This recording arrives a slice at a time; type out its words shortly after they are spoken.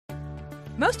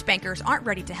Most bankers aren't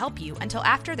ready to help you until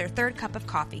after their third cup of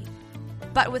coffee.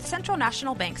 But with Central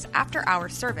National Bank's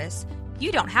after-hours service,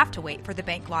 you don't have to wait for the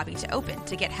bank lobby to open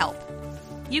to get help.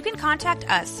 You can contact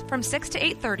us from 6 to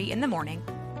 8:30 in the morning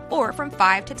or from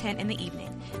 5 to 10 in the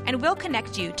evening, and we'll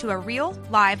connect you to a real,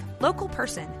 live, local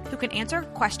person who can answer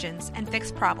questions and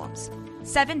fix problems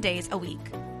 7 days a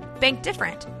week. Bank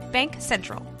different. Bank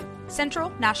Central. Central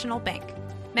National Bank.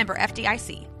 Member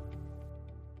FDIC.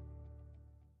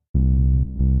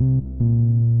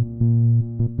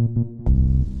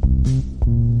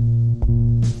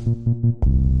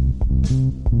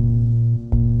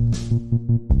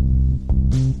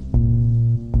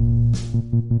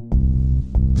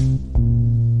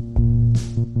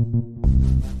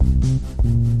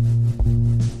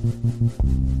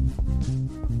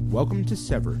 Welcome to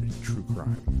Severed True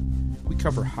Crime. We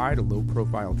cover high to low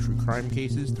profile true crime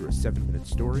cases through a 7-minute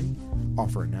story,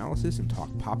 offer analysis, and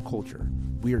talk pop culture.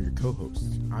 We are your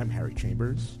co-hosts. I'm Harry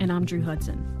Chambers. And I'm Drew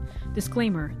Hudson.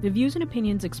 Disclaimer, the views and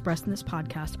opinions expressed in this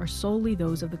podcast are solely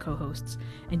those of the co-hosts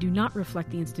and do not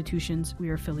reflect the institutions we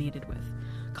are affiliated with.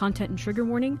 Content and trigger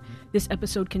warning, this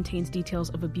episode contains details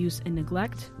of abuse and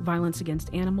neglect, violence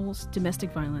against animals,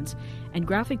 domestic violence, and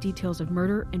graphic details of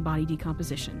murder and body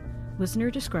decomposition.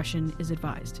 Listener discretion is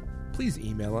advised. Please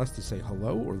email us to say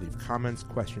hello or leave comments,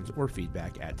 questions, or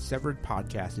feedback at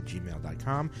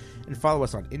severedpodcast@gmail.com and follow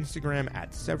us on Instagram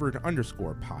at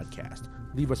severed_podcast.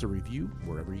 Leave us a review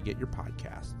wherever you get your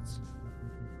podcasts.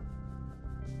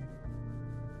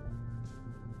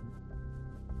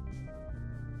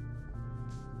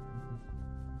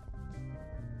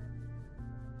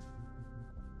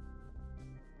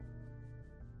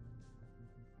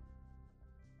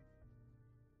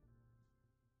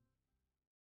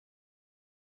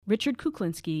 Richard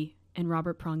Kuklinski and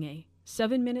Robert Prongay,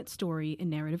 7-minute story in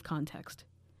narrative context.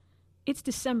 It's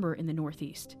December in the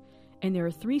Northeast, and there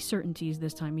are 3 certainties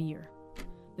this time of year.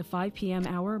 The 5 p.m.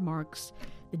 hour marks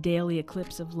the daily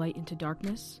eclipse of light into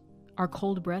darkness. Our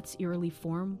cold breaths eerily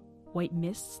form white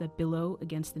mists that billow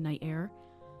against the night air.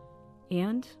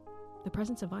 And the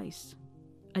presence of ice,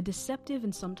 a deceptive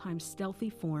and sometimes stealthy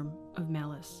form of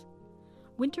malice.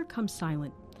 Winter comes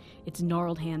silent. Its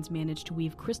gnarled hands manage to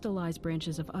weave crystallized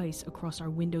branches of ice across our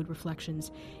windowed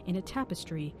reflections in a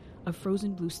tapestry of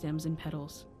frozen blue stems and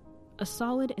petals. A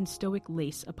solid and stoic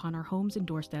lace upon our homes and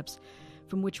doorsteps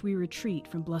from which we retreat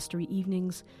from blustery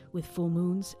evenings with full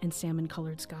moons and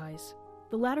salmon-colored skies,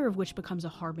 the latter of which becomes a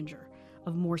harbinger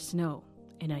of more snow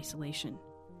and isolation.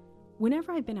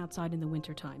 Whenever I've been outside in the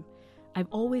wintertime, I've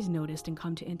always noticed and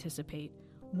come to anticipate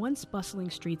once bustling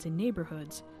streets and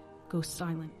neighborhoods go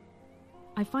silent.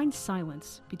 I find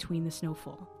silence between the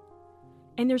snowfall.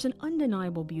 And there's an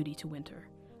undeniable beauty to winter.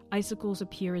 Icicles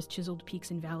appear as chiseled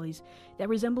peaks and valleys that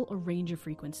resemble a range of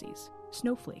frequencies,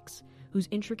 snowflakes, whose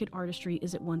intricate artistry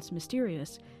is at once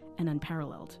mysterious and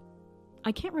unparalleled.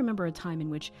 I can't remember a time in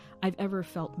which I've ever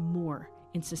felt more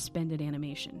in suspended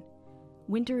animation.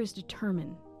 Winter is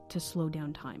determined to slow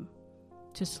down time,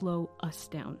 to slow us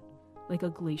down, like a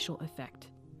glacial effect.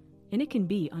 And it can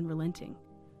be unrelenting,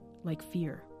 like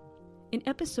fear. In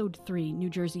Episode 3, New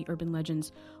Jersey Urban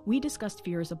Legends, we discussed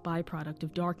fear as a byproduct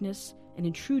of darkness, and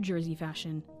in true Jersey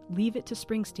fashion, leave it to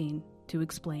Springsteen to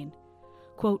explain.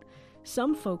 Quote,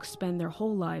 "Some folks spend their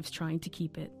whole lives trying to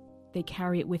keep it. They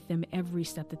carry it with them every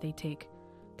step that they take,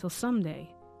 till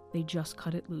someday they just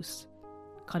cut it loose.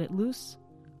 Cut it loose,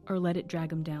 or let it drag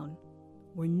them down,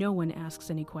 where no one asks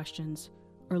any questions,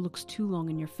 or looks too long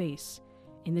in your face,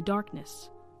 in the darkness,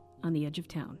 on the edge of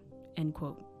town." End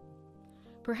quote.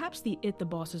 Perhaps the it the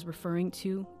boss is referring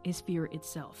to is fear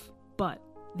itself, but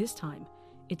this time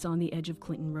it's on the edge of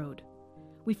Clinton Road.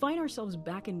 We find ourselves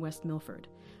back in West Milford,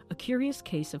 a curious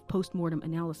case of post-mortem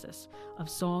analysis of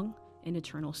song and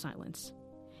eternal silence.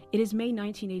 It is May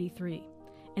 1983,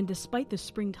 and despite the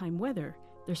springtime weather,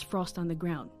 there's frost on the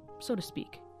ground, so to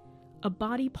speak. A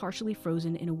body partially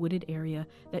frozen in a wooded area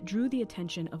that drew the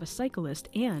attention of a cyclist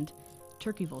and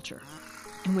turkey vulture.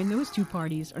 And when those two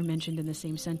parties are mentioned in the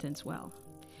same sentence, well,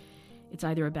 it's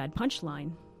either a bad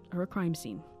punchline or a crime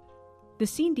scene. The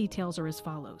scene details are as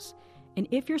follows, and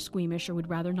if you're squeamish or would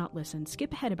rather not listen,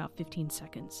 skip ahead about 15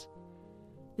 seconds.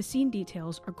 The scene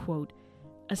details are, quote,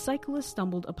 "A cyclist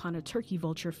stumbled upon a turkey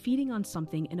vulture feeding on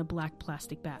something in a black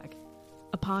plastic bag.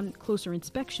 Upon closer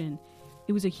inspection,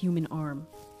 it was a human arm.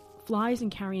 Flies and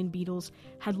carrion beetles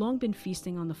had long been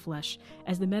feasting on the flesh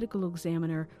as the medical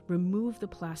examiner removed the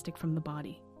plastic from the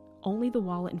body. Only the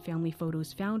wallet and family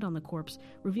photos found on the corpse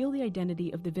reveal the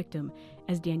identity of the victim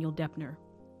as Daniel Deppner.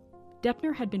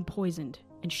 Deppner had been poisoned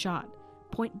and shot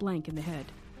point blank in the head.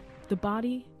 The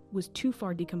body was too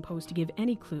far decomposed to give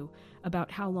any clue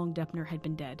about how long Deppner had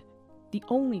been dead. The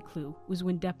only clue was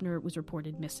when Deppner was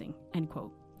reported missing, end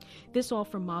quote. This all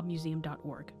from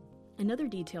mobmuseum.org. Another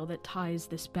detail that ties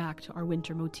this back to our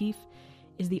winter motif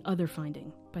is the other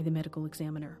finding by the medical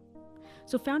examiner.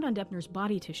 So found on Deppner's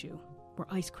body tissue were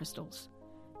ice crystals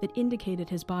that indicated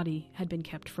his body had been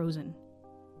kept frozen.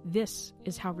 This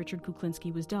is how Richard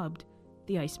Kuklinski was dubbed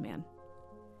the Iceman.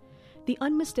 The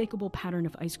unmistakable pattern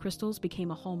of ice crystals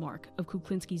became a hallmark of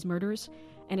Kuklinski's murders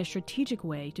and a strategic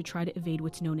way to try to evade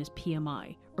what's known as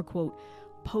PMI, or quote,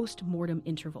 post-mortem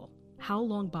interval, how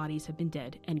long bodies have been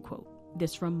dead, end quote.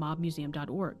 This from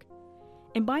mobmuseum.org.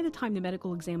 And by the time the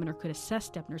medical examiner could assess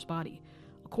Deppner's body,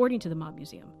 according to the Mob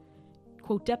Museum,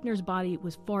 quote, Deppner's body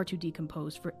was far too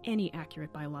decomposed for any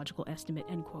accurate biological estimate,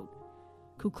 end quote.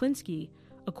 Kuklinski,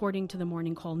 according to the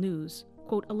Morning Call News,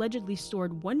 quote, allegedly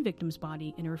stored one victim's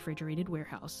body in a refrigerated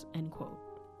warehouse, end quote.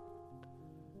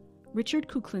 Richard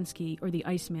Kuklinski, or the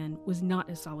Iceman, was not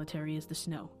as solitary as the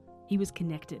snow. He was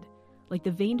connected, like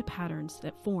the veined patterns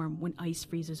that form when ice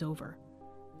freezes over.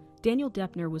 Daniel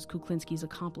Deppner was Kuklinski's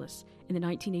accomplice in the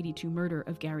 1982 murder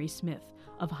of Gary Smith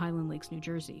of Highland Lakes, New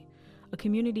Jersey, a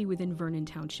community within Vernon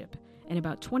Township, and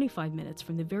about 25 minutes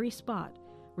from the very spot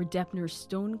where Deppner's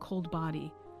stone-cold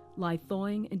body lay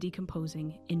thawing and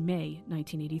decomposing in May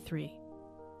 1983.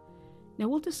 Now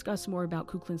we'll discuss more about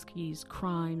Kuklinski's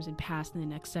crimes and past in the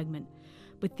next segment,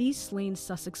 but these slain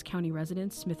Sussex County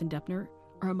residents, Smith and Deppner,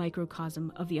 are a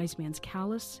microcosm of the Iceman's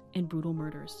callous and brutal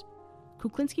murders.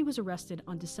 Kuklinski was arrested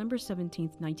on December 17,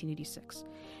 1986,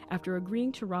 after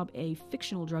agreeing to rob a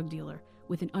fictional drug dealer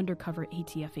with an undercover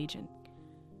ATF agent.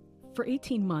 For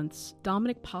 18 months,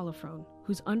 Dominic Polifrone,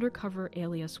 whose undercover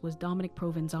alias was Dominic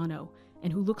Provenzano,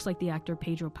 and who looks like the actor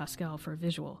Pedro Pascal for a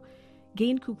visual,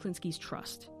 gained Kuklinski's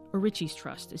trust, or Richie's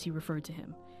trust as he referred to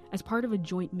him, as part of a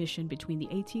joint mission between the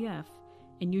ATF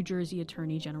and New Jersey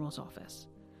Attorney General's office.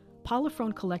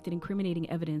 Polifrone collected incriminating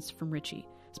evidence from Richie,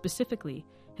 specifically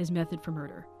his method for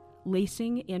murder,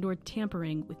 lacing and or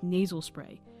tampering with nasal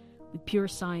spray with pure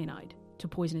cyanide to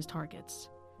poison his targets.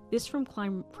 This from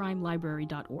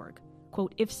crimelibrary.org.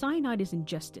 Quote, if cyanide is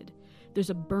ingested, there's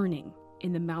a burning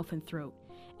in the mouth and throat,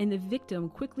 and the victim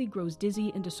quickly grows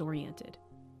dizzy and disoriented.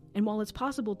 And while it's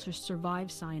possible to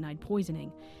survive cyanide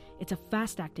poisoning, it's a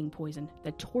fast-acting poison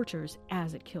that tortures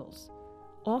as it kills.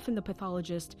 Often the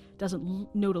pathologist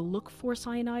doesn't know to look for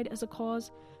cyanide as a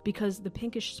cause because the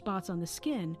pinkish spots on the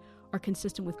skin are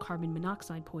consistent with carbon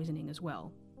monoxide poisoning as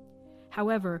well.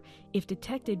 However, if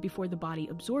detected before the body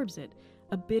absorbs it,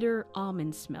 a bitter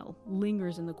almond smell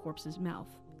lingers in the corpse's mouth,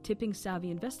 tipping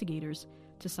savvy investigators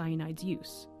to cyanide's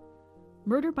use.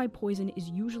 Murder by poison is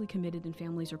usually committed in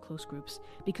families or close groups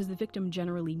because the victim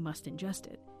generally must ingest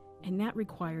it, and that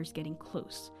requires getting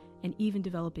close and even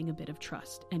developing a bit of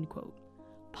trust, end quote.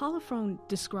 Polifrone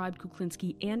described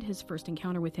Kuklinski and his first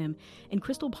encounter with him in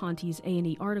Crystal Ponte's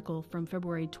A&E article from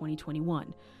February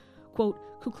 2021.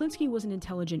 Quote, Kuklinski was an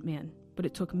intelligent man, but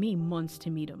it took me months to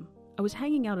meet him. I was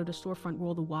hanging out at a storefront where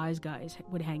all the wise guys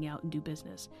would hang out and do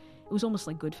business. It was almost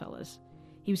like Goodfellas.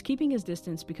 He was keeping his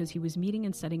distance because he was meeting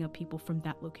and setting up people from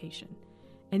that location.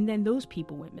 And then those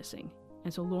people went missing,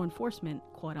 and so law enforcement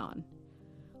caught on.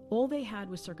 All they had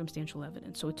was circumstantial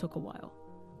evidence, so it took a while.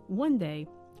 One day,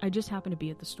 I just happened to be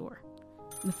at the store,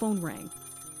 and the phone rang,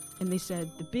 and they said,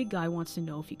 the big guy wants to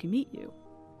know if he can meet you.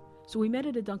 So we met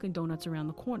at a Dunkin' Donuts around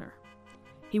the corner.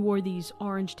 He wore these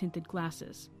orange-tinted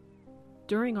glasses.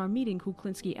 During our meeting,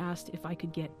 Kuklinski asked if I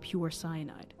could get pure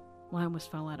cyanide. Well, I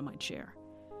almost fell out of my chair.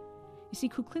 You see,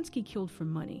 Kuklinski killed for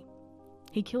money.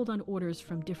 He killed on orders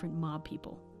from different mob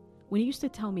people. When he used to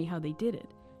tell me how they did it,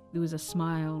 there was a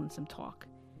smile and some talk.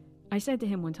 I said to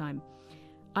him one time,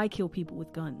 I kill people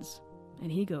with guns.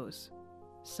 And he goes,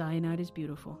 cyanide is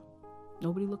beautiful.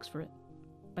 Nobody looks for it.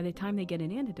 By the time they get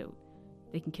an antidote,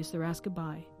 they can kiss their ass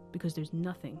goodbye because there's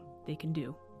nothing they can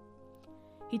do.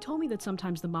 He told me that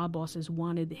sometimes the mob bosses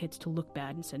wanted the hits to look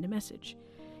bad and send a message.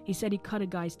 He said he cut a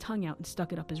guy's tongue out and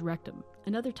stuck it up his rectum.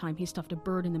 Another time he stuffed a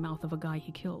bird in the mouth of a guy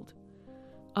he killed.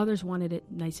 Others wanted it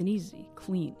nice and easy,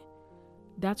 clean.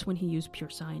 That's when he used pure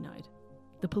cyanide.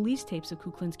 The police tapes of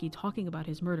Kuklinski talking about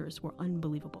his murders were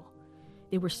unbelievable.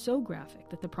 They were so graphic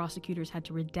that the prosecutors had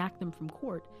to redact them from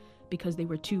court because they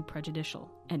were too prejudicial,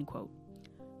 end quote.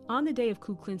 On the day of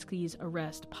Kuklinski's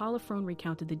arrest, Polifrone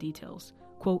recounted the details.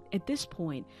 Quote, at this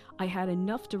point, I had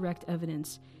enough direct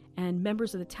evidence and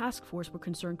members of the task force were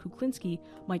concerned Kuklinski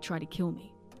might try to kill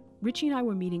me. Richie and I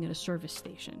were meeting at a service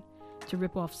station to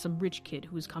rip off some rich kid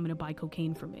who was coming to buy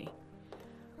cocaine from me.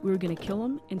 We were going to kill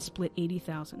him and split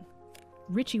 $80,000.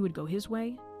 Richie would go his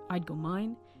way, I'd go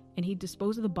mine, and he'd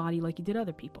dispose of the body like he did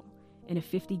other people, and a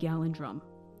 50-gallon drum.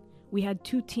 We had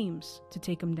 2 teams to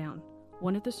take him down,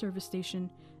 one at the service station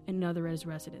and another at his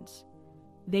residence.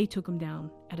 They took him down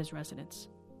at his residence.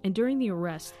 And during the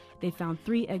arrest, they found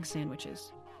 3 egg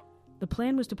sandwiches. The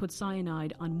plan was to put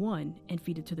cyanide on one and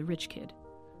feed it to the rich kid.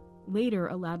 Later,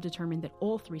 a lab determined that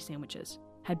all 3 sandwiches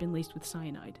had been laced with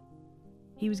cyanide.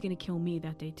 He was going to kill me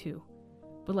that day too.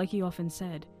 But like he often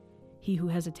said, he who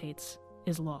hesitates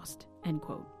is lost, end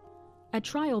quote. At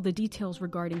trial, the details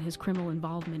regarding his criminal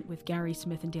involvement with Gary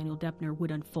Smith and Daniel Deppner would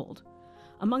unfold.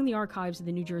 Among the archives of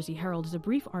the New Jersey Herald is a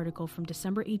brief article from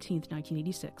December 18,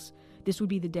 1986. This would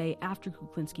be the day after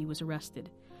Kuklinski was arrested,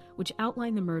 which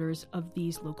outlined the murders of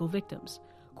these local victims.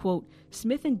 Quote,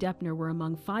 Smith and Deppner were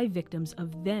among 5 victims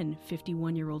of then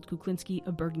 51-year-old Kuklinski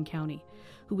of Bergen County,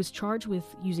 who was charged with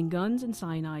using guns and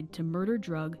cyanide to murder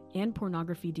drug and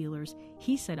pornography dealers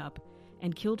he set up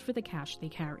and killed for the cash they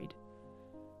carried.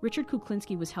 Richard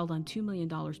Kuklinski was held on $2 million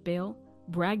bail,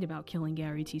 bragged about killing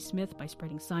Gary T. Smith by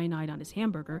spreading cyanide on his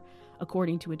hamburger,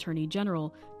 according to Attorney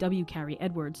General W. Carey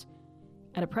Edwards,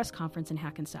 at a press conference in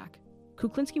Hackensack.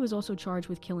 Kuklinski was also charged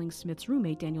with killing Smith's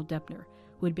roommate, Daniel Deppner,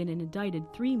 who had been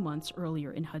indicted 3 months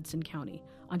earlier in Hudson County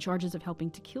on charges of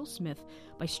helping to kill Smith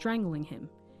by strangling him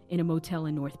in a motel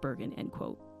in North Bergen, end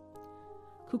quote.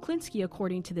 Kuklinski,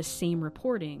 according to the same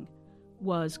reporting,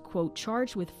 was, quote,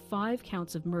 charged with 5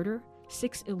 counts of murder,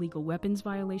 6 illegal weapons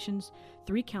violations,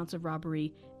 3 counts of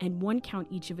robbery, and 1 count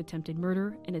each of attempted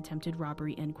murder and attempted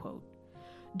robbery, end quote.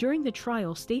 During the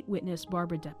trial, state witness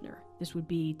Barbara Deppner, this would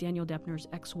be Daniel Deppner's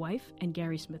ex-wife and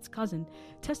Gary Smith's cousin,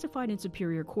 testified in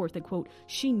Superior Court that, quote,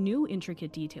 she knew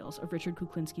intricate details of Richard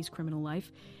Kuklinski's criminal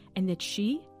life and that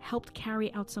she helped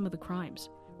carry out some of the crimes,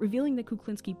 revealing that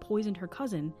Kuklinski poisoned her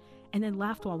cousin and then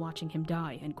laughed while watching him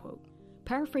die, end quote.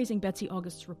 Paraphrasing Betsy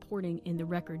August's reporting in the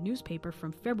Record newspaper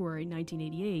from February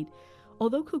 1988,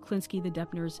 although Kuklinski, the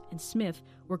Deppners, and Smith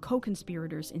were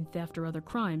co-conspirators in theft or other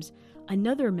crimes,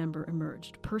 another member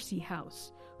emerged, Percy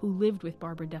House, who lived with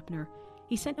Barbara Deppner.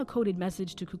 He sent a coded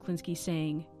message to Kuklinski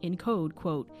saying, in code,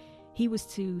 quote, he was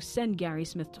to send Gary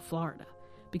Smith to Florida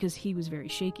because he was very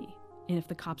shaky, and if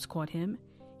the cops caught him,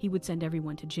 he would send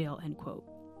everyone to jail, end quote.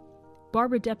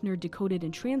 Barbara Deppner decoded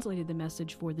and translated the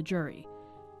message for the jury.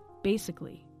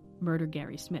 Basically, murder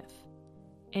Gary Smith.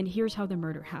 And here's how the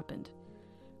murder happened.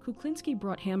 Kuklinski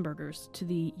brought hamburgers to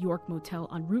the York Motel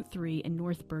on Route 3 in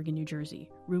North Bergen, New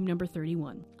Jersey, room number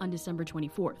 31, on December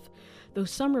 24th, though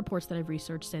some reports that I've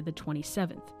researched say the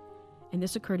 27th, and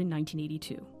this occurred in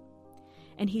 1982.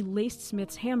 And he laced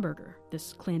Smith's hamburger,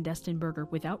 this clandestine burger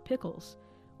without pickles,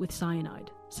 with cyanide,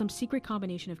 some secret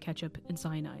combination of ketchup and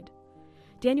cyanide.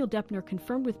 Daniel Deppner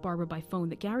confirmed with Barbara by phone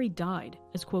that Gary died,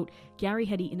 as, quote, Gary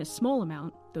had eaten a small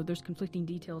amount, though there's conflicting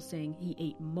details saying he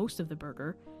ate most of the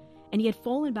burger, and he had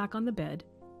fallen back on the bed,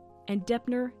 and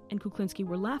Deppner and Kuklinski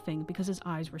were laughing because his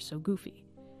eyes were so goofy.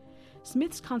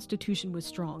 Smith's constitution was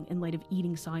strong in light of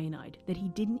eating cyanide, that he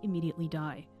didn't immediately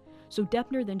die, so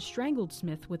Deppner then strangled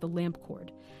Smith with a lamp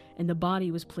cord, and the body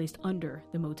was placed under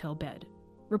the motel bed.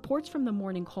 Reports from the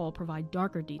Morning Call provide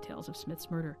darker details of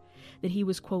Smith's murder, that he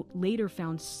was, quote, later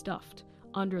found stuffed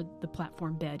under the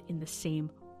platform bed in the same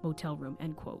motel room,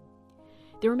 end quote.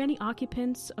 There were many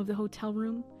occupants of the hotel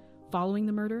room following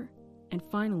the murder, and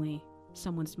finally,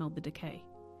 someone smelled the decay.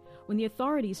 When the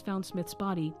authorities found Smith's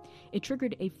body, it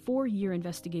triggered a 4-year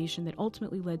investigation that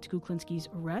ultimately led to Kuklinski's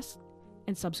arrest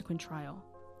and subsequent trial.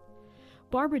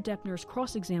 Barbara Deppner's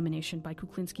cross-examination by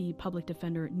Kuklinski public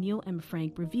defender Neil M.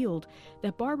 Frank revealed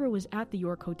that Barbara was at the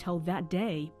York Hotel that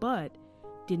day, but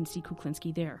didn't see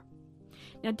Kuklinski there.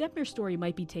 Now, Deppner's story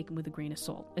might be taken with a grain of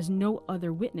salt, as no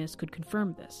other witness could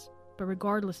confirm this. But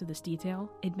regardless of this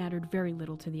detail, it mattered very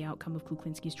little to the outcome of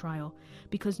Kuklinski's trial,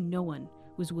 because no one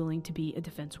was willing to be a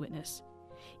defense witness.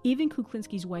 Even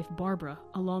Kuklinski's wife Barbara,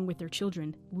 along with their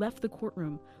children, left the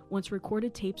courtroom once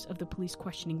recorded tapes of the police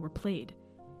questioning were played.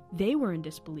 They were in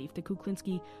disbelief that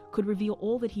Kuklinski could reveal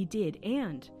all that he did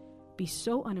and be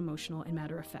so unemotional and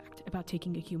matter-of-fact about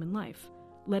taking a human life,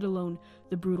 let alone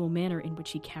the brutal manner in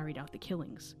which he carried out the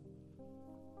killings.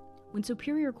 When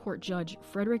Superior Court Judge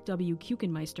Frederick W.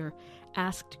 Kuchenmeister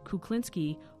asked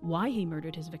Kuklinski why he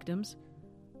murdered his victims,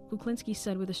 Kuklinski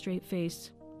said with a straight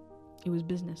face, "It was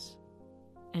business,"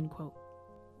 end quote.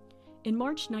 In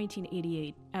March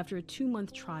 1988, after a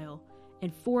 2-month trial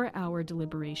and 4-hour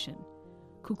deliberation,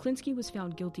 Kuklinski was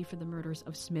found guilty for the murders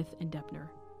of Smith and Deppner.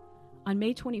 On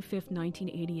May 25,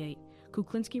 1988,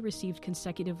 Kuklinski received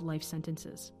consecutive life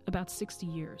sentences, about 60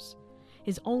 years.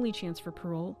 His only chance for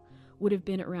parole would have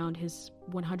been around his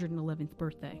 111th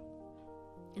birthday.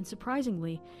 And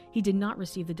surprisingly, he did not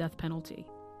receive the death penalty,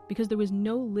 because there was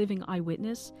no living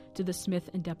eyewitness to the Smith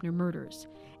and Deppner murders,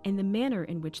 and the manner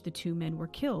in which the two men were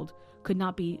killed could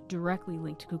not be directly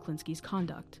linked to Kuklinski's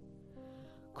conduct.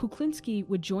 Kuklinski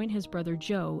would join his brother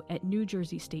Joe at New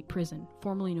Jersey State Prison,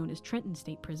 formerly known as Trenton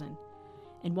State Prison,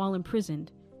 and while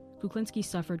imprisoned, Kuklinski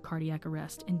suffered cardiac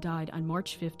arrest and died on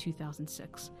March 5,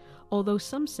 2006, although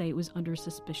some say it was under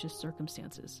suspicious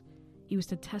circumstances. He was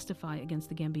to testify against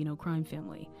the Gambino crime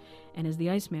family, and as the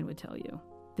Iceman would tell you,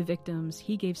 the victims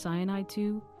he gave cyanide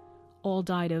to all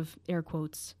died of, air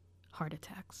quotes, heart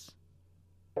attacks.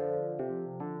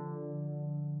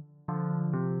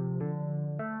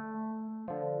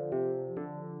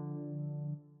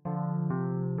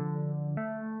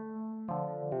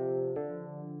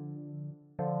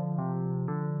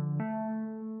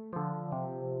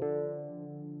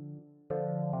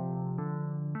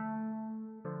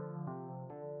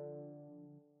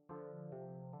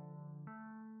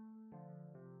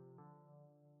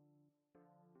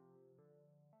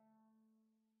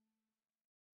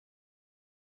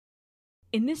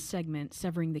 In this segment,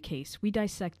 Severing the Case, we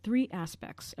dissect three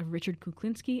aspects of Richard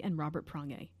Kuklinski and Robert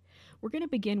Prongay. We're going to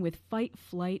begin with fight,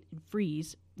 flight, and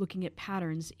freeze, looking at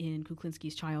patterns in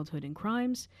Kuklinski's childhood and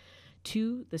crimes.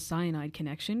 2, the cyanide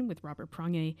connection with Robert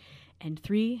Prongay. And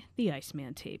 3, the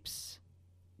Iceman tapes.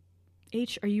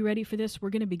 H, are you ready for this?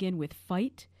 We're going to begin with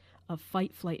fight,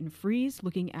 fight, flight, and freeze,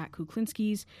 looking at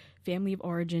Kuklinski's family of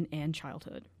origin and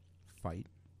childhood. Fight,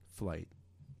 flight,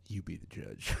 you be the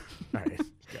judge. All right,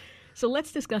 go. So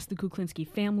let's discuss the Kuklinski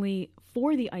family.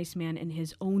 For the Iceman, in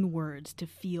his own words, to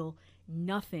feel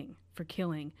nothing for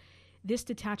killing. This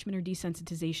detachment or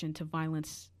desensitization to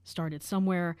violence started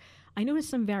somewhere. I noticed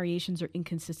some variations or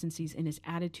inconsistencies in his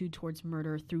attitude towards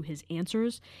murder through his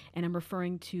answers, and I'm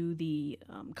referring to the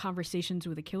Conversations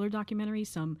with a Killer documentary,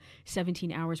 some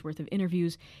 17 hours worth of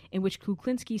interviews, in which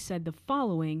Kuklinski said the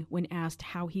following when asked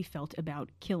how he felt about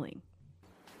killing.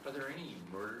 Are there any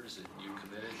murders that you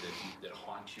committed that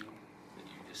haunt you, that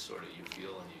you just sort of, you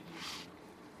feel and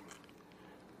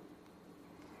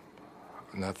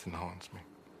you Nothing haunts me.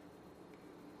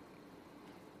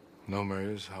 No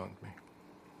murders haunt me.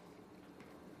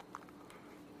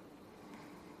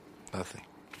 Nothing.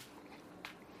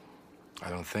 I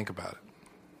don't think about it.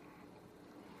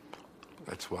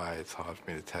 That's why it's hard for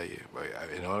me to tell you.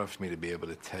 In order for me to be able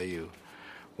to tell you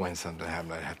when something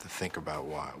happened, I'd have to think about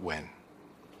when.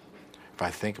 If I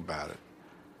think about it,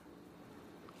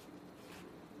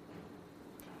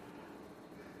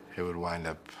 it would wind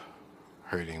up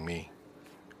hurting me.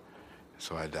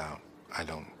 So I don't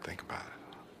think about it.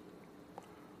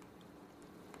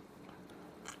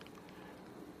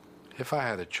 If I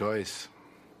had a choice,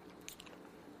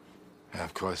 and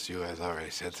of course you has already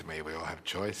said to me, we all have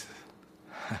choices.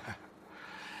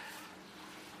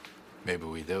 Maybe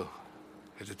we do.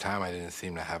 At the time I didn't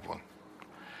seem to have one.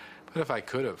 But if I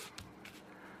could have,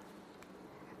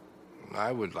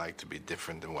 I would like to be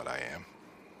different than what I am.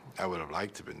 I would have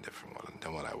liked to have been different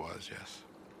than what I was, yes.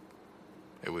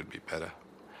 It would be better.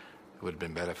 It would have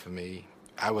been better for me.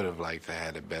 I would have liked to have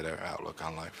had a better outlook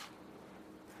on life.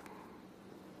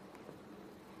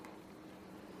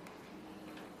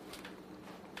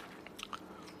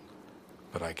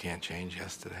 But I can't change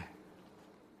yesterday.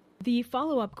 The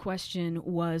follow-up question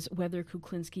was whether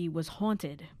Kuklinski was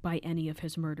haunted by any of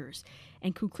his murders.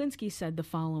 And Kuklinski said the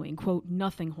following, quote,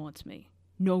 "Nothing haunts me.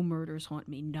 No murders haunt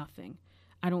me, nothing.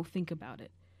 I don't think about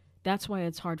it. That's why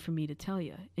it's hard for me to tell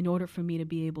you. In order for me to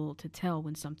be able to tell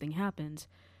when something happens,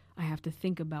 I have to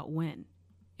think about when.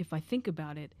 If I think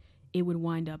about it, it would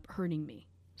wind up hurting me.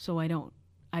 So I don't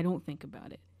think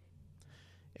about it."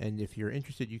 And if you're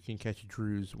interested, you can catch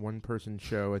Drew's one-person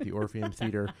show at the Orpheum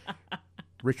Theater.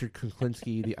 Richard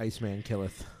Kuklinski, The Iceman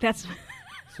Killeth. That's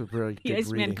So really The good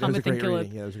Iceman reading. That was a cometh and great killeth.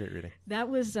 reading. Yeah, that was a great reading. That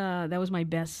was my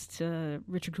best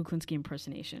Richard Kuklinski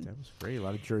impersonation. That was great. A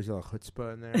lot of Jersey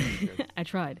chutzpah in there. That was good. I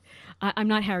tried. I'm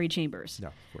not Harry Chambers. No,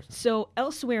 of course not. So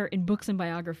elsewhere in books and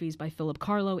biographies by Philip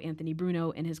Carlo, Anthony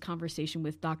Bruno, and his conversation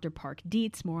with Dr. Park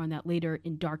Dietz, more on that later,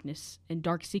 in Dark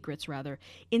Secrets,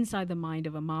 Inside the Mind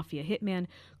of a Mafia Hitman,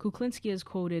 Kuklinski is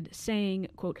quoted saying,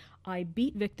 quote, "I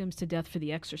beat victims to death for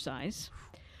the exercise,"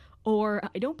 or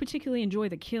 "I don't particularly enjoy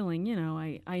the killing,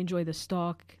 I enjoy the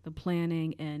stalk, the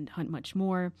planning, and hunt much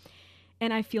more.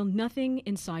 And I feel nothing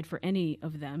inside for any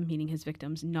of them," meaning his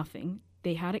victims, "nothing.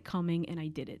 They had it coming and I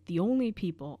did it. The only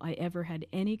people I ever had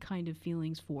any kind of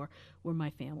feelings for were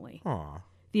my family. Aw.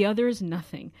 The others,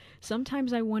 nothing.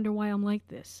 Sometimes I wonder why I'm like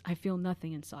this. I feel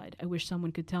nothing inside. I wish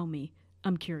someone could tell me.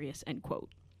 I'm curious," end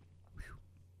quote.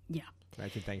 Yeah.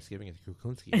 Imagine Thanksgiving at the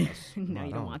Kuklinski house. No,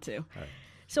 you don't on. want to. All right.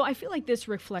 So I feel like this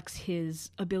reflects his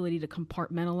ability to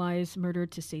compartmentalize murder,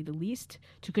 to say the least,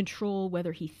 to control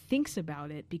whether he thinks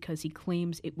about it because he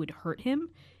claims it would hurt him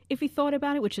if he thought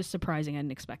about it, which is surprising. I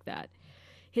didn't expect that.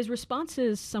 His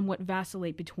responses somewhat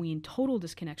vacillate between total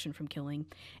disconnection from killing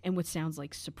and what sounds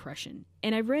like suppression.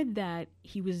 And I've read that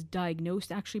he was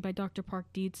diagnosed actually by Dr. Park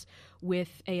Dietz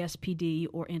with ASPD,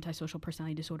 or antisocial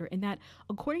personality disorder, and that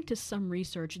according to some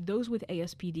research, those with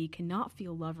ASPD cannot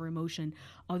feel love or emotion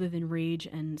other than rage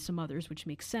and some others, which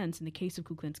makes sense in the case of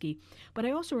Kuklinski. But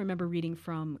I also remember reading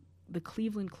from the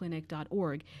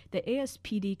clevelandclinic.org that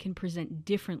ASPD can present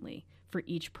differently for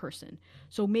each person.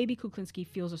 So maybe Kuklinski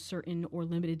feels a certain or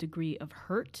limited degree of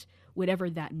hurt, whatever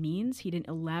that means. He didn't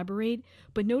elaborate,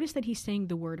 but notice that he's saying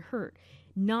the word hurt,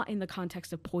 not in the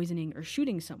context of poisoning or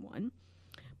shooting someone.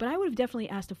 But I would have definitely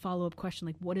asked a follow-up question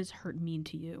like, what does hurt mean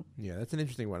to you? Yeah, that's an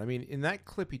interesting one. I mean, in that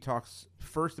clip, he talks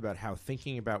first about how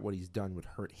thinking about what he's done would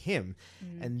hurt him,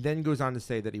 and then goes on to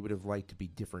say that he would have liked to be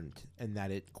different and that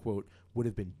it, quote, would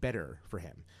have been better for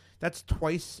him. That's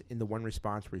twice in the one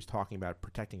response where he's talking about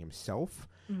protecting himself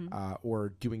or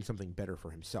doing something better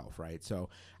for himself, right? So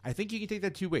I think you can take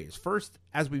that two ways. First,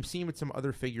 as we've seen with some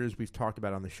other figures we've talked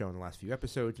about on the show in the last few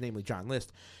episodes, namely John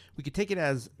List, we could take it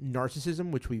as narcissism,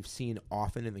 which we've seen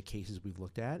often in the cases we've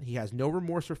looked at. He has no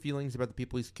remorse or feelings about the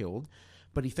people he's killed,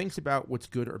 but he thinks about what's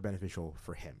good or beneficial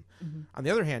for him. On the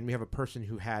other hand, we have a person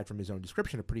who had, from his own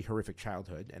description, a pretty horrific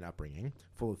childhood and upbringing,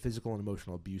 full of physical and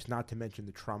emotional abuse, not to mention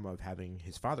the trauma of having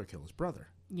his father kill his brother.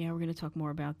 Yeah, we're going to talk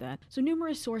more about that. So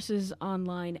numerous sources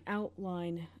online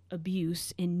outline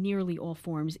abuse in nearly all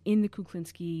forms in the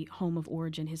Kuklinski home of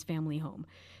origin, his family home.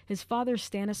 His father,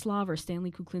 Stanislav, or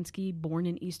Stanley Kuklinski, born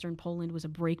in eastern Poland, was a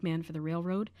brakeman for the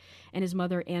railroad, and his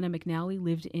mother, Anna McNally,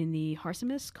 lived in the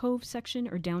Harsimus Cove section,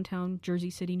 or downtown Jersey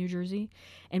City, New Jersey,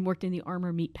 and worked in the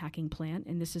armor meatpacking plant.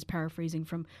 And this is paraphrasing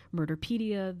from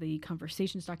Murderpedia, the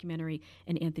Conversations documentary,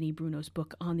 and Anthony Bruno's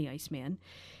book on the Iceman.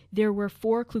 There were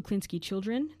 4 Kuklinski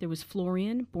children. There was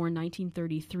Florian, born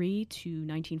 1933 to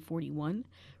 1941.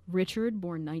 Richard,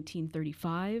 born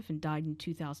 1935 and died in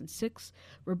 2006.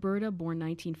 Roberta, born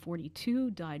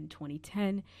 1942, died in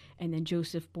 2010. And then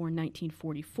Joseph, born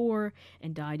 1944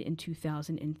 and died in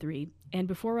 2003. And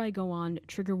before I go on,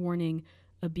 trigger warning,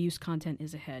 abuse content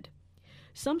is ahead.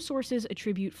 Some sources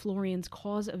attribute Florian's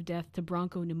cause of death to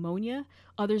bronchopneumonia.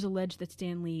 Others allege that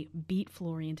Stanley beat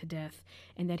Florian to death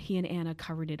and that he and Anna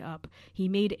covered it up. He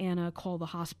made Anna call the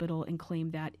hospital and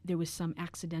claim that there was some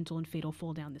accidental and fatal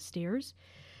fall down the stairs.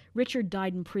 Richard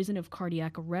died in prison of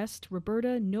cardiac arrest.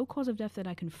 Roberta, no cause of death that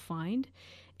I can find.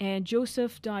 And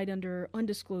Joseph died under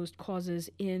undisclosed causes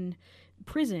in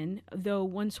prison, though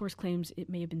one source claims it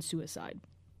may have been suicide.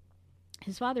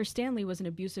 His father, Stanley, was an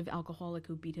abusive alcoholic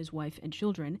who beat his wife and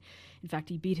children. In fact,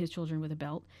 he beat his children with a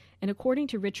belt, and according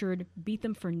to Richard, beat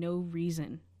them for no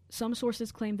reason. Some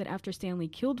sources claim that after Stanley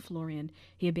killed Florian,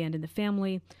 he abandoned the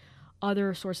family.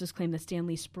 Other sources claim that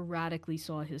Stanley sporadically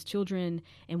saw his children,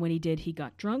 and when he did, he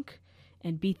got drunk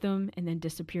and beat them and then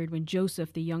disappeared when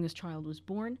Joseph, the youngest child, was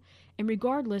born. And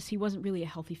regardless, he wasn't really a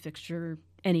healthy fixture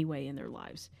anyway in their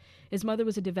lives. His mother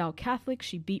was a devout Catholic.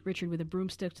 She beat Richard with a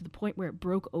broomstick to the point where it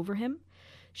broke over him.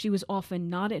 She was often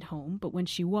not at home, but when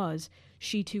she was,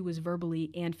 she too was verbally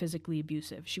and physically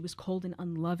abusive. She was cold and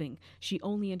unloving. She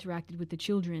only interacted with the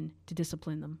children to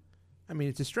discipline them. I mean,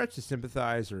 it's a stretch to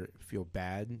sympathize or feel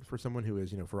bad for someone who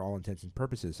is, for all intents and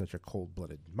purposes, such a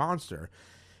cold-blooded monster.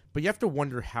 But you have to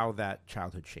wonder how that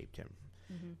childhood shaped him.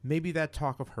 Maybe that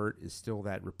talk of hurt is still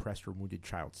that repressed or wounded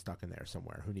child stuck in there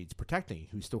somewhere who needs protecting,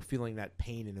 who's still feeling that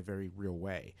pain in a very real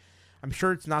way. I'm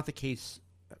sure it's not the case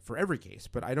for every case,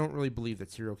 but I don't really believe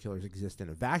that serial killers exist in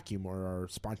a vacuum or are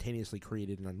spontaneously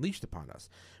created and unleashed upon us.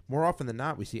 More often than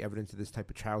not, we see evidence of this type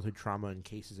of childhood trauma in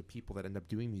cases of people that end up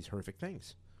doing these horrific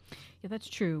things. Yeah, that's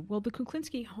true. Well, the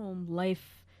Kuklinski home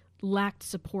life lacked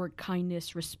support,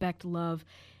 kindness, respect, love,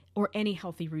 or any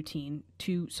healthy routine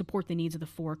to support the needs of the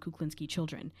 4 Kuklinski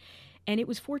children. And it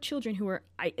was 4 children who were,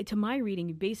 to my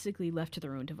reading, basically left to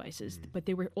their own devices, but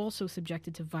they were also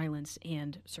subjected to violence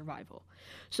and survival.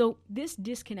 So this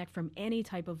disconnect from any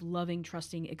type of loving,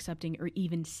 trusting, accepting, or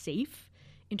even safe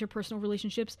interpersonal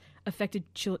relationships affected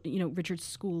Richard's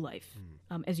school life.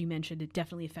 As you mentioned, it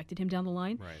definitely affected him down the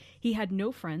line. Right. He had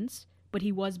no friends, but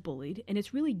he was bullied, and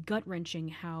it's really gut-wrenching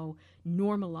how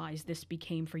normalized this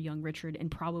became for young Richard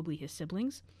and probably his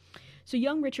siblings. So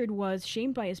young Richard was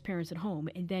shamed by his parents at home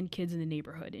and then kids in the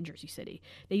neighborhood in Jersey City.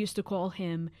 They used to call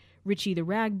him Richie the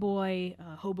Rag Boy,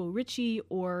 Hobo Richie,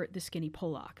 or the Skinny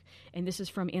Polak. And this is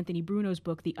from Anthony Bruno's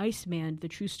book, The Iceman, The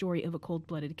True Story of a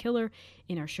Cold-Blooded Killer,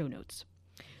 in our show notes.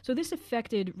 So this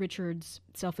affected Richard's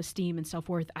self-esteem and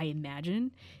self-worth, I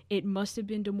imagine. It must have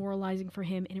been demoralizing for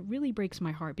him, and it really breaks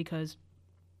my heart because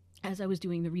as I was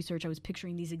doing the research, I was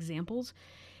picturing these examples,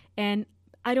 and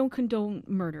I don't condone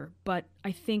murder, but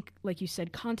I think, like you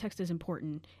said, context is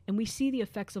important, and we see the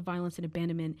effects of violence and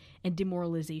abandonment and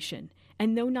demoralization.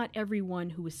 And though not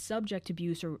everyone who is subject to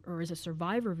abuse or is a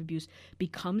survivor of abuse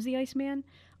becomes the Iceman,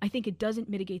 I think it doesn't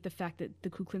mitigate the fact that the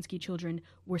Kuklinski children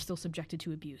were still subjected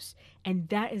to abuse. And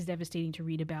that is devastating to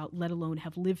read about, let alone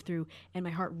have lived through, and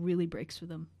my heart really breaks for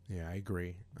them. Yeah, I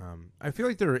agree. I feel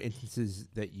like there are instances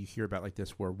that you hear about like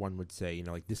this where one would say, you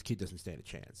know, like this kid doesn't stand a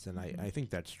chance. And I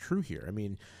think that's true here. I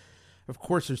mean, of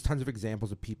course, there's tons of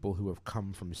examples of people who have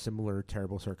come from similar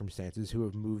terrible circumstances who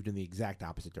have moved in the exact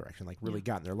opposite direction, like really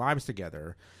gotten their lives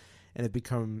together and have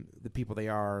become the people they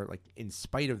are, like in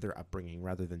spite of their upbringing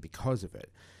rather than because of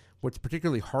it. What's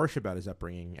particularly harsh about his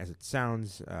upbringing, as it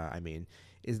sounds,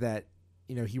 is that,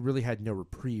 you know, he really had no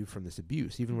reprieve from this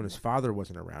abuse. Even when his father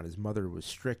wasn't around, his mother was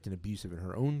strict and abusive in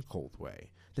her own cold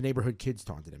way. The neighborhood kids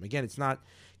taunted him. Again, it's not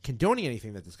condoning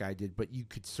anything that this guy did, but you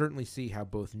could certainly see how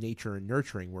both nature and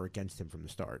nurturing were against him from the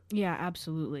start. Yeah,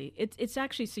 absolutely. It's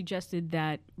actually suggested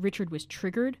that Richard was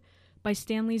triggered by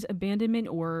Stanley's abandonment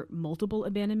or multiple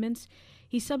abandonments.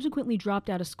 He subsequently dropped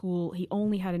out of school. He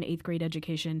only had an 8th grade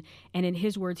education, and in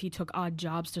his words, he took odd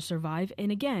jobs to survive.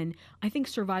 And again, I think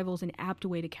survival is an apt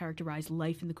way to characterize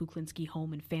life in the Kuklinski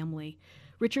home and family.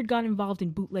 Richard got involved in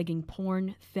bootlegging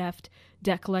porn, theft,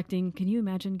 debt collecting. Can you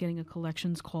imagine getting a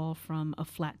collections call from a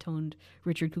flat-toned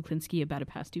Richard Kuklinski about a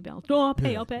past due balance? Oh, I'll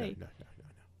pay.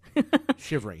 No.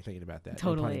 Shivering thinking about that.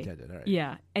 Totally. No pun intended. All right.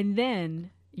 Yeah. And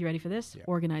then, you ready for this? Yeah.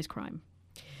 Organized crime.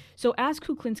 So as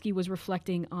Kuklinski was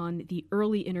reflecting on the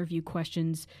early interview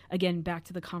questions, again, back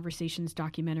to the Conversations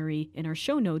documentary in our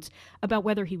show notes, about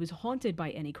whether he was haunted by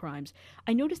any crimes,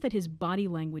 I noticed that his body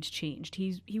language changed.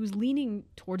 He was leaning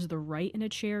towards the right in a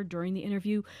chair during the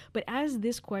interview, but as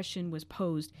this question was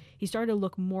posed, he started to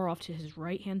look more off to his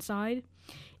right-hand side.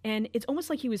 And it's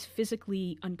almost like he was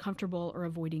physically uncomfortable or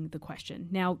avoiding the question.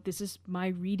 Now, this is my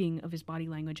reading of his body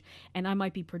language, and I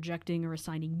might be projecting or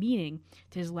assigning meaning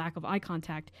to his lack of eye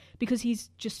contact because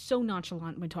he's just so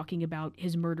nonchalant when talking about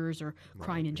his murders or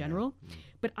crime in general.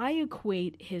 But I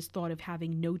equate his thought of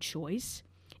having no choice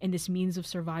and this means of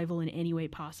survival in any way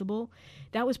possible.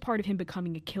 That was part of him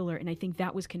becoming a killer, and I think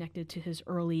that was connected to his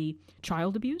early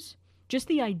child abuse. Just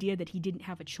the idea that he didn't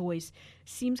have a choice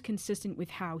seems consistent with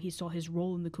how he saw his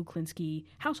role in the Kuklinski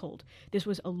household. This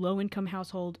was a low-income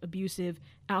household, abusive,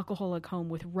 alcoholic home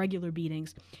with regular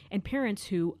beatings, and parents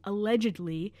who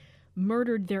allegedly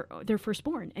murdered their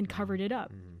firstborn and covered it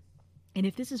up. And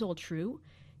if this is all true,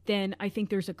 then I think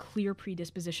there's a clear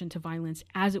predisposition to violence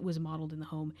as it was modeled in the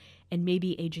home, and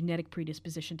maybe a genetic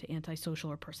predisposition to antisocial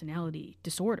or personality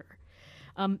disorder.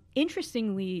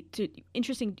 Interesting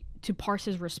to parse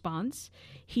his response,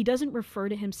 he doesn't refer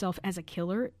to himself as a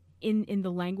killer in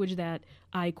the language that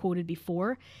I quoted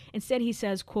before. Instead, he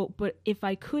says, quote, "But if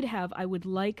I could have, I would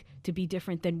like to be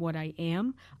different than what I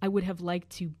am. I would have liked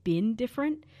to been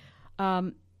different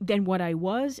than what I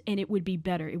was, and it would be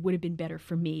better. It would have been better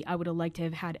for me. I would have liked to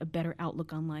have had a better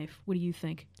outlook on life." What do you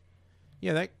think?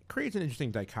 Yeah, that creates an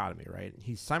interesting dichotomy, right?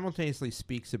 He simultaneously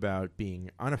speaks about being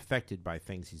unaffected by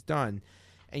things he's done,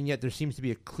 and yet there seems to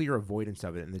be a clear avoidance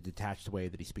of it in the detached way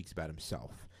that he speaks about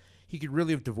himself. He could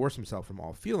really have divorced himself from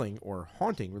all feeling or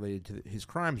haunting related to his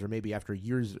crimes, or maybe after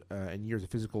years and years of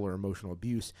physical or emotional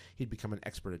abuse, he'd become an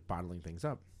expert at bottling things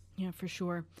up. Yeah, for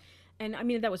sure. And I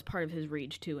mean, that was part of his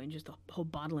rage, too, and just the whole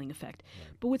bottling effect. Right.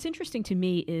 But what's interesting to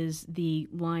me is the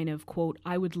line of, quote,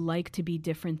 "I would like to be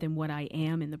different than what I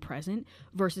am in the present,"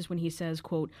 versus when he says,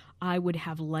 quote, "I would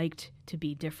have liked to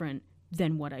be different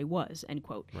than what I was," end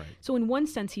quote. Right. So in one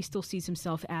sense, he still sees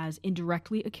himself as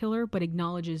indirectly a killer, but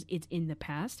acknowledges it's in the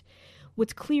past.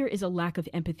 What's clear is a lack of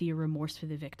empathy or remorse for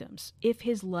the victims. If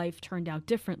his life turned out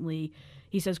differently,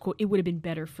 he says, quote, "it would have been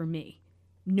better for me."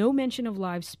 No mention of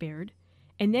lives spared.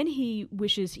 And then he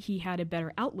wishes he had a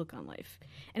better outlook on life.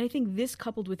 And I think this,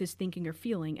 coupled with his thinking or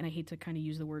feeling, and I hate to kind of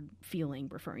use the word feeling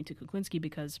referring to Kuklinski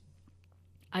because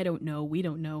we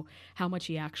don't know how much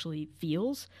he actually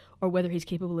feels or whether he's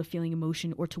capable of feeling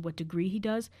emotion or to what degree he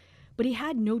does. But he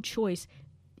had no choice.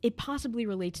 It possibly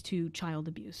relates to child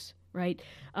abuse, right?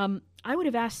 I would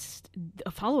have asked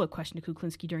a follow-up question to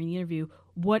Kuklinski during the interview.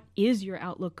 What is your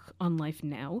outlook on life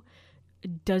now?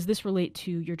 Does this relate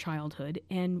to your childhood,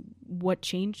 and what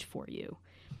changed for you?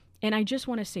 And I just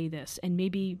want to say this, and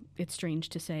maybe it's strange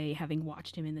to say having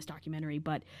watched him in this documentary,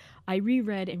 but I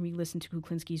reread and re-listened to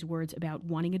Kuklinski's words about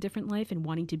wanting a different life and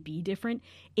wanting to be different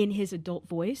in his adult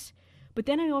voice. But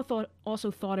then I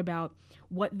also thought about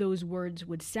what those words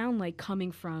would sound like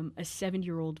coming from a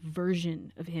 7-year-old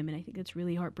version of him, and I think that's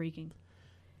really heartbreaking.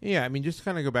 Yeah, I mean, just to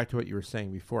kind of go back to what you were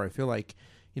saying before, I feel like,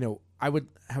 I would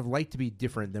have liked to be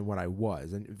different than what I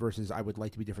was, and versus I would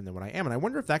like to be different than what I am. And I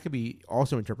wonder if that could be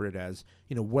also interpreted as,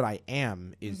 what I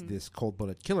am is this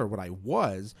cold-blooded killer. What I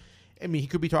was, I mean, he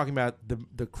could be talking about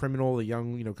the criminal, the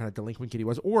young, kind of delinquent kid he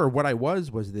was, or what I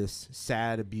was this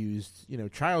sad, abused,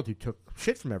 child who took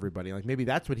shit from everybody. Like, maybe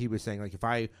that's what he was saying. Like, if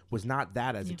I was not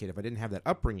that as a kid, if I didn't have that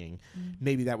upbringing,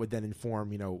 maybe that would then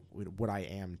inform, what I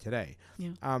am today.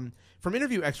 Yeah. From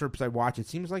interview excerpts I watched, it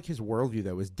seems like his worldview,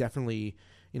 though, is definitely,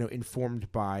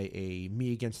 informed by a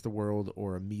me against the world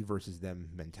or a me versus them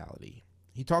mentality.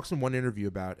 He talks in one interview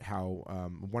about how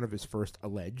one of his first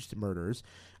alleged murders,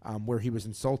 where he was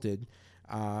insulted,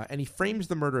 and he frames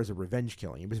the murder as a revenge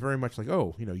killing. It was very much like,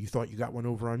 oh, you thought you got one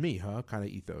over on me, huh? Kind of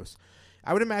ethos.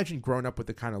 I would imagine growing up with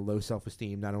the kind of low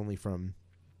self-esteem, not only from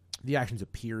the actions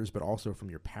of peers, but also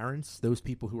from your parents, those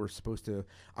people who are supposed to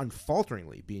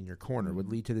unfalteringly be in your corner, would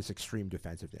lead to this extreme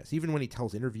defensiveness. Even when he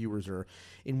tells interviewers, or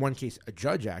in one case, a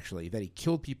judge actually, that he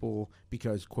killed people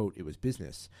because, quote, it was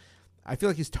business. I feel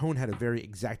like his tone had a very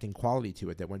exacting quality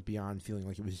to it that went beyond feeling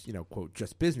like it was, quote,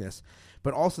 just business,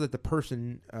 but also that the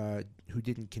person who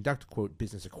didn't conduct, quote,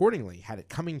 business accordingly had it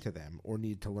coming to them or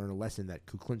needed to learn a lesson that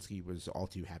Kuklinski was all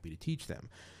too happy to teach them.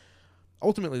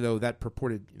 Ultimately, though, that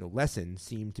purported lesson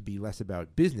seemed to be less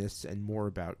about business and more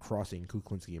about crossing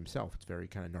Kuklinski himself. It's very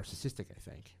kind of narcissistic, I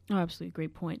think. Oh, absolutely.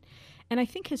 Great point. And I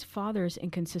think his father's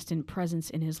inconsistent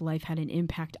presence in his life had an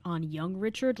impact on young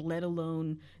Richard, let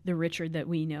alone the Richard that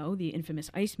we know, the infamous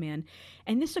Iceman.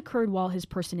 And this occurred while his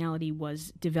personality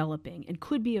was developing and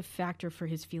could be a factor for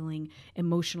his feeling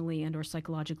emotionally and or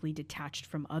psychologically detached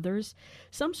from others.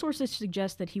 Some sources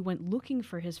suggest that he went looking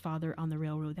for his father on the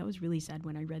railroad. That was really sad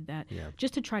when I read that. Yeah.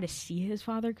 Just to try to see his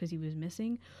father because he was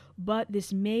missing. But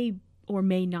this may or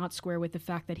may not square with the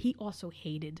fact that he also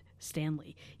hated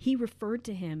Stanley. He referred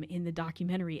to him in the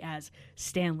documentary as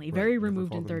Stanley, very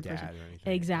removed in third person.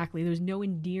 Exactly. There's no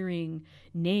endearing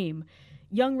name.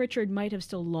 Young Richard might have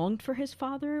still longed for his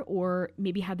father, or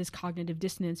maybe had this cognitive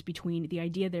dissonance between the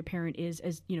idea that a parent is,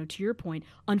 as to your point,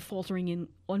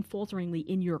 unfalteringly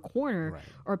in your corner, right,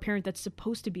 or a parent that's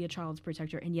supposed to be a child's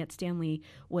protector, and yet Stanley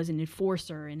was an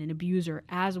enforcer and an abuser,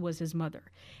 as was his mother.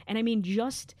 And I mean,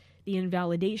 just the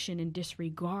invalidation and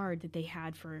disregard that they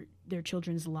had for their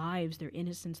children's lives, their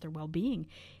innocence, their well-being,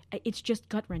 it's just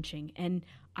gut-wrenching. And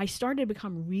I started to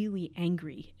become really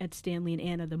angry at Stanley and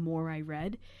Anna the more I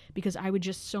read, because I would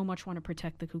just so much want to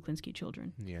protect the Kuklinski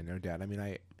children. Yeah, no doubt. I mean,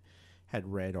 I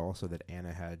had read also that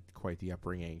Anna had quite the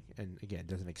upbringing, and again,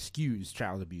 doesn't excuse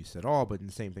child abuse at all, but in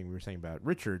the same thing we were saying about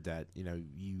Richard, that,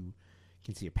 you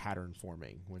can see a pattern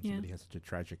forming when somebody has such a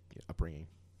tragic upbringing.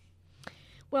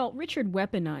 Well, Richard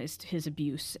weaponized his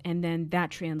abuse, and then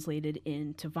that translated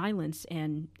into violence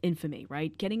and infamy,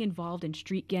 right? Getting involved in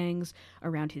street gangs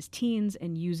around his teens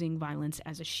and using violence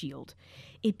as a shield.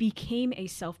 It became a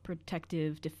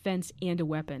self-protective defense and a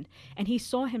weapon, and he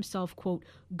saw himself, quote,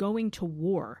 going to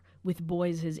war with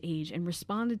boys his age, and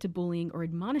responded to bullying or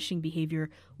admonishing behavior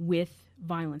with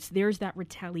violence. There's that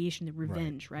retaliation, the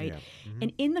revenge, right? Yeah. Mm-hmm.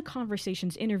 And in the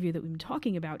Conversations interview that we've been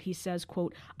talking about, he says,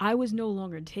 quote, I was no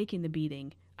longer taking the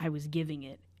beating, I was giving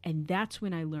it. And that's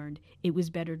when I learned it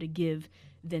was better to give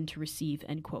than to receive,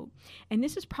 end quote. And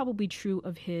this is probably true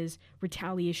of his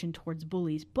retaliation towards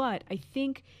bullies, but I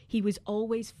think he was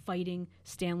always fighting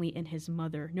Stanley and his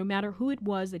mother. No matter who it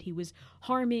was that he was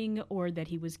harming or that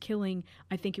he was killing,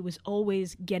 I think it was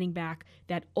always getting back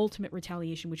that ultimate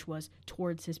retaliation, which was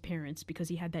towards his parents, because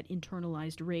he had that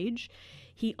internalized rage.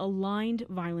 He aligned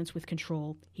violence with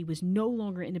control. He was no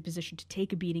longer in a position to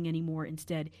take a beating anymore.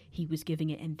 Instead, he was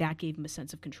giving it, and that gave him a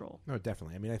sense of control. No,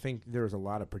 definitely. I mean, I think there was a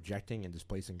lot of projecting and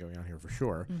displacing going on here for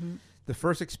sure. Mm-hmm. The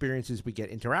first experiences we get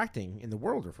interacting in the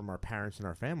world are from our parents and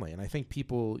our family, and I think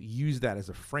people use that as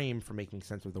a frame for making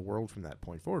sense of the world from that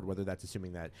point forward, whether that's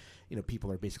assuming that,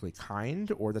 people are basically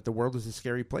kind, or that the world is a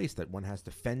scary place that one has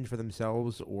to fend for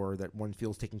themselves, or that one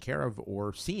feels taken care of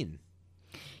or seen.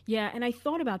 Yeah, and I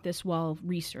thought about this while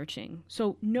researching.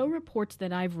 So no reports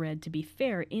that I've read, to be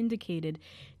fair, indicated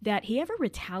that he ever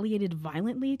retaliated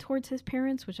violently towards his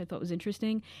parents, which I thought was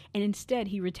interesting, and instead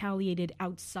he retaliated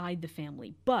outside the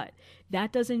family. But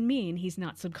that doesn't mean he's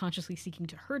not subconsciously seeking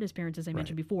to hurt his parents, as I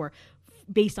mentioned before,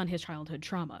 based on his childhood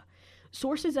trauma.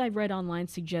 Sources I've read online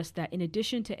suggest that in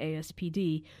addition to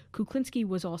ASPD, Kuklinski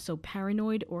was also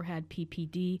paranoid or had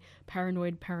PPD,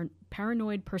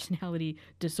 paranoid personality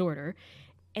disorder.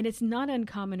 And it's not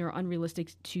uncommon or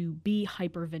unrealistic to be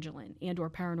hypervigilant and or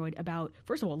paranoid about,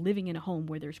 first of all, living in a home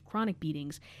where there's chronic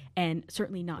beatings and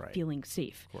certainly not feeling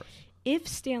safe. Of course. If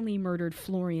Stanley murdered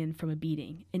Florian from a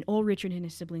beating and all Richard and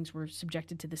his siblings were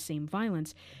subjected to the same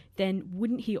violence, then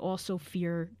wouldn't he also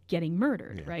fear getting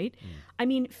murdered, right? I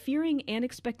mean, fearing and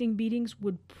expecting beatings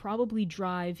would probably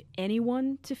drive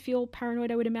anyone to feel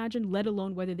paranoid, I would imagine, let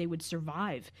alone whether they would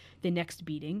survive the next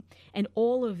beating. And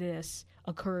all of this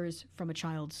occurs from a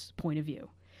child's point of view.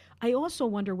 I also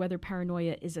wonder whether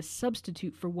paranoia is a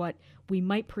substitute for what we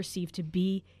might perceive to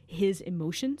be his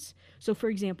emotions. So,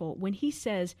 for example, when he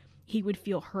says he would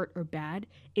feel hurt or bad,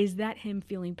 is that him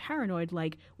feeling paranoid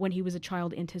like when he was a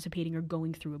child anticipating or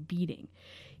going through a beating?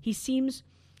 He seems,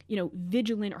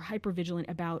 vigilant or hypervigilant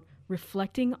about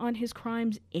reflecting on his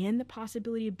crimes and the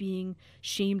possibility of being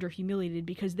shamed or humiliated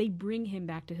because they bring him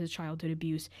back to his childhood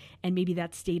abuse and maybe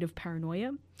that state of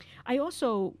paranoia. I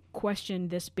also question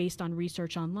this based on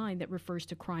research online that refers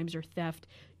to crimes or theft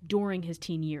during his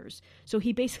teen years. So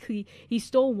he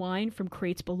stole wine from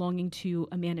crates belonging to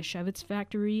a Manischewitz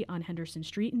factory on Henderson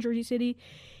Street in Jersey City.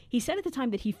 He said at the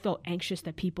time that he felt anxious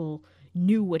that people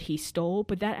knew what he stole,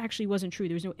 but that actually wasn't true.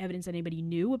 There was no evidence that anybody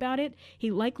knew about it. He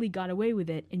likely got away with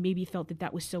it and maybe felt that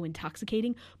that was so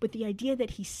intoxicating. But the idea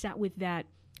that he sat with that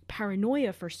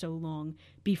paranoia for so long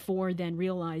before then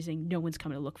realizing no one's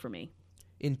coming to look for me.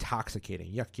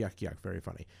 Intoxicating. Yuck, yuck, yuck. Very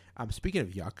funny. Speaking of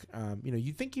yuck,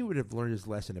 you'd think he would have learned his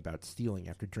lesson about stealing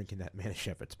after drinking that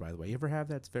Manischewitz, by the way. You ever have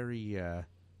that? It's very, have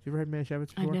you ever had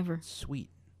Manischewitz before? I've never. Sweet.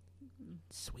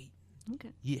 Sweet.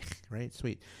 Okay. Yeah, right?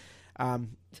 Sweet.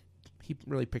 He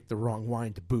really picked the wrong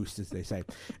wine to boost, as they say.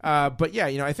 But yeah,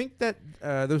 I think that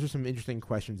those are some interesting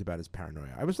questions about his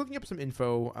paranoia. I was looking up some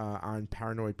info on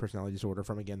paranoid personality disorder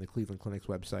from, again, the Cleveland Clinic's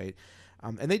website.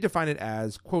 And they define it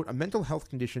as, quote, a mental health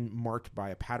condition marked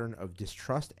by a pattern of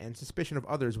distrust and suspicion of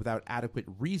others without adequate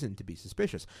reason to be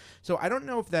suspicious. So I don't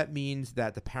know if that means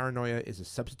that the paranoia is a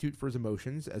substitute for his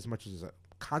emotions as much as a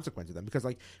consequence of them. Because,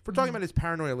 if we're talking about his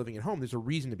paranoia living at home, there's a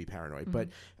reason to be paranoid. But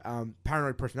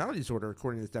paranoid personality disorder,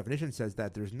 according to this definition, says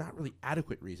that there's not really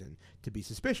adequate reason to be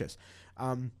suspicious.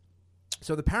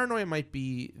 So the paranoia might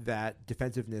be that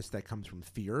defensiveness that comes from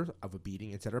fear of a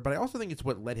beating, etc. But I also think it's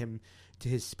what led him to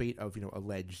his spate of,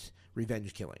 alleged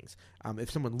revenge killings.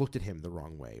 If someone looked at him the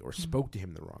wrong way or spoke to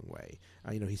him the wrong way,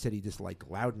 he said he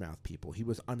disliked loudmouth people. He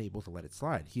was unable to let it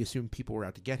slide. He assumed people were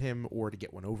out to get him or to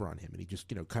get one over on him, and he just,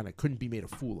 kind of couldn't be made a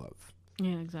fool of.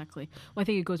 Yeah, exactly. Well, I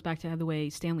think it goes back to the way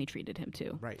Stanley treated him,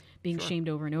 too. Right. Being shamed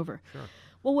over and over. Sure.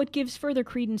 Well, what gives further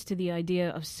credence to the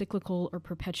idea of cyclical or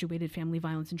perpetuated family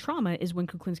violence and trauma is when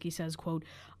Kuklinski says, quote,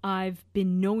 I've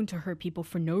been known to hurt people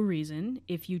for no reason.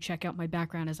 If you check out my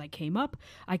background as I came up,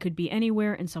 I could be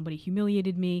anywhere and somebody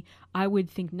humiliated me. I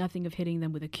would think nothing of hitting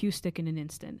them with a cue stick in an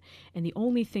instant. And the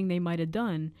only thing they might have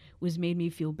done was made me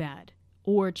feel bad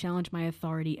or challenge my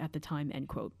authority at the time, end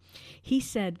quote. He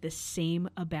said the same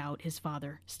about his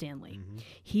father, Stanley.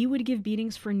 He would give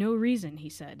beatings for no reason, he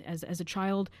said. As a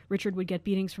child, Richard would get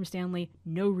beatings from Stanley,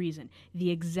 no reason. The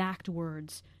exact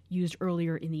words used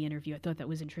earlier in the interview. I thought that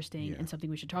was interesting and something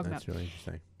we should talk about. That's really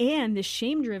interesting. And the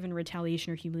shame-driven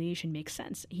retaliation or humiliation makes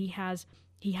sense. He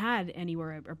had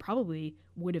anywhere, or probably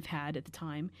would have had at the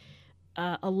time,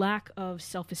 a lack of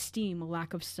self-esteem, a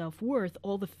lack of self-worth,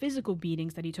 all the physical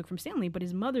beatings that he took from Stanley, but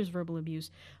his mother's verbal abuse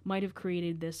might have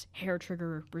created this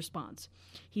hair-trigger response.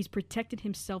 He's protected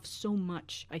himself so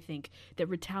much, I think, that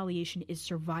retaliation is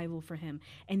survival for him.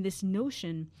 And this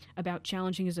notion about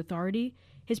challenging his authority,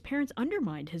 his parents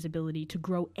undermined his ability to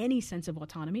grow any sense of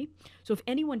autonomy. So if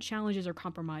anyone challenges or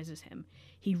compromises him,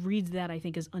 he reads that, I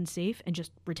think, as unsafe and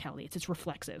just retaliates. It's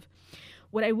reflexive.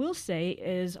 What I will say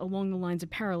is, along the lines of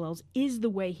parallels, is the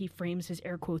way he frames his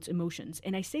air quotes emotions.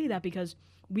 And I say that because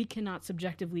we cannot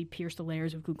subjectively pierce the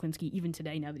layers of Kuklinski even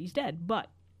today now that he's dead. But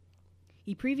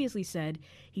he previously said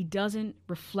he doesn't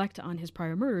reflect on his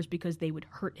prior murders because they would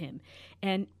hurt him.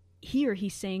 And here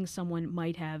he's saying someone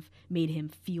might have made him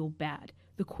feel bad.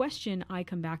 The question I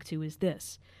come back to is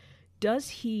this. Does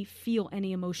he feel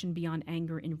any emotion beyond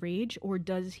anger and rage, or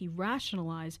does he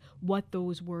rationalize what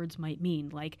those words might mean?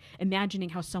 Like imagining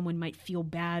how someone might feel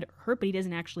bad or hurt, but he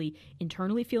doesn't actually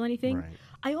internally feel anything. Right.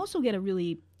 I also get a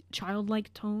really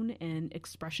childlike tone and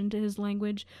expression to his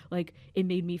language, like it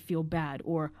made me feel bad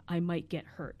or I might get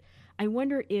hurt. I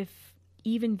wonder if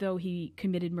even though he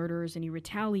committed murders and he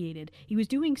retaliated, he was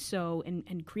doing so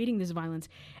and creating this violence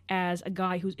as a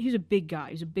guy he's a big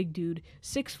guy. He's a big dude,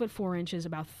 6'4",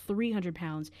 about 300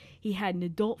 pounds. He had an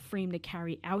adult frame to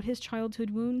carry out his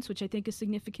childhood wounds, which I think is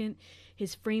significant.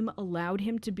 His frame allowed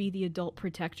him to be the adult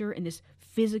protector in this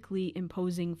physically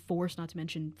imposing force, not to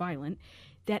mention violent,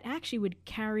 that actually would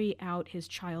carry out his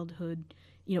childhood,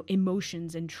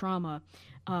 emotions and trauma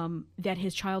that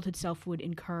his childhood self would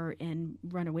incur and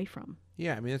run away from.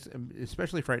 Yeah, I mean, it's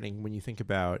especially frightening when you think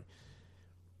about,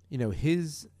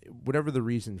 his, whatever the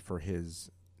reason for his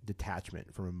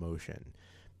detachment from emotion.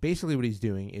 Basically what he's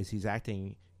doing is he's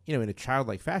acting, in a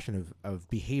childlike fashion of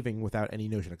behaving without any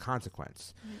notion of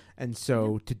consequence. Mm-hmm. And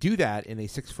so to do that in a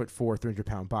 6'4",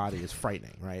 300-pound body is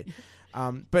frightening, right?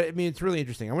 But I mean, it's really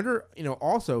interesting. I wonder,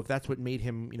 also if that's what made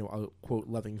him, a quote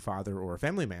loving father or a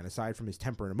family man, aside from his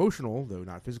temper and emotional, though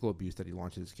not physical abuse that he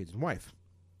launched at his kids and wife.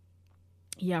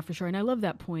 Yeah, for sure. And I love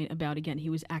that point about, again, he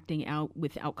was acting out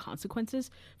without consequences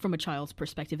from a child's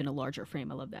perspective in a larger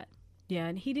frame. I love that. Yeah,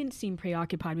 and he didn't seem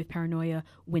preoccupied with paranoia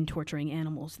when torturing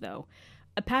animals, though.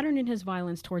 A pattern in his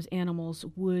violence towards animals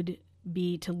would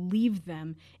be to leave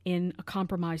them in a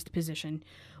compromised position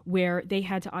where they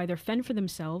had to either fend for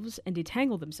themselves and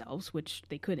detangle themselves, which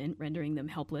they couldn't, rendering them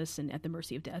helpless and at the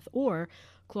mercy of death, or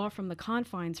claw from the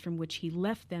confines from which he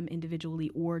left them individually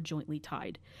or jointly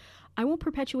tied. I won't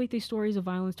perpetuate these stories of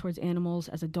violence towards animals.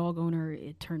 As a dog owner,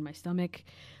 it turned my stomach.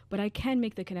 But I can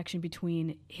make the connection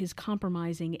between his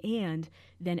compromising and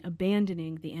then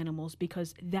abandoning the animals,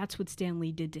 because that's what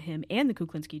Stanley did to him and the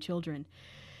Kuklinski children.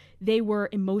 They were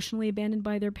emotionally abandoned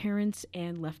by their parents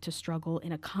and left to struggle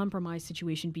in a compromised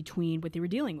situation between what they were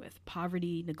dealing with: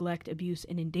 poverty, neglect, abuse,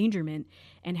 and endangerment,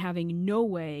 and having no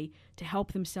way to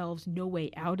help themselves, no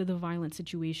way out of the violent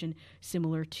situation,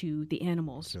 similar to the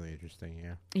animals. It's really interesting,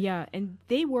 yeah. Yeah, and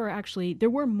there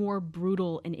were more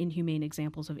brutal and inhumane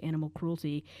examples of animal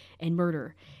cruelty and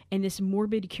murder. And this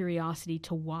morbid curiosity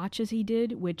to watch as he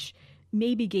did, which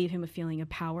maybe gave him a feeling of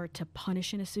power to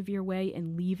punish in a severe way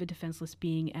and leave a defenseless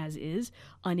being as is,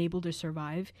 unable to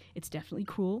survive. It's definitely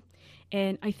cruel.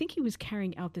 And I think he was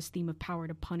carrying out this theme of power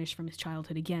to punish from his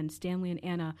childhood. Again, Stanley and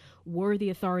Anna were the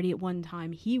authority at one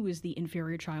time. He was the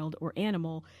inferior child or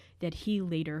animal that he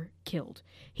later killed.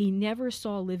 He never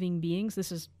saw living beings.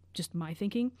 This is just my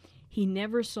thinking. He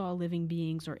never saw living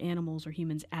beings or animals or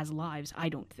humans as lives, I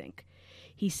don't think.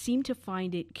 He seemed to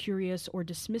find it curious or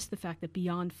dismiss the fact that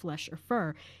beyond flesh or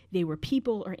fur, they were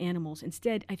people or animals.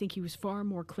 Instead, I think he was far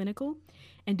more clinical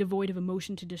and devoid of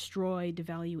emotion to destroy,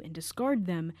 devalue, and discard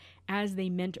them, as they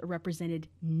meant or represented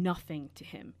nothing to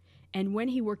him. And when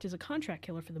he worked as a contract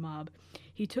killer for the mob,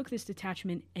 he took this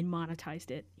detachment and monetized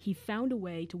it. He found a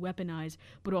way to weaponize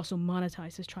but also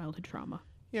monetize his childhood trauma.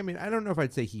 Yeah, I mean, I don't know if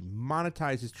I'd say he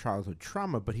monetized his childhood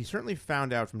trauma, but he certainly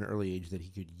found out from an early age that he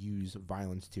could use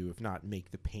violence to, if not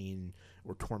make the pain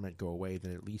or torment go away,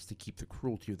 then at least to keep the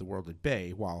cruelty of the world at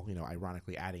bay, while,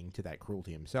 ironically adding to that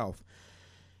cruelty himself.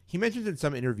 He mentions in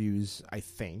some interviews, I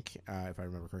think, if I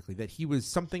remember correctly, that he was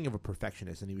something of a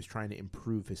perfectionist and he was trying to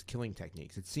improve his killing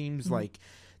techniques. It seems like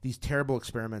these terrible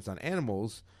experiments on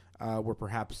animals were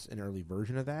perhaps an early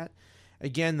version of that.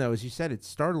 Again, though, as you said, it's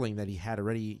startling that he had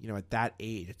already, at that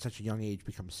age, at such a young age,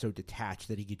 become so detached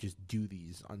that he could just do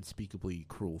these unspeakably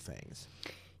cruel things.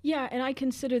 Yeah, and I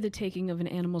consider the taking of an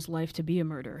animal's life to be a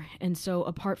murder. And so,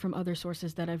 apart from other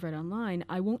sources that I've read online,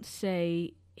 I won't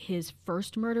say his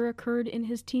first murder occurred in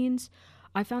his teens.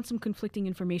 I found some conflicting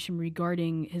information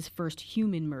regarding his first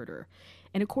human murder.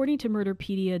 And according to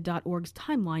Murderpedia.org's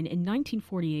timeline, in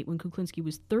 1948, when Kuklinski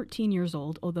was 13 years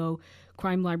old, although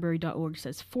CrimeLibrary.org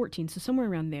says 14, so somewhere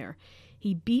around there,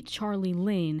 he beat Charlie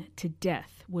Lane to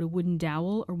death with a wooden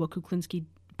dowel, or what Kuklinski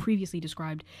previously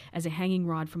described as a hanging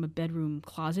rod from a bedroom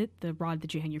closet, the rod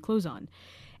that you hang your clothes on.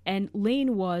 And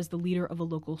Lane was the leader of a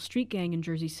local street gang in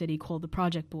Jersey City called the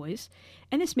Project Boys.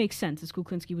 And this makes sense, as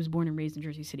Kuklinski was born and raised in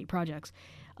Jersey City projects.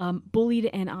 Bullied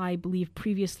and I believe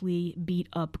previously beat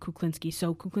up Kuklinski,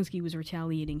 so Kuklinski was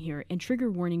retaliating here. And trigger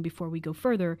warning before we go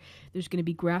further, there's going to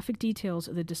be graphic details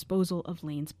of the disposal of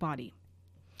Lane's body.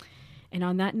 And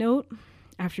on that note,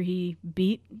 after he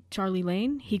beat Charlie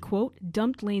Lane, he, quote,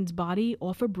 dumped Lane's body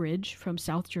off a bridge from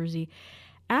South Jersey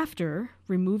after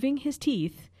removing his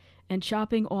teeth and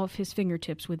chopping off his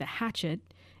fingertips with a hatchet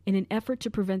in an effort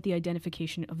to prevent the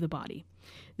identification of the body.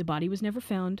 The body was never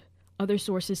found. Other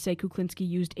sources say Kuklinski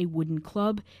used a wooden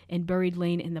club and buried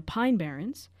Lane in the Pine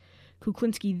Barrens.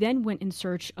 Kuklinski then went in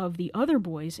search of the other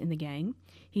boys in the gang.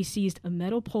 He seized a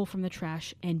metal pole from the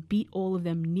trash and beat all of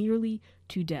them nearly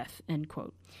to death, end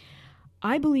quote.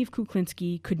 I believe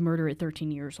Kuklinski could murder at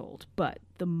 13 years old, but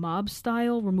the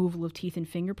mob-style removal of teeth and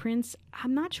fingerprints,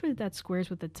 I'm not sure that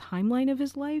squares with the timeline of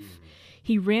his life.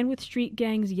 He ran with street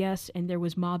gangs, yes, and there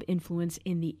was mob influence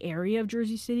in the area of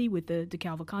Jersey City with the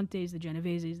DeCavalcantes, the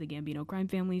Genoveses, the Gambino crime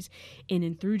families in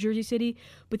and through Jersey City,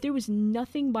 but there was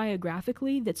nothing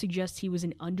biographically that suggests he was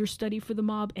an understudy for the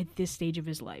mob at this stage of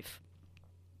his life.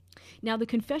 Now, the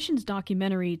Confessions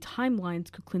documentary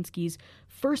timelines Kuklinski's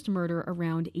first murder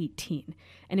around 18.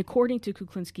 And according to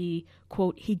Kuklinski,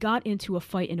 quote, he got into a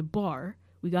fight in a bar.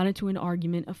 We got into an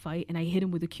argument, a fight, and I hit him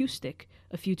with a cue stick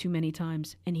a few too many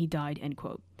times, and he died, end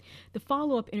quote. The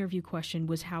follow-up interview question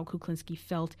was how Kuklinski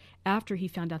felt after he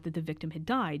found out that the victim had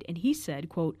died, and he said,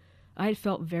 quote, I had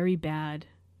felt very bad.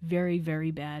 Very,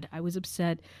 very bad. I was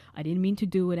upset. I didn't mean to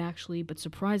do it, actually, but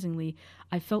surprisingly,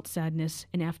 I felt sadness,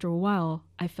 and after a while,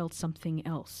 I felt something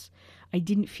else. I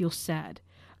didn't feel sad.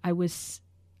 I was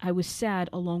sad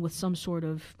along with some sort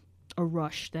of a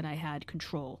rush that I had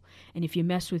control. And if you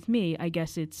mess with me, I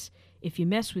guess it's, if you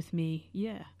mess with me,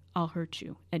 yeah, I'll hurt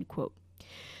you, end quote.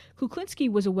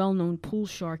 Kuklinski was a well-known pool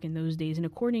shark in those days, and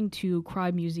according to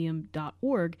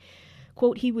crimemuseum.org,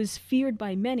 quote, he was feared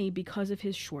by many because of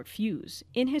his short fuse.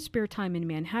 In his spare time in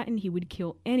Manhattan, he would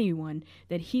kill anyone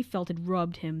that he felt had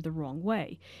rubbed him the wrong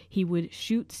way. He would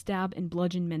shoot, stab, and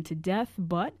bludgeon men to death,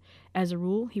 but, as a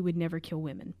rule, he would never kill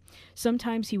women.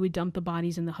 Sometimes he would dump the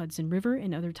bodies in the Hudson River,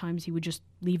 and other times he would just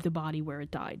leave the body where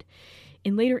it died.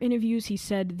 In later interviews, he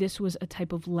said this was a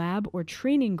type of lab or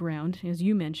training ground, as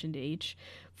you mentioned, H,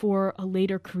 for a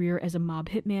later career as a mob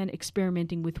hitman,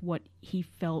 experimenting with what he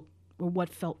felt or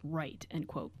what felt right, end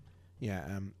quote. Yeah,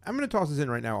 I'm going to toss this in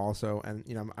right now also, and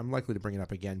I'm likely to bring it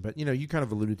up again, but you kind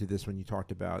of alluded to this when you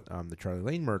talked about the Charlie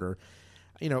Lane murder.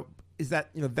 Is that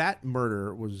that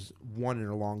murder was one in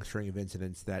a long string of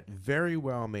incidents that very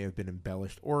well may have been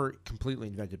embellished or completely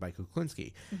invented by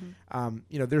Kuklinski.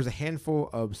 Mm-hmm. There's a handful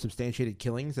of substantiated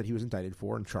killings that he was indicted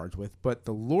for and charged with, but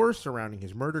the lore surrounding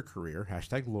his murder career,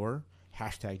 #lore,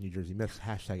 #New Jersey Myths,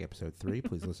 #episode 3,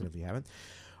 please listen if you haven't,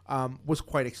 was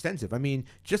quite extensive. I mean,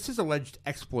 just his alleged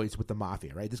exploits with the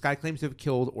mafia, right? This guy claims to have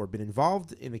killed or been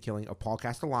involved in the killing of Paul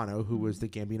Castellano, who was the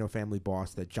Gambino family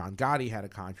boss that John Gotti had a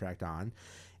contract on,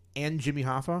 and Jimmy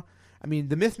Hoffa. I mean,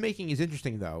 the myth-making is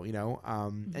interesting, though,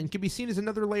 and can be seen as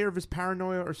another layer of his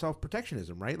paranoia or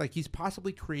self-protectionism, right? Like, he's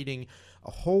possibly creating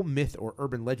a whole myth or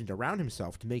urban legend around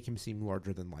himself to make him seem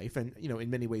larger than life. And, in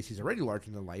many ways, he's already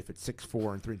larger than life at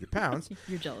 6'4" and 300 pounds.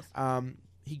 You're jealous. I'm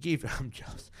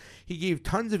jealous. He gave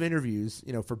tons of interviews,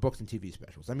 for books and TV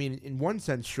specials. I mean, in one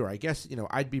sense, sure, I guess,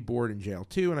 I'd be bored in jail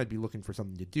too, and I'd be looking for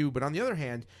something to do. But on the other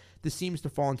hand, this seems to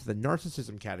fall into the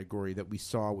narcissism category that we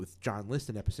saw with John List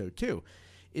in episode 2.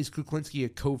 Is Kuklinski a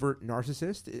covert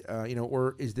narcissist,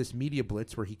 or is this media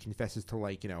blitz where he confesses to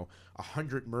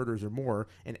 100 murders or more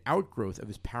an outgrowth of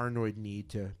his paranoid need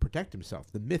to protect himself?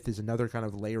 The myth is another kind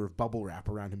of layer of bubble wrap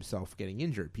around himself getting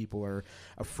injured. People are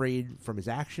afraid from his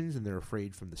actions, and they're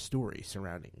afraid from the story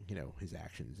surrounding, his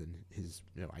actions and his,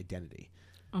 identity.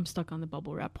 I'm stuck on the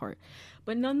bubble wrap part.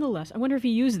 But nonetheless, I wonder if he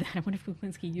used that. I wonder if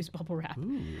Kuklinski used bubble wrap. Ooh,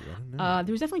 I don't know.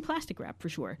 There was definitely plastic wrap for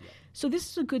sure. Yeah. So this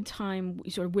is a good time,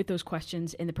 sort of with those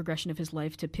questions and the progression of his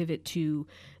life, to pivot to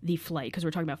the flight, because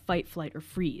we're talking about fight, flight, or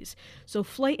freeze. So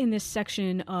flight in this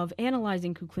section of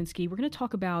analyzing Kuklinski, we're going to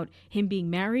talk about him being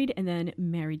married and then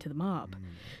married to the mob.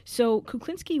 So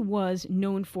Kuklinski was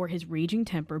known for his raging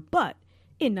temper, but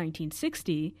in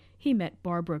 1960, he met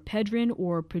Barbara Pedrin,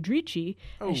 or Pedrici,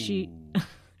 as she...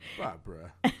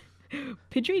 Barbara.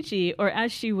 Pedrici, or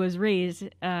as she was raised in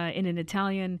an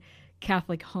Italian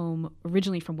Catholic home,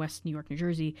 originally from West New York, New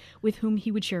Jersey, with whom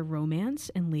he would share romance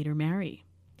and later marry.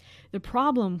 The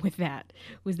problem with that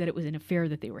was that it was an affair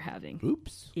that they were having.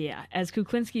 Oops. Yeah, as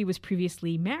Kuklinski was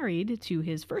previously married to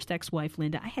his first ex-wife,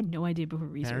 Linda. I had no idea before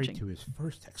researching. Married to his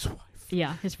first ex-wife.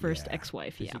 Yeah, his first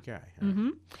ex-wife, busy guy. Huh? Mm-hmm.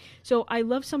 So I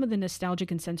love some of the nostalgic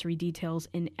and sensory details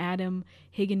in Adam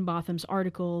Higginbotham's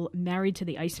article, Married to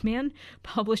the Iceman,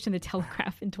 published in the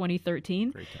Telegraph in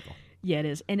 2013. Great title. Yeah, it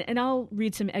is. And I'll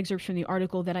read some excerpts from the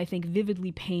article that I think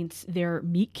vividly paints their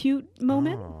meet-cute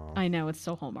moment. Aww. I know, it's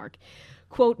so Hallmark.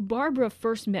 Quote, Barbara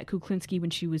first met Kuklinski when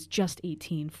she was just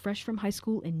 18, fresh from high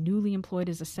school and newly employed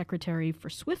as a secretary for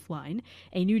Swiftline,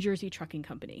 a New Jersey trucking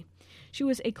company. She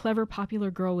was a clever,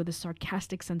 popular girl with a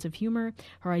sarcastic sense of humor.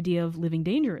 Her idea of living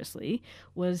dangerously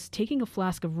was taking a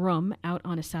flask of rum out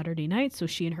on a Saturday night so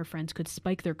she and her friends could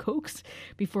spike their Cokes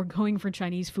before going for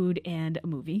Chinese food and a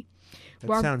movie.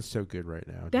 That sounds so good right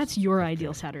now. That's your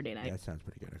ideal Saturday night. Yeah, that sounds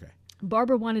pretty good. Okay.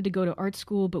 Barbara wanted to go to art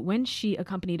school, but when she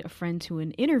accompanied a friend to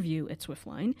an interview at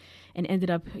Swiftline and ended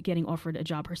up getting offered a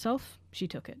job herself, she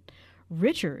took it.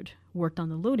 Richard worked on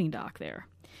the loading dock there.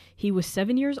 He was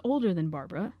 7 years older than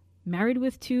Barbara, married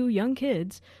with 2 young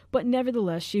kids, but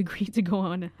nevertheless, she agreed to go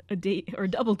on a date or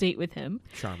double date with him.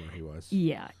 Charmer he was.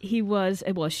 Yeah, he was,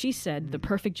 well, she said, the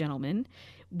perfect gentleman.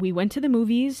 We went to the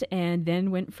movies and then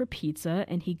went for pizza,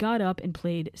 and he got up and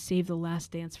played Save the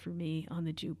Last Dance for Me on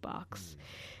the jukebox.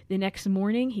 The next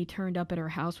morning, he turned up at her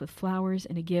house with flowers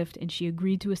and a gift, and she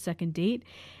agreed to a second date,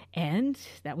 and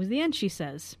that was the end, she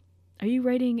says. Are you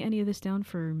writing any of this down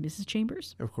for Mrs.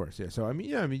 Chambers? Of course, yeah. So,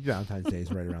 Valentine's Day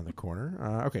is right around the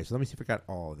corner. Okay, so let me see if I got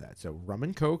all of that. So, rum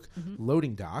and coke,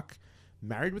 loading dock,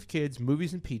 married with kids,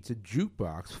 movies and pizza,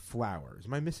 jukebox, flowers.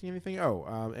 Am I missing anything?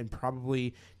 Oh, and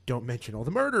probably don't mention all the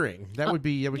murdering. That would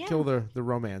kill the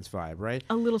romance vibe, right?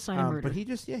 A little sign of murder. But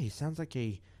he sounds like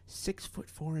a 6'4",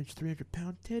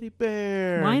 300-pound teddy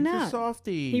bear. Why not? He's a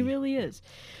softie. He really is.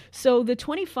 So the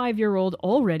 25-year-old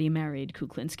already married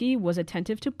Kuklinski was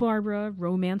attentive to Barbara,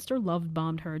 romanced or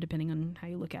love-bombed her, depending on how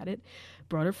you look at it,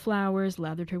 brought her flowers,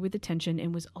 lathered her with attention,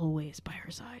 and was always by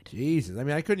her side. Jesus. I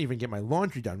mean, I couldn't even get my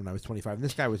laundry done when I was 25. And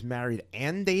this guy was married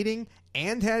and dating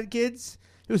and had kids.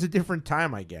 It was a different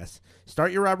time, I guess.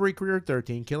 Start your robbery career at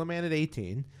 13, kill a man at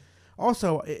 18.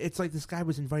 Also, it's like this guy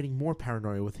was inviting more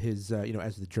paranoia with his,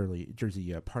 as the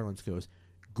Jersey parlance goes,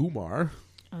 gumar.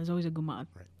 There's always a gumar.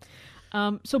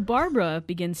 Right. So Barbara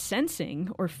begins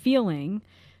sensing or feeling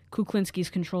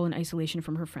Kuklinski's control and isolation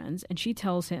from her friends, and she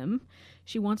tells him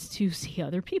she wants to see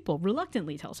other people.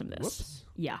 Reluctantly tells him this. Whoops.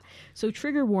 Yeah. So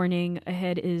trigger warning,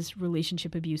 ahead is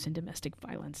relationship abuse and domestic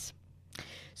violence.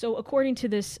 So according to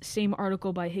this same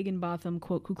article by Higginbotham,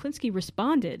 quote, Kuklinski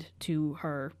responded to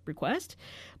her request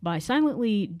by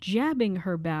silently jabbing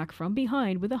her back from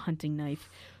behind with a hunting knife,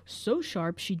 so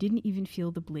sharp she didn't even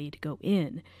feel the blade go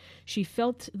in. She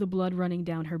felt the blood running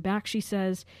down her back, she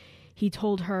says. He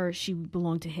told her she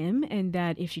belonged to him and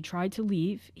that if she tried to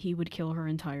leave, he would kill her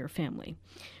entire family.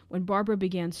 When Barbara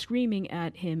began screaming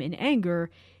at him in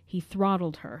anger, he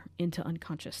throttled her into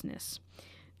unconsciousness.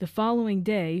 The following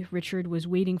day, Richard was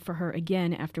waiting for her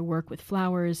again after work with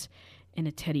flowers and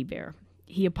a teddy bear.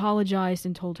 He apologized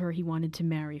and told her he wanted to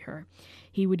marry her.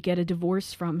 He would get a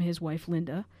divorce from his wife,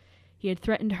 Linda. He had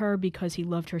threatened her because he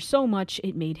loved her so much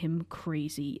it made him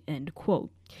crazy, end quote.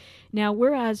 Now,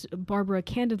 whereas Barbara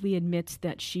candidly admits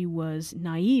that she was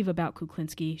naive about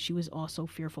Kuklinski, she was also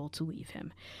fearful to leave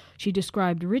him. She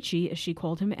described Richie, as she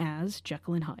called him, as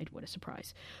Jekyll and Hyde. What a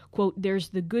surprise. Quote, there's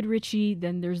the good Richie,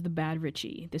 then there's the bad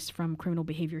Richie. This from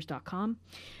criminalbehaviors.com.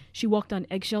 She walked on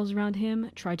eggshells around him,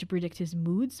 tried to predict his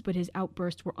moods, but his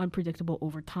outbursts were unpredictable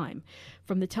over time.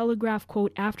 From the Telegraph,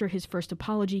 quote, after his first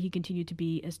apology, he continued to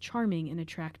be as charming and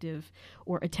attractive,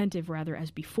 or attentive rather, as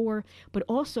before, but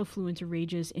also flew into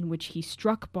rages in which he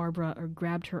struck Barbara or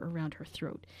grabbed her around her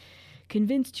throat.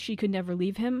 Convinced she could never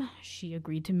leave him, she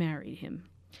agreed to marry him.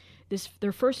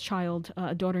 Their first child,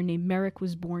 a daughter named Merrick,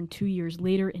 was born 2 years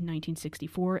later in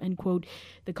 1964, end quote.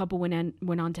 The couple went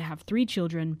on to have 3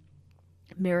 children,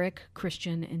 Merrick,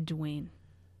 Christian, and Dwayne.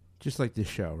 Just like this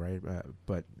show, right?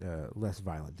 But less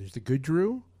violent. There's the good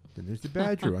Drew, then there's the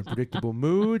bad Drew. Unpredictable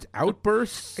moods,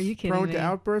 outbursts. Are you kidding prone me? to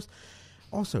outbursts.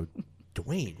 Also,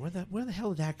 Dwayne, where the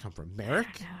hell did that come from?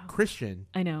 Merrick, Christian,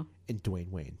 I know. and Dwayne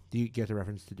Wayne. Do you get the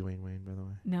reference to Dwayne Wayne, by the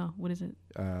way? No, what is it?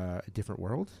 A Different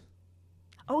World?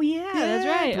 Oh, yeah, that's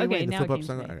right. Dwayne Okay, Wayne, the now it flip-up came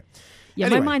song. to me. Okay. Yeah,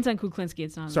 Anyway. my mind's on Kuklinski.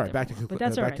 It's not. Sorry, on back to but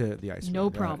that's all right. the ice. No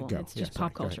problem. Go. It's Yeah, just sorry,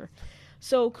 pop go ahead. culture.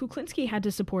 So Kuklinski had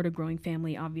to support a growing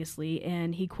family, obviously,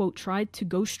 and he, quote, tried to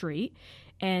go straight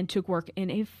and took work in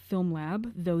a film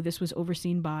lab, though this was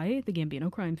overseen by the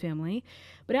Gambino crime family.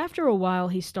 But after a while,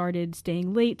 he started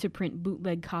staying late to print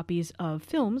bootleg copies of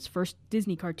films, first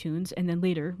Disney cartoons, and then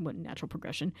later, what natural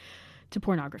progression, to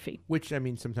pornography. Which, I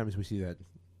mean, sometimes we see that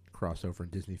crossover in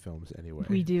Disney films anyway.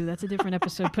 We do. That's a different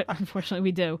episode, but unfortunately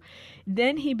we do.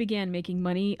 Then he began making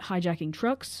money hijacking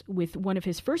trucks. With one of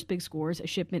his first big scores, a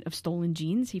shipment of stolen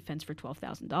jeans. He fenced for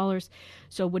 $12,000.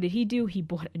 So what did he do? He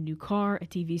bought a new car, a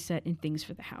TV set, and things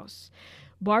for the house.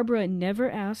 Barbara never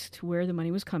asked where the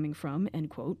money was coming from, end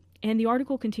quote. And the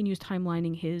article continues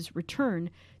timelining his return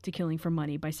to killing for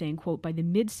money by saying, quote, by the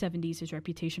mid-70s, his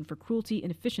reputation for cruelty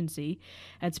and efficiency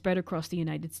had spread across the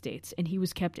United States, and he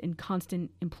was kept in constant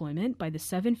employment by the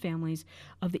 7 families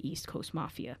of the East Coast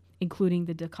Mafia, including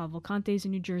the De Cavalcantes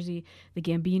in New Jersey, the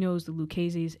Gambinos, the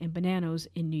Lucchese's, and Bananos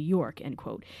in New York, end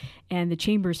quote, and the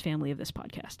Chambers family of this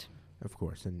podcast. Of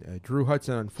course. And Drew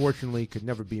Hudson, unfortunately, could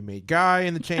never be made guy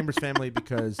in the Chambers family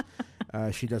because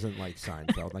she doesn't like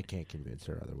Seinfeld. I can't convince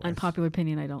her otherwise. Unpopular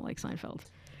opinion, I don't like Seinfeld.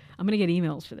 I'm going to get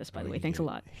emails for this, by the way. Thanks a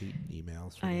lot. Hate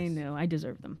emails for I this. know. I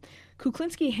deserve them.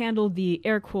 Kuklinski handled the,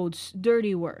 air quotes,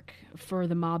 dirty work for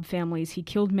the mob families. He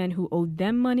killed men who owed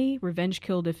them money, revenge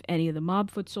killed if any of the mob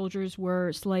foot soldiers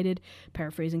were slighted,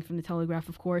 paraphrasing from the Telegraph,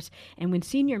 of course. And when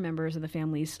senior members of the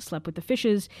families slept with the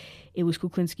fishes, it was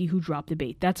Kuklinski who dropped the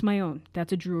bait. That's my own.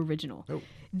 That's a Drew original. Oh.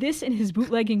 This and his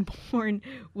bootlegging porn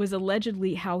was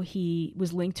allegedly how he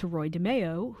was linked to Roy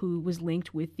DeMeo, who was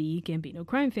linked with the Gambino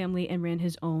crime family and ran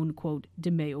his own, quote,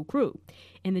 DeMeo crew.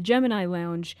 In the Gemini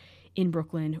Lounge in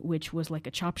Brooklyn, which was like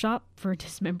a chop shop for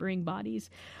dismembering bodies,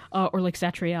 or like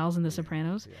Satriale's in The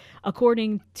Sopranos. Yeah.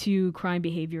 According to Crime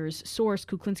Behavior's source,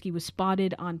 Kuklinski was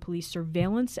spotted on police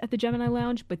surveillance at the Gemini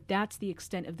Lounge, but that's the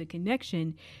extent of the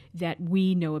connection that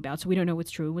we know about. So we don't know what's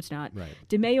true, what's not. Right.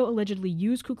 DeMeo allegedly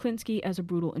used Kuklinski as a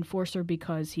brutal enforcer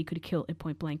because he could kill at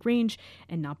point-blank range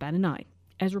and not bat an eye.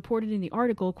 As reported in the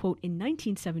article, quote, in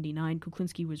 1979,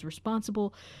 Kuklinski was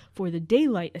responsible for the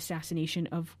daylight assassination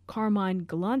of Carmine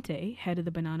Galante, head of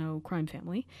the Bonanno crime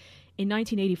family. In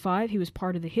 1985, he was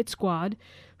part of the hit squad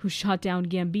who shot down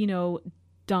Gambino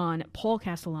Don Paul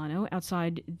Castellano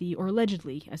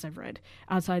allegedly, as I've read,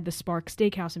 outside the Spark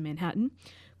Steakhouse in Manhattan.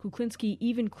 Kuklinski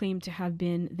even claimed to have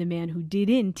been the man who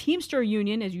did in Teamster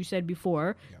Union, as you said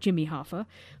before, yep. Jimmy Hoffa,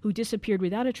 who disappeared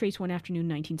without a trace one afternoon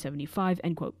in 1975,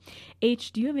 end quote.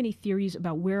 H, do you have any theories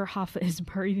about where Hoffa is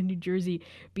buried in New Jersey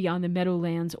beyond the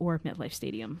Meadowlands or MetLife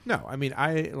Stadium? No, I mean,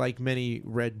 I, like many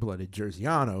red-blooded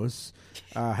Jerseyanos,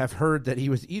 have heard that he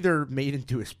was either made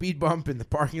into a speed bump in the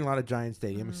parking lot of Giant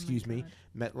Stadium,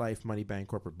 MetLife, Moneybank,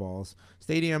 Corporate Balls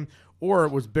Stadium, or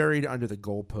was buried under the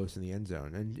goalpost in the end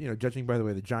zone. And, you know, judging by the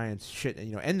way the Giants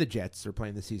and the Jets are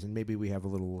playing this season, maybe we have a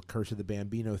little Curse of the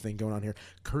Bambino thing going on here.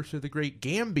 Curse of the Great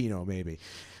Gambino, maybe.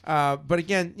 But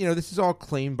again, you know, this is all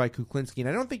claimed by Kuklinski, and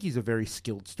I don't think he's a very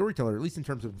skilled storyteller, at least in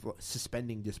terms of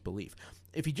suspending disbelief.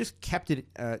 If he just kept it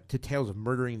to tales of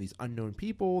murdering these unknown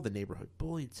people, the neighborhood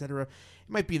bully, etc., it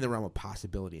might be in the realm of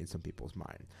possibility in some people's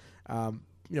mind.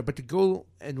 But to go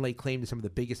and lay claim to some of the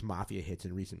biggest mafia hits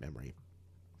in recent memory,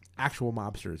 actual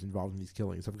mobsters involved in these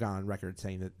killings have gone on record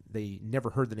saying that they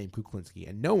never heard the name Kuklinski,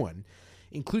 and no one,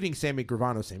 including Sammy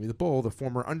Gravano, Sammy the Bull, the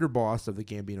former underboss of the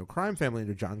Gambino crime family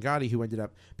under John Gotti, who ended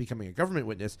up becoming a government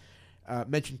witness,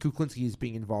 mentioned Kuklinski as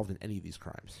being involved in any of these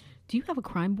crimes. Do you have a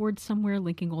crime board somewhere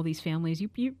linking all these families?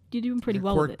 You're doing pretty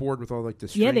well with it. Court board with all like the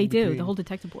string. Yeah, they do. The whole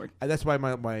detective board. That's why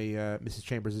my Mrs.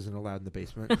 Chambers isn't allowed in the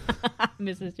basement.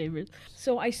 Mrs. Chambers.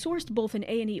 So I sourced both an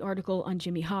A&E article on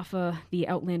Jimmy Hoffa, the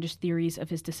outlandish theories of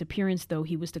his disappearance, though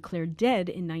he was declared dead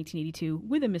in 1982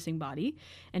 with a missing body,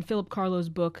 and Philip Carlo's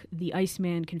book, The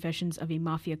Iceman: Confessions of a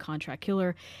Mafia Contract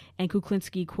Killer, and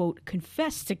Kuklinski, quote,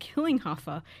 confessed to killing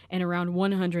Hoffa and around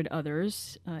 100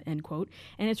 others, end quote,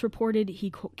 and it's reported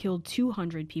he killed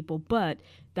 200 people, but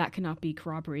that cannot be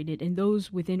corroborated. And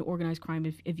those within organized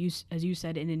crime, as you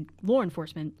said, and in law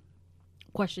enforcement,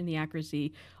 question the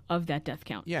accuracy of that death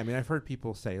count. Yeah, I mean, I've heard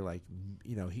people say, like,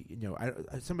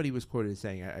 somebody was quoted as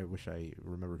saying, I wish I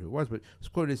remembered who it was, but was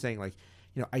quoted as saying, like,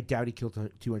 I doubt he killed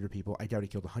 200 people. I doubt he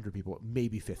killed 100 people,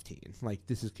 maybe 15. Like,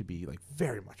 could be, like,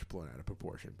 very much blown out of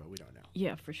proportion, but we don't know.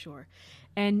 Yeah, for sure.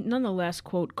 And nonetheless,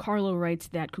 quote, Carlo writes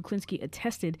that Kuklinski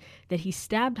attested that he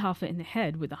stabbed Hoffa in the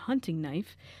head with a hunting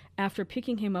knife after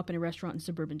picking him up in a restaurant in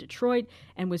suburban Detroit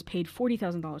and was paid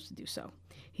 $40,000 to do so.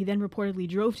 He then reportedly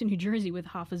drove to New Jersey with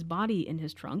Hoffa's body in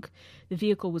his trunk. The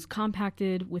vehicle was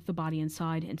compacted with the body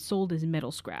inside and sold as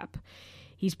metal scrap.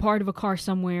 He's part of a car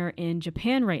somewhere in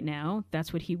Japan right now.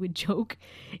 That's what he would joke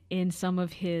in some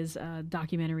of his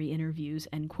documentary interviews,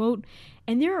 end quote.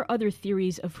 And there are other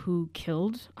theories of who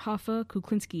killed Hoffa.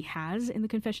 Kuklinski has, in the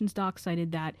Confessions doc,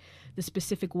 cited that the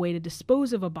specific way to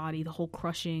dispose of a body, the whole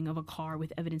crushing of a car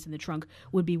with evidence in the trunk,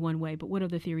 would be one way. But what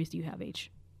other theories do you have,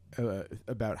 H?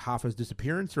 About Hoffa's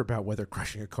disappearance, or about whether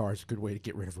crushing a car is a good way to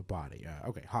get rid of a body?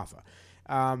 Okay, Hoffa.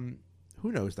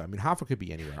 Who knows, though? I mean, Hoffa could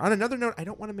be anywhere. On another note, I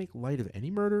don't want to make light of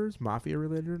any murders,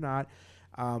 mafia-related or not,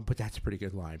 but that's a pretty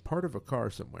good line. Part of a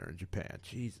car somewhere in Japan.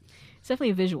 Jesus. It's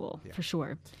definitely a visual, for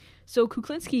sure. So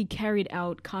Kuklinski carried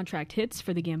out contract hits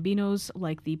for the Gambinos,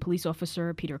 like the police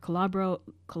officer Peter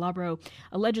Calabro.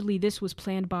 Allegedly, this was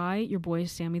planned by your boy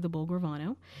Sammy the Bull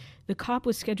Gravano. The cop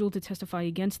was scheduled to testify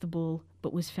against the Bull,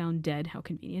 but was found dead, how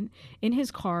convenient, in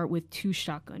his car with 2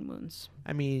 shotgun wounds.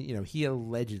 I mean, he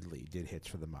allegedly did hits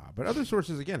for the mob, but other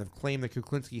sources, again, have claimed that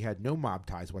Kuklinski had no mob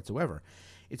ties whatsoever.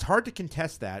 It's hard to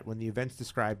contest that when the events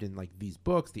described in, like, these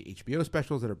books, the HBO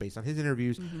specials that are based on his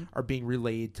interviews, are being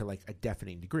relayed to, like, a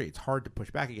deafening degree. It's hard to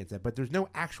push back against that, but there's no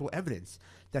actual evidence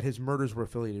that his murders were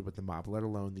affiliated with the mob, let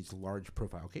alone these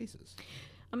large-profile cases.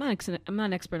 I'm not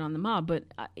an expert on the mob, but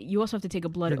you also have to take a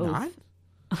blood oath.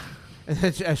 Not? And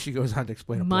then as she goes on to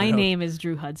explain, My name is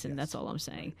Drew Hudson. Yes. That's all I'm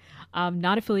saying.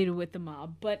 Not affiliated with the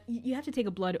mob, but you have to take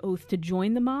a blood oath to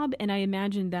join the mob. And I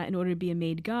imagine that in order to be a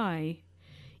made guy,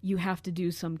 you have to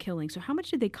do some killing. So how much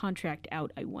did they contract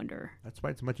out, I wonder? That's why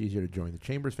it's much easier to join the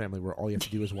Chambers family, where all you have to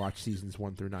do is watch seasons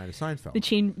 1 through 9 of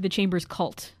Seinfeld. The Chambers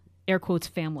cult. Air quotes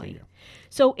family.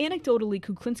 So anecdotally,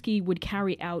 Kuklinski would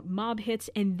carry out mob hits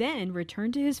and then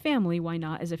return to his family, why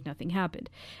not, as if nothing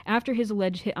happened. After his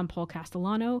alleged hit on Paul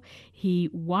Castellano, he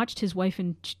watched his wife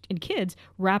and kids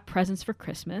wrap presents for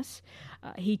Christmas.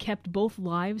 He kept both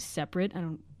lives separate. I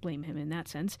don't blame him in that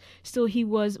sense. Still, he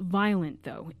was violent,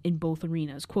 though, in both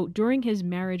arenas. Quote, during his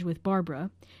marriage with Barbara,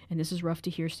 and this is rough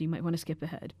to hear, so you might want to skip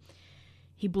ahead,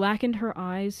 he blackened her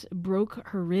eyes, broke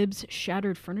her ribs,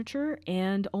 shattered furniture,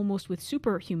 and almost with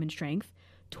superhuman strength,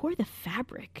 tore the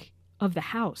fabric of the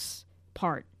house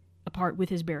apart with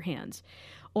his bare hands.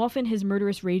 Often his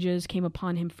murderous rages came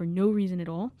upon him for no reason at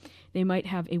all. They might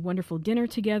have a wonderful dinner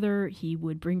together. He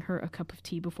would bring her a cup of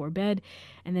tea before bed,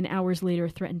 and then hours later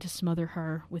threaten to smother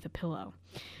her with a pillow.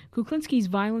 Kuklinski's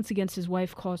violence against his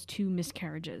wife caused 2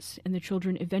 miscarriages, and the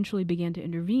children eventually began to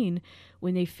intervene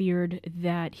when they feared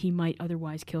that he might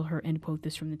otherwise kill her, end quote,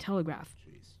 this from the Telegraph.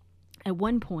 Jeez. At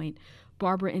one point,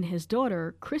 Barbara and his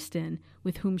daughter, Kristen,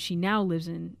 with whom she now lives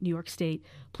in New York State,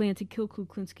 planned to kill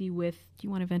Kuklinski with, do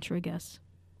you want to venture a guess?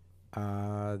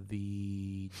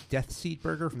 The Death Seat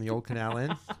burger from the old Canal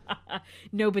Inn.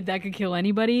 No, but that could kill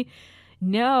anybody.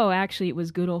 No, actually, it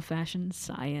was good old-fashioned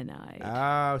cyanide.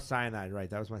 Oh, cyanide, right.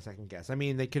 That was my second guess. I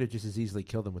mean, they could have just as easily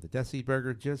killed him with a Death Seat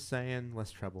burger. Just saying,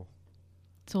 less trouble.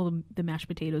 It's all the mashed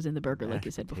potatoes in the burger, like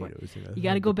you said before. You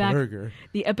got to go back. Burger.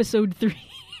 The episode 3.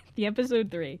 The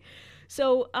episode 3.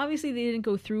 So, obviously, they didn't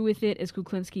go through with it as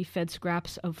Kuklinski fed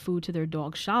scraps of food to their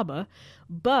dog Shaba.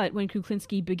 But when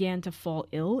Kuklinski began to fall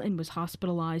ill and was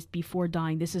hospitalized before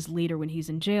dying, this is later when he's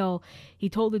in jail, he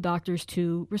told the doctors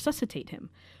to resuscitate him.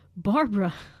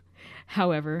 Barbara,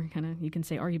 however, you can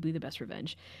say arguably the best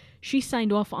revenge, she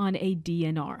signed off on a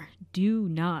DNR. Do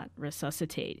not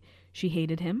resuscitate. She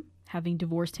hated him, having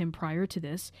divorced him prior to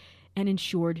this, and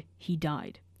ensured he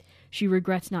died. She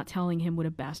regrets not telling him what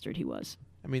a bastard he was.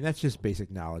 I mean, that's just basic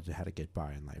knowledge of how to get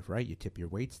by in life, right? You tip your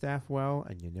waitstaff well,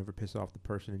 and you never piss off the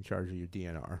person in charge of your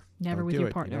DNR. Never with your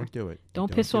partner. Don't do it.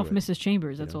 Don't piss off Mrs.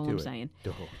 Chambers. That's all I'm saying.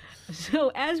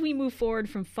 So as we move forward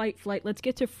from fight, flight, let's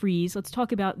get to freeze. Let's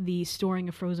talk about the storing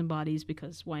of frozen bodies,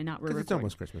 because why not? Because it's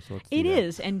almost Christmas. So it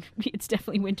is, and it's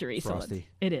definitely wintry. Frosty. So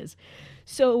it is.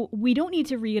 So we don't need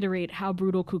to reiterate how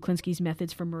brutal Kuklinski's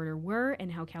methods for murder were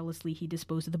and how callously he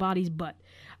disposed of the bodies, but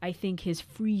I think his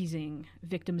freezing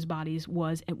victims' bodies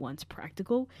was at once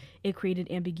practical. It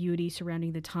created ambiguity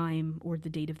surrounding the time or the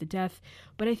date of the death,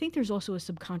 but I think there's also a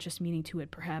subconscious meaning to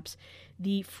it, perhaps.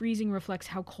 The freezing reflects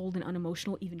how cold and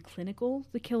unemotional, even clinical,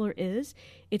 the killer is.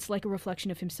 It's like a reflection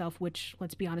of himself, which,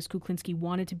 let's be honest, Kuklinski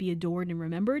wanted to be adored and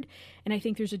remembered, and I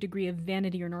think there's a degree of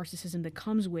vanity or narcissism that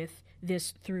comes with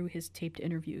this through his taped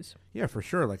interviews. Yeah, for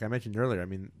sure. Like I mentioned earlier, I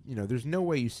mean, there's no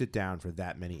way you sit down for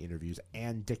that many interviews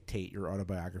and dictate your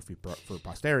autobiography for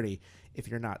posterity if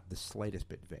you're not the slightest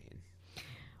bit vain.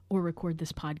 Or record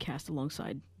this podcast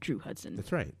alongside Drew Hudson.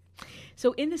 That's right.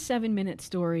 So in the 7-minute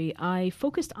story, I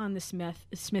focused on the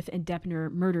Smith and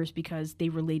Deppner murders because they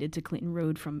related to Clinton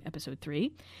Road from episode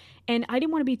 3. And I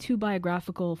didn't want to be too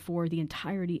biographical for the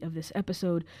entirety of this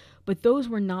episode, but those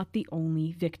were not the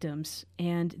only victims.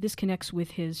 And this connects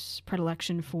with his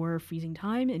predilection for freezing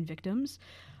time in victims.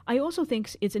 I also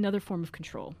think it's another form of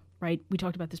control, right? We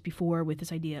talked about this before with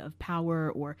this idea of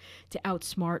power, or to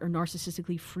outsmart or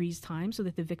narcissistically freeze time so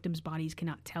that the victim's bodies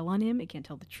cannot tell on him, it can't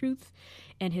tell the truth,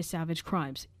 and his savage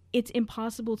crimes. It's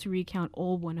impossible to recount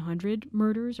all 100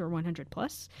 murders or 100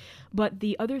 plus, but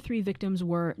the other 3 victims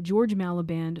were George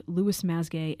Maliband, Louis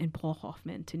Masgay, and Paul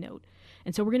Hoffman, to note.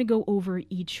 And so we're going to go over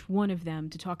each one of them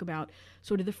to talk about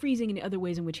sort of the freezing and the other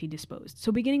ways in which he disposed.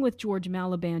 So beginning with George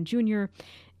Maliband Jr.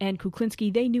 and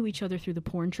Kuklinski, they knew each other through the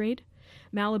porn trade.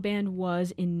 Maliband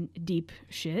was in deep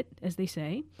shit, as they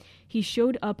say. He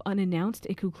showed up unannounced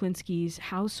at Kuklinski's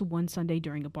house one Sunday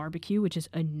during a barbecue, which is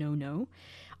a no-no.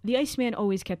 The Iceman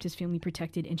always kept his family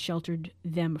protected and sheltered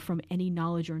them from any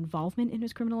knowledge or involvement in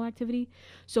his criminal activity.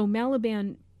 So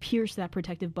Maliband pierced that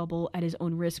protective bubble at his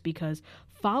own risk, because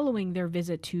following their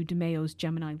visit to DeMayo's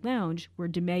Gemini Lounge, where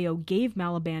DeMayo gave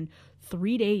Maliband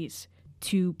 3 days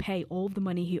to pay all of the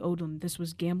money he owed him, this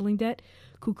was gambling debt,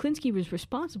 Kuklinski was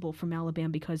responsible for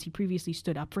Maliband because he previously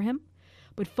stood up for him.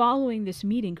 But following this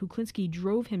meeting, Kuklinski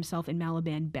drove himself and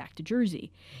Maliband back to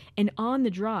Jersey. And on the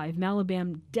drive,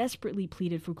 Maliband desperately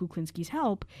pleaded for Kuklinski's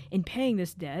help in paying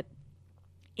this debt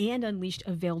and unleashed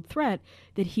a veiled threat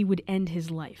that he would end his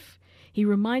life. He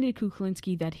reminded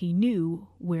Kuklinski that he knew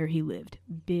where he lived.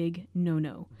 Big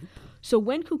no-no. So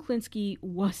when Kuklinski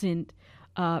wasn't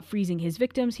freezing his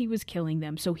victims, he was killing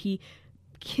them. So he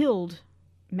killed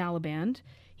Maliband.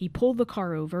 He pulled the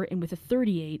car over and with a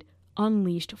 .38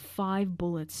 unleashed 5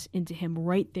 bullets into him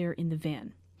right there in the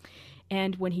van.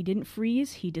 And when he didn't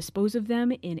freeze, he disposed of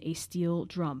them in a steel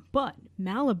drum. But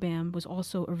Maliband was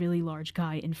also a really large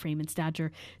guy in frame and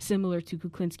stature, similar to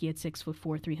Kuklinski at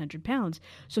 6'4", 300 pounds.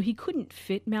 So he couldn't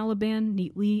fit Maliband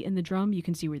neatly in the drum. You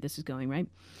can see where this is going, right?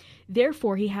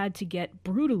 Therefore, he had to get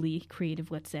brutally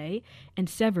creative, let's say, and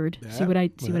severed. See what I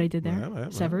did there?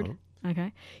 Severed.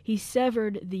 Okay. He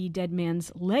severed the dead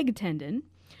man's leg tendon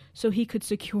so he could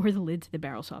secure the lid to the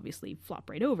barrel. So obviously flop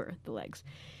right over the legs.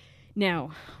 Now,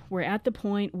 we're at the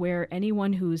point where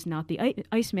anyone who's not the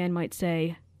Iceman might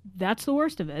say, that's the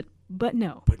worst of it, but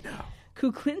no.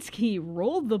 Kuklinski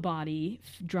rolled the body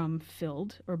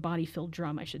filled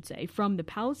drum, I should say, from the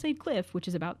Palisade Cliff, which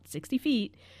is about 60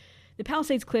 feet. The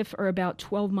Palisades Cliff are about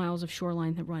 12 miles of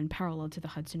shoreline that run parallel to the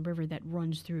Hudson River that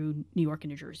runs through New York and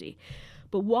New Jersey.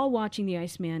 But while watching the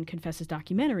Iceman confess his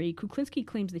documentary, Kuklinski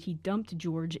claims that he dumped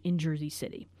George in Jersey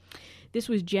City. This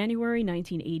was January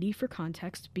 1980 for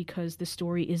context, because the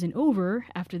story isn't over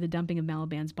after the dumping of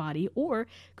Maliband's body or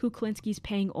Kuklinski's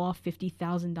paying off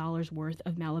 $50,000 worth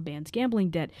of Maliband's gambling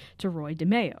debt to Roy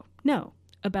DeMeo. No.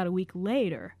 About a week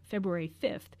later, February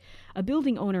 5th, a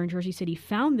building owner in Jersey City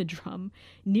found the drum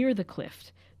near the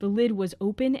cliff. The lid was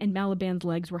open and Maliband's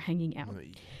legs were hanging out.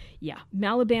 Yeah.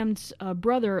 Maliband's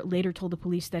brother later told the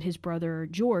police that his brother,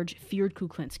 George, feared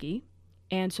Kuklinski,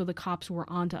 and so the cops were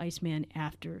on to Iceman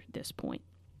after this point.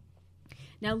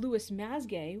 Now, Louis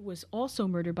Masgay was also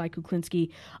murdered by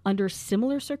Kuklinski under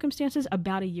similar circumstances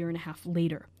about a year and a half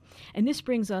later. And this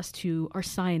brings us to our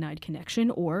cyanide connection,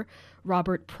 or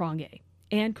Robert Prongay,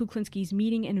 and Kuklinski's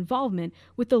meeting and involvement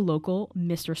with the local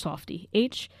Mr. Softy.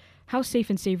 H, how safe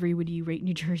and savory would you rate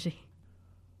New Jersey?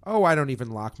 Oh, I don't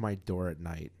even lock my door at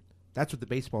night. That's what the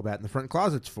baseball bat in the front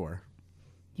closet's for.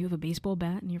 You have a baseball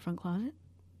bat in your front closet?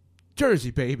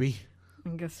 Jersey, baby.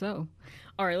 I guess so.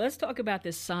 All right, let's talk about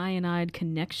this cyanide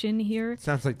connection here.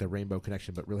 Sounds like the Rainbow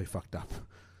Connection, but really fucked up.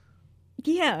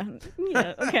 Yeah,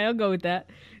 okay, I'll go with that.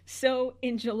 So,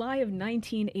 in July of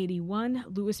 1981,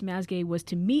 Louis Masgay was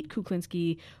to meet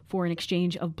Kuklinski for an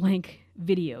exchange of blank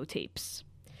videotapes.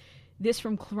 This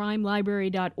from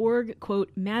crimelibrary.org,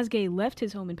 quote, Masgay left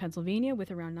his home in Pennsylvania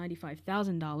with around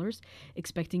 $95,000,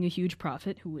 expecting a huge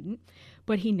profit, who wouldn't,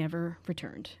 but he never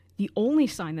returned. The only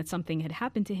sign that something had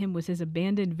happened to him was his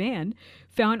abandoned van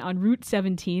found on Route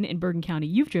 17 in Bergen County.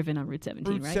 You've driven on Route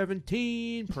 17, right? Route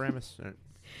 17, Paramus.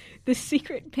 The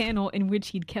secret panel in which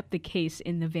he'd kept the case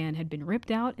in the van had been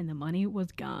ripped out and the money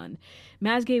was gone.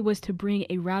 Masgay was to bring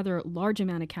a rather large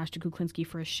amount of cash to Kuklinski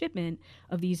for a shipment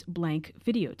of these blank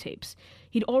videotapes.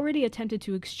 He'd already attempted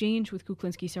to exchange with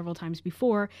Kuklinski several times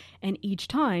before, and each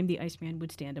time the Iceman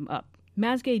would stand him up.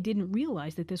 Masgay didn't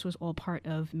realize that this was all part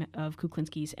of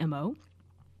Kuklinski's MO,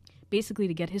 basically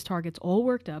to get his targets all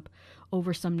worked up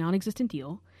over some non-existent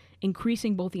deal,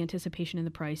 increasing both the anticipation and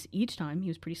the price each time. He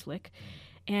was pretty slick.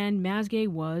 And Masgay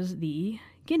was the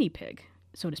guinea pig,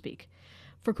 so to speak,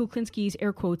 for Kuklinski's,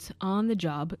 air quotes,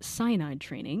 on-the-job cyanide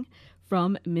training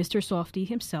from Mr. Softy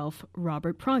himself,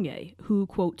 Robert Prongay, who,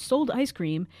 quote, sold ice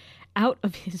cream out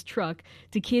of his truck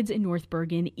to kids in North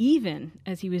Bergen, even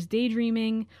as he was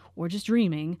daydreaming or just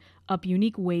dreaming up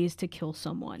unique ways to kill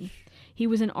someone. He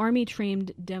was an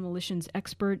Army-trained demolitions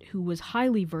expert who was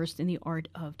highly versed in the art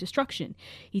of destruction.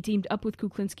 He teamed up with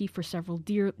Kuklinski for several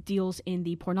deals in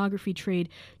the pornography trade,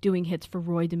 doing hits for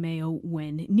Roy DeMeo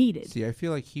when needed. See, I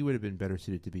feel like he would have been better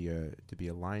suited to be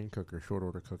a line cook or short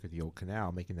order cook at the old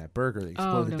canal, making that burger. The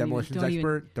explosive demolitions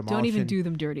expert. Don't even do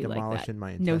them dirty like that.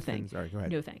 My no thanks. All right, go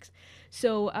ahead. No thanks.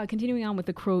 So, continuing on with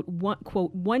the quote,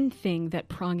 one thing that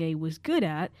Prongay was good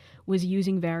at was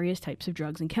using various types of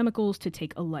drugs and chemicals to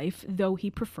take a life, though he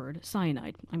preferred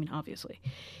cyanide. I mean, obviously.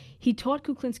 He taught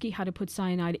Kuklinski how to put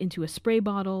cyanide into a spray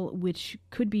bottle, which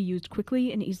could be used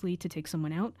quickly and easily to take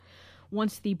someone out.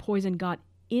 Once the poison got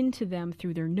into them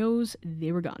through their nose,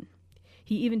 they were gone.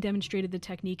 He even demonstrated the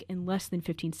technique in less than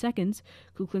 15 seconds.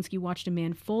 Kuklinski watched a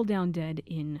man fall down dead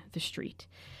in the street.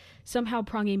 Somehow,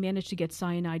 Prongay managed to get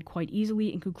cyanide quite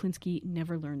easily, and Kuklinski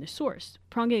never learned the source.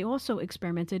 Prongay also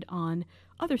experimented on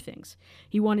other things.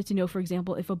 He wanted to know, for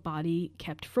example, if a body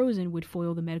kept frozen would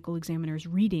foil the medical examiner's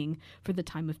reading for the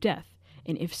time of death.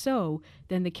 And if so,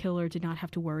 then the killer did not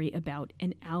have to worry about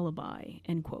an alibi,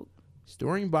 end quote.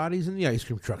 Storing bodies in the ice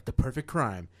cream truck, the perfect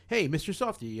crime. Hey, Mr.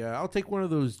 Softy, I'll take one of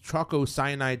those Choco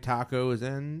cyanide tacos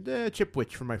and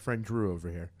Chipwich for my friend Drew over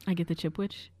here. I get the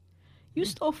Chipwich. You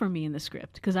stole from me in the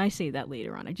script because I say that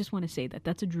later on. I just want to say that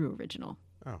that's a Drew original.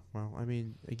 Oh, well, I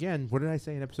mean, again, what did I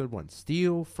say in episode 1?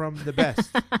 Steal from the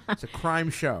best. It's a crime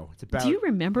show. It's about. Do you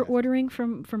remember ordering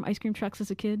from ice cream trucks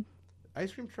as a kid?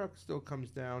 Ice cream truck still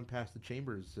comes down past the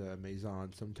Chambers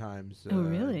Maison sometimes. Oh,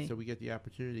 really? So we get the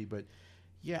opportunity, but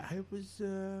yeah, I was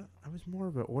more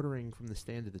of a ordering from the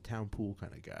stand of the town pool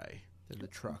kind of guy than the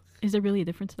truck. Is there really a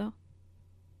difference though?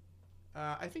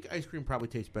 I think ice cream probably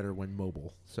tastes better when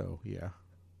mobile. So yeah.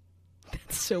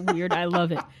 That's so weird. I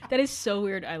love it. That is so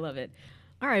weird. I love it.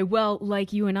 All right. Well,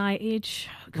 like you and I, H.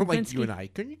 Like you and I.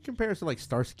 Can you compare us to like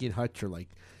Starsky and Hutch or like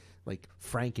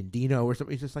Frank and Dino or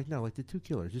something? It's just like, no, like the two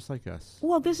killers, just like us.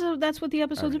 Well, that's what the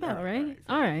episode's about, right?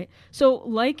 All right. So,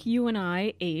 like you and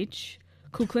I, H,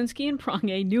 Kuklinski and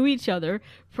Prongay knew each other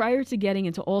prior to getting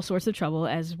into all sorts of trouble,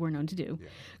 as we're known to do. Yeah.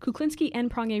 Kuklinski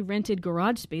and Prongay rented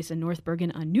garage space in North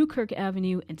Bergen on Newkirk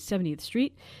Avenue and 70th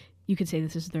Street. You could say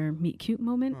this is their meet cute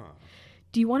moment.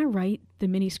 Do you want to write the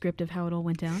mini script of how it all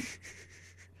went down?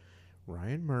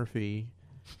 Ryan Murphy,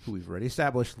 who we've already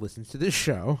established listens to this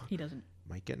show. He doesn't.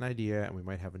 Might get an idea, and we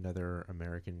might have another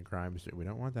American crime story. We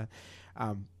don't want that.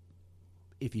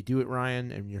 If you do it,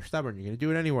 Ryan, and you're stubborn, you're going to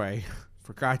do it anyway.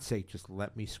 For God's sake, just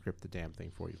let me script the damn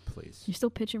thing for you, please. You're still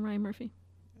pitching Ryan Murphy?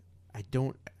 I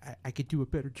don't. I could do a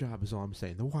better job, is all I'm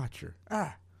saying. The Watcher.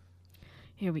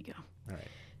 Here we go. All right.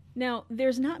 Now,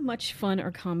 there's not much fun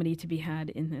or comedy to be had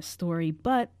in this story,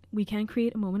 but we can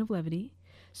create a moment of levity.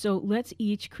 So let's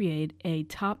each create a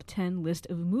top 10 list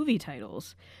of movie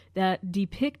titles that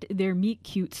depict their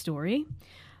meet-cute story.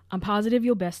 I'm positive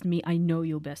you'll best me. I know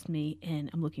you'll best me, and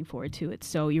I'm looking forward to it.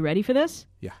 So you ready for this?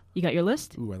 Yeah. You got your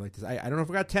list? Ooh, I like this. I don't know if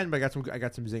I got 10, but I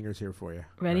got some zingers here for you.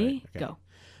 Ready? Right, okay.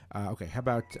 Go. Okay, how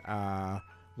about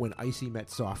When Icy Met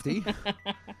Softy?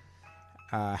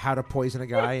 How to Poison a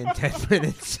Guy in 10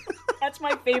 Minutes. That's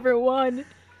my favorite one.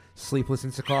 Sleepless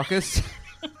in Secaucus.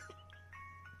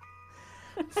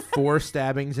 4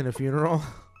 Stabbings in a Funeral.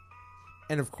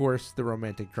 And, of course, the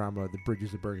romantic drama, The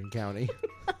Bridges of Bergen County.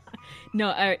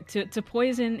 No, How to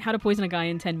Poison a Guy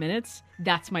in 10 Minutes,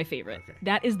 that's my favorite. Okay.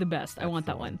 That is the best. I want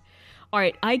that one. All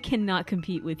right, I cannot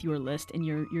compete with your list and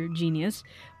your genius,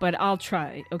 but I'll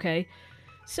try, okay?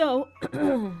 So,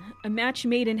 A Match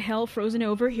Made in Hell, Frozen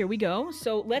Over, here we go.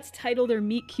 So let's title their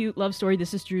meet-cute love story.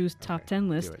 This is Drew's top 10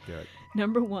 list. Do it.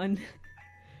 Number 1,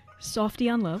 Softy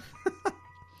on Love.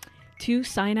 2,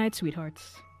 Cyanide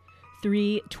Sweethearts.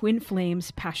 3, Twin Flames,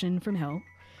 Passion from Hell.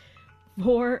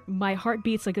 4, My Heart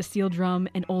Beats Like a Steel Drum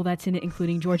and All That's in It,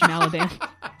 including George Malaban.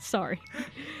 Sorry.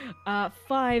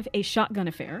 5, A Shotgun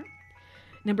Affair.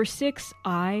 Number 6,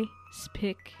 I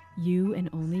Pick You and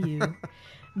Only You.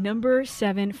 Number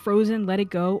 7, Frozen, Let It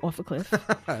Go, Off a Cliff.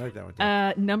 I like that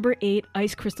one too. Number 8,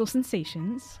 Ice Crystal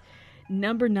Sensations.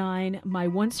 Number 9, My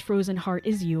Once Frozen Heart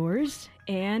Is Yours.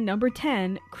 And number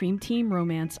 10, Cream Team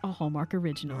Romance, a Hallmark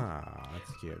original. Ah,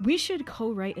 that's cute. We should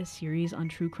co-write a series on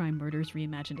true crime murders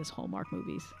reimagined as Hallmark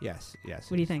movies. Yes.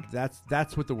 What do you think?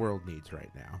 That's what the world needs right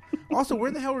now. Also,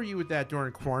 where the hell were you with that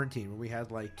during quarantine when we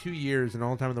had like 2 years and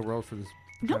all the time in the world for this?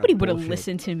 Nobody would have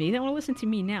listened to me. They want to listen to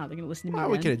me now. They're going to listen to me.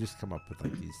 We could have just come up with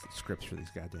like these scripts for these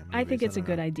goddamn movies. I think it's a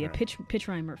good idea. Right. Pitch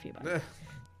Ryan Murphy about it.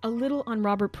 A little on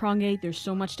Robert Prongay. There's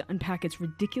so much to unpack. It's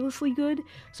ridiculously good.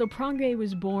 So Prongay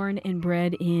was born and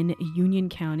bred in Union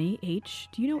County. H,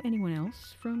 do you know anyone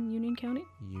else from Union County?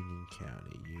 Union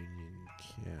County,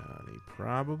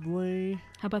 probably.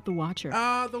 How about The Watcher?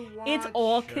 The Watcher. It's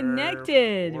all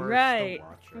connected, right?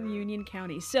 From Union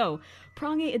County. So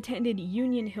Prongay attended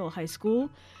Union Hill High School,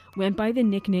 went by the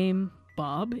nickname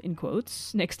Bob, in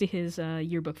quotes, next to his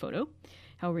yearbook photo.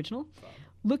 How original. Bob.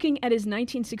 Looking at his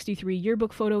 1963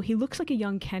 yearbook photo, he looks like a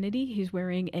young Kennedy. He's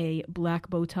wearing a black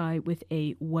bow tie with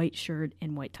a white shirt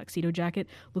and white tuxedo jacket.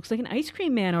 Looks like an ice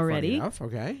cream man already. Funny enough,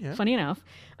 okay. Yeah. Funny enough.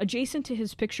 Adjacent to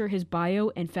his picture, his bio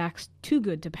and facts too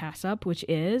good to pass up, which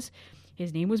is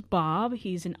his name was Bob.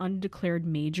 He's an undeclared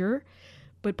major,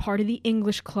 but part of the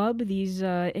English club. These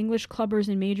English clubbers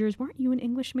and majors. Weren't you an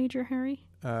English major, Harry?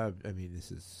 I mean,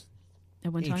 this is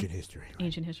at one ancient time? History. Right?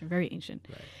 Ancient history. Very ancient.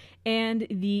 Right. And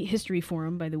the History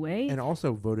Forum, by the way. And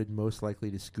also voted most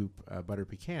likely to scoop butter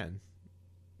pecan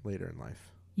later in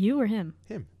life. You or him?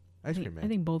 Him. Ice cream man. I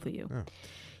think both of you. Oh.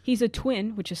 He's a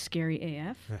twin, which is scary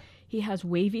AF. He has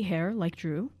wavy hair like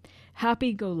Drew.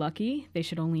 Happy-go-lucky. They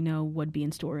should only know what'd be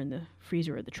in store in the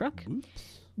freezer or the truck. Oops.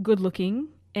 Good-looking.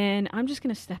 And I'm just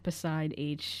going to step aside,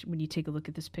 H, when you take a look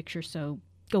at this picture, so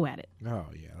go at it. Oh,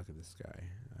 yeah. Look at this guy.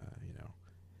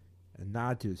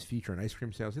 nod to his feature on ice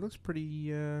cream sales. He looks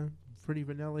pretty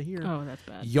vanilla here. Oh, that's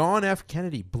bad. John F.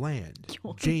 Kennedy, bland.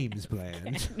 James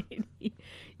Bland.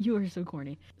 You are so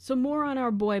corny. So more on our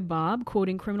boy Bob,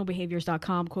 quoting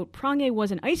criminalbehaviors.com, quote, Prongay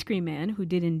was an ice cream man who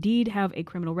did indeed have a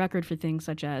criminal record for things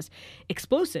such as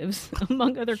explosives,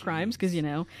 among other crimes, because,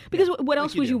 because what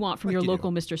else would you want from your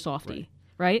local Mr. Softy,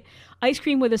 right? Ice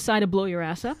cream with a side of blow your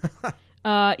ass up.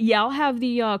 I'll have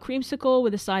the creamsicle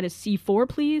with a side of C4,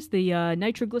 please. The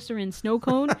nitroglycerin snow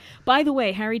cone. By the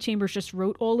way, Harry Chambers just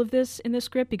wrote all of this in the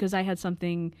script because I had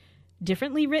something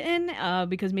differently written,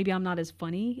 because maybe I'm not as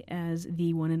funny as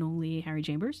the one and only Harry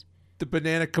Chambers. The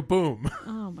banana kaboom.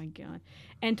 Oh, my God.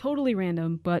 And totally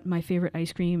random, but my favorite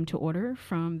ice cream to order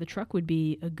from the truck would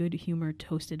be a Good Humor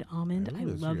toasted almond. I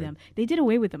love them. They did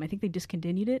away with them. I think they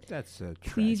discontinued it. That's a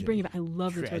Please bring it back. I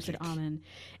love the toasted almond.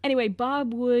 Anyway,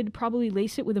 Bob would probably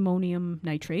lace it with ammonium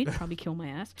nitrate. Probably kill my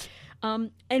ass.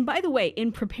 And by the way,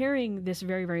 in preparing this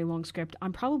very, very long script,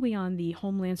 I'm probably on the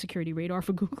Homeland Security radar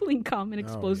for Googling common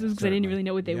explosives because I didn't really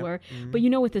know what they were. Mm-hmm. But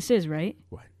you know what this is, right?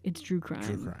 What? It's True Crime.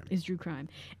 True Crime. It's True Crime.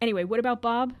 Anyway, what about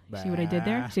Bob? Bah. See what I did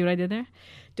there?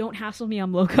 Don't hassle me,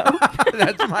 I'm loco.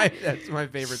 That's my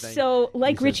favorite thing. So,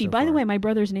 like Richie, by the way, my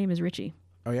brother's name is Richie.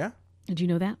 Oh, yeah? Did you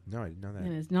know that? No, I didn't know that.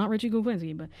 And it's not Richie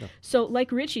Kuklinski, but no. So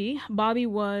like Richie, Bobby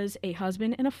was a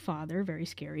husband and a father, very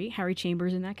scary. Harry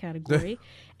Chambers in that category,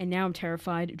 and now I'm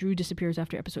terrified. Drew disappears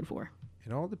after episode 4.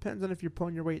 It all depends on if you're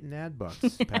pulling your weight in ad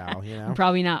bucks, pal. I'm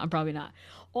probably not.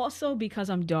 Also,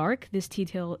 because I'm dark, this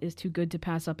detail is too good to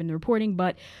pass up in the reporting.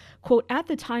 But, quote, at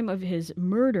the time of his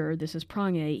murder, this is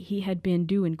Prongay, he had been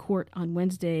due in court on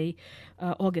Wednesday,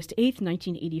 August 8th,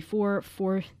 1984,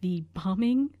 for the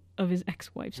bombing of his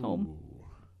ex-wife's home.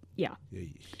 Yeah.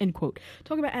 Yeesh. End quote.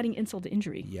 Talk about adding insult to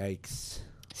injury. Yikes.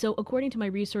 So, according to my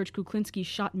research, Kuklinski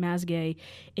shot Mazgay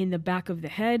in the back of the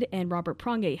head, and Robert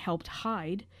Prongay helped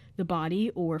hide the body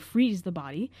or freeze the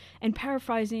body. And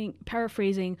paraphrasing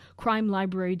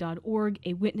crimelibrary.org,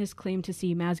 a witness claimed to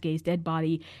see Mazgay's dead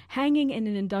body hanging in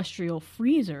an industrial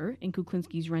freezer in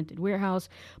Kuklinski's rented warehouse.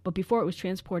 But before it was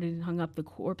transported and hung up, the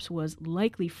corpse was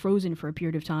likely frozen for a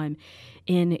period of time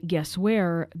in, guess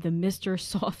where, the Mr.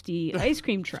 Softy ice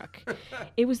cream truck.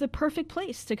 It was the perfect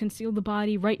place to conceal the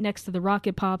body, right next to the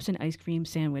Rocket Pops and ice cream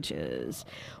sandwiches.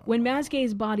 When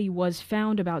Mazgay's body was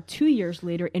found about 2 years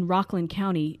later in Rockland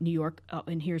County, New York,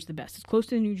 and here's the best, it's close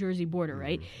to the New Jersey border,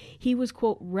 right? He was,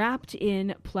 quote, wrapped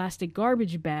in plastic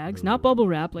garbage bags, not bubble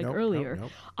wrap like earlier. Nope.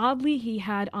 Oddly, he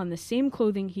had on the same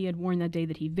clothing he had worn that day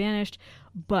that he vanished,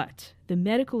 but the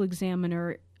medical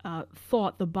examiner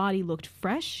thought the body looked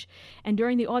fresh, and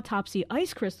during the autopsy,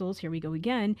 ice crystals, here we go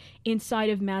again, inside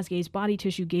of Mazgay's body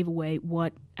tissue gave away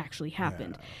what actually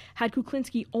happened. Yeah. Had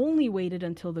Kuklinski only waited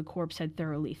until the corpse had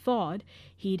thoroughly thawed,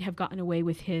 he'd have gotten away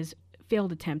with his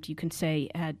failed attempt, you can say,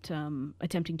 at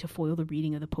attempting to foil the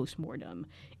reading of the post-mortem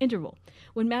interval.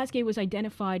 When Mazgay was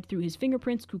identified through his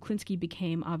fingerprints, Kuklinski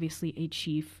became obviously a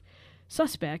chief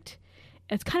suspect.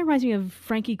 It kind of reminds me of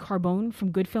Frankie Carbone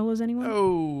from Goodfellas, anyone?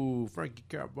 Oh, Frankie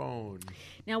Carbone.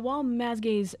 Now, while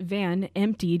Mazgay's van,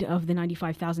 emptied of the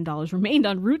 $95,000, remained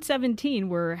on Route 17,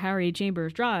 where Harry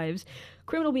Chambers drives,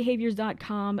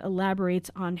 criminalbehaviors.com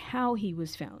elaborates on how he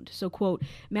was found. So, quote,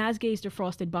 Mazgay's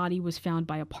defrosted body was found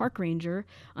by a park ranger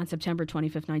on September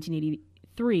 25th,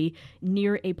 1983,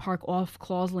 near a park off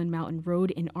Clausland Mountain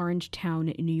Road in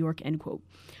Orangetown, New York, end quote.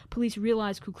 Police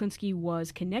realized Kuklinski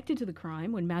was connected to the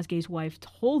crime when Mazgay's wife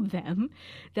told them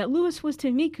that Lewis was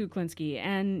to meet Kuklinski,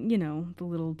 and, the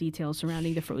little details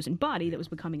surrounding the frozen body that was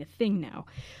becoming a thing now.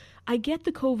 I get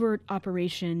the covert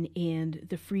operation and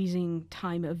the freezing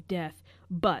time of death,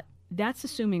 but that's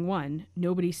assuming, one,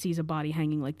 nobody sees a body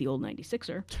hanging like the old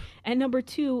 96er. And number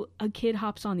two, a kid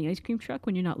hops on the ice cream truck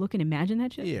when you're not looking. Imagine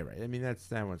that shit. Yeah, right. I mean, that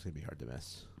one's going to be hard to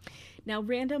miss. Now,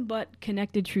 random but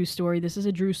connected true story. This is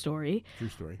a Drew story. True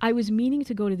story. I was meaning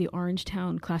to go to the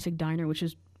Orangetown Classic Diner, which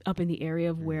is up in the area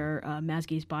of where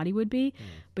Mazgay's body would be,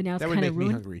 but now it's kind of ruined. That would make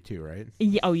me hungry too, right?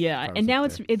 Yeah, oh yeah, and now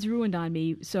it's ruined on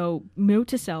me. So note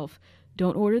to self: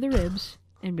 don't order the ribs,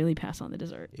 and really pass on the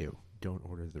dessert. Ew! Don't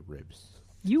order the ribs.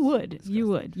 You would.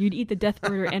 You'd eat the death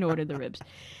burger and order the ribs.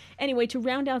 Anyway, to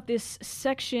round out this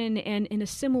section, and in a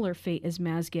similar fate as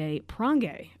Mazgay,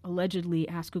 Prongay allegedly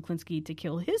asked Kuklinski to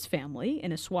kill his family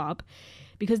in a swap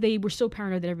because they were so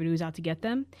paranoid that everybody was out to get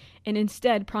them. And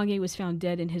instead, Prongay was found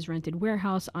dead in his rented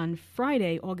warehouse on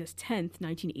Friday, August 10th,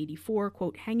 1984,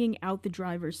 quote, hanging out the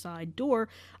driver's side door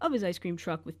of his ice cream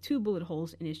truck with 2 bullet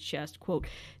holes in his chest, quote.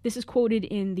 This is quoted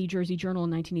in the Jersey Journal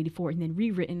in 1984 and then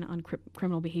rewritten on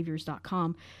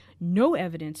criminalbehaviors.com. No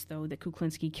evidence, though, that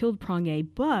Kuklinski killed Prongay,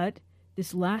 but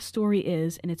This last story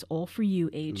is, and it's all for you,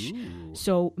 H. Ooh.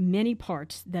 So many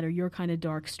parts that are your kind of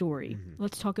dark story.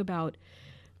 Let's talk about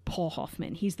Paul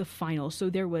Hoffman. He's the final. So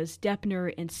there was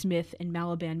Deppner and Smith and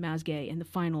Malaban Mazgay, and the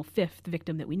final fifth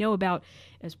victim that we know about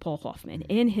is Paul Hoffman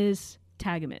in his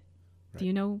Tagamet. Right. Do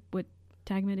you know what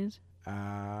Tagamet is?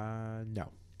 No.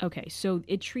 Okay, so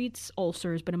it treats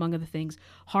ulcers, but among other things,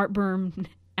 heartburn,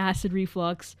 acid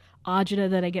reflux, agita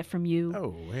that I get from you.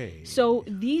 Oh, hey. So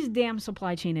these damn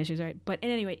supply chain issues, right? But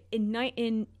anyway,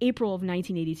 in April of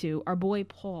 1982, our boy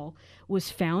Paul was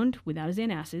found without his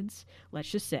antacids. Let's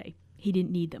just say he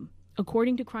didn't need them.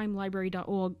 According to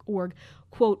crimelibrary.org,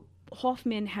 quote,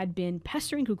 Hoffman had been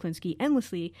pestering Kuklinski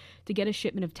endlessly to get a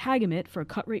shipment of Tagamet for a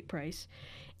cut rate price.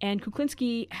 And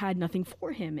Kuklinski had nothing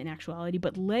for him in actuality,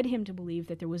 but led him to believe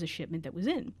that there was a shipment that was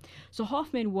in. So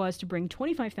Hoffman was to bring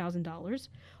 $25,000.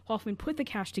 Hoffman put the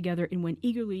cash together and went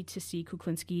eagerly to see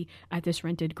Kuklinski at this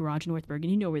rented garage in North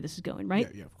Bergen. You know where this is going, right?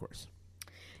 Yeah, of course.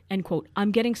 End quote. I'm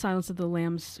getting Silence of the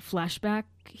Lambs flashback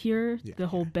here, the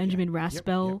whole Benjamin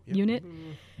Raspel unit.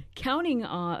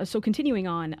 Continuing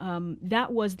on,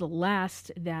 that was the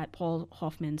last that Paul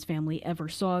Hoffman's family ever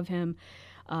saw of him.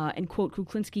 And, quote,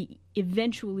 Kuklinski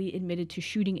eventually admitted to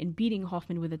shooting and beating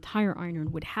Hoffman with a tire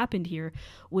iron. What happened here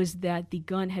was that the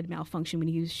gun had malfunctioned when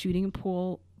he was shooting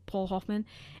Paul Hoffman,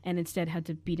 and instead had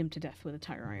to beat him to death with a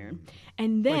tire iron.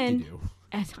 And then,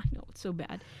 as I know, it's so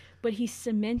bad, but he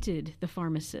cemented the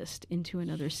pharmacist into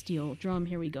another steel drum.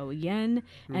 Here we go again.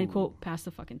 And, quote, pass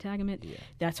the fucking Tagamet. Yeah.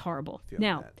 That's horrible.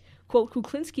 Now, quote,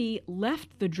 Kuklinski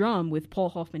left the drum with Paul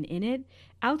Hoffman in it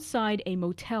outside a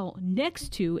motel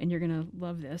next to, and you're going to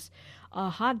love this, a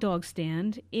hot dog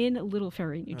stand in Little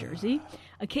Ferry, New Jersey.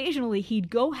 Occasionally,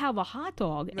 he'd go have a hot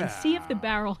dog and see if the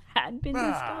barrel had been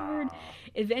discovered.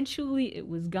 Eventually, it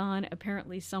was gone.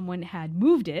 Apparently, someone had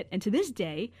moved it, and to this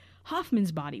day,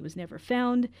 Hoffman's body was never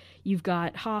found. You've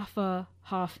got Hoffa,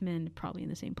 Hoffman, probably in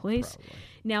the same place. Probably.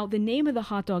 Now, the name of the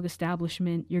hot dog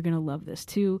establishment, you're going to love this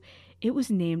too. It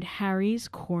was named Harry's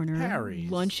Corner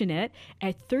Luncheonette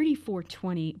at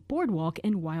 3420 Boardwalk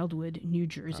in Wildwood, New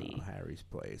Jersey. Oh, Harry's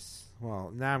Place.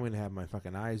 Well, now I'm going to have my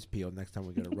fucking eyes peeled next time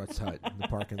we go to Rutt's Hut in the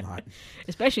parking lot.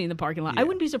 Especially in the parking lot. Yeah. I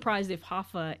wouldn't be surprised if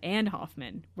Hoffa and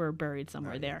Hoffman were buried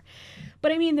somewhere there.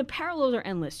 But I mean, the parallels are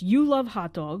endless. You love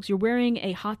hot dogs. You're wearing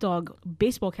a hot dog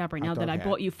baseball cap right now that I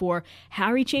bought you for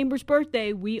Harry Chambers'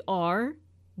 birthday. We are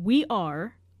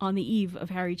on the eve of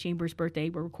Harry Chambers'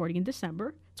 birthday. We're recording in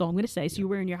December. That's all I'm going to say. So you're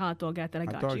wearing your hot dog hat that I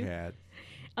got you.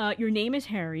 Your name is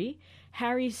Harry.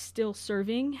 Harry's still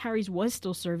serving. Harry's was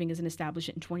still serving as an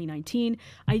establishment in 2019.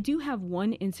 I do have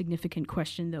one insignificant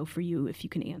question, though, for you, if you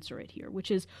can answer it here, which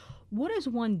is, what does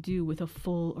one do with a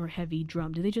full or heavy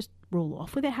drum? Do they just roll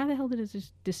off with it? How the hell did it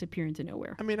just disappear into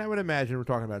nowhere? I mean, I would imagine we're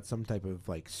talking about some type of,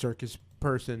 like, circus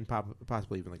person,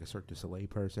 possibly even like a Cirque du Soleil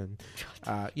person.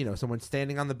 Someone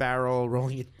standing on the barrel,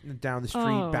 rolling it down the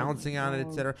street, balancing on it,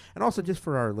 etc. And also, just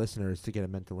for our listeners to get a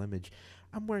mental image,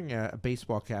 I'm wearing a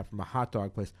baseball cap from a hot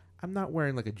dog place. I'm not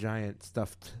wearing like a giant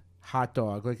stuffed hot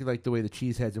dog, like the way the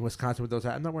cheeseheads in Wisconsin with those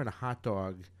hats. I'm not wearing a hot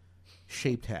dog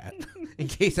shaped hat, in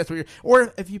case that's what you're...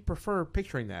 Or if you prefer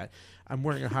picturing that, I'm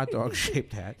wearing a hot dog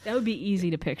shaped hat. That would be easy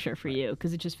to picture for you,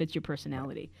 because it just fits your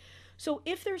personality. So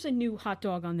if there's a new hot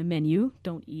dog on the menu,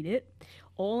 don't eat it.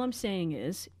 All I'm saying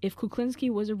is, if Kuklinski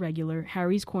was a regular,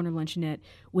 Harry's Corner Luncheonette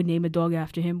would name a dog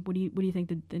after him. What do you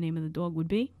think the name of the dog would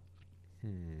be?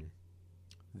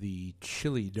 The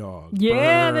chili dog.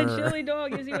 Yeah, the chili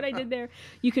dog. You see what I did there?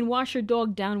 You can wash your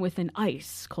dog down with an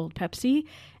ice cold Pepsi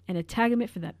and a Tagamet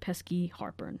for that pesky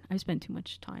heartburn. I've spent too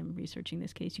much time researching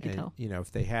this case, you can tell.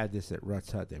 If they had this at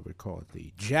Rutt's Hut, they would call it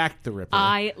the Jack the Ripper.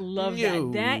 I love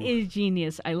that. That is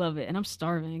genius. I love it. And I'm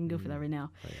starving. I can go for that right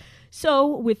now. Oh, yeah.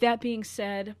 So, with that being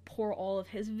said, pour all of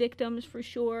his victims for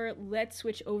sure. Let's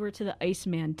switch over to the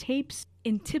Iceman tapes.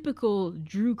 In typical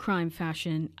Drew Crime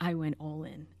fashion, I went all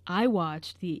in. I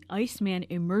watched the Iceman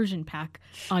immersion pack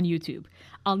on YouTube.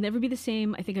 I'll never be the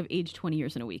same. I think I've aged 20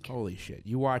 years in a week. Holy shit.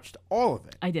 You watched all of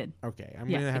it? I did. Okay. I'm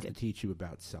going to have to teach you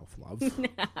about self-love.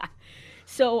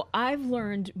 So I've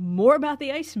learned more about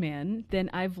the Iceman than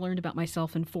I've learned about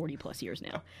myself in 40 plus years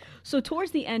now. So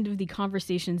towards the end of the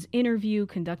Conversations interview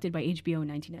conducted by HBO in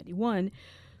 1991,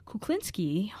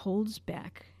 Kuklinski holds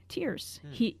back tears.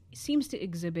 He seems to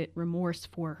exhibit remorse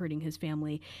for hurting his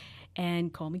family.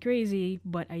 And call me crazy,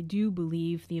 but I do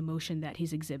believe the emotion that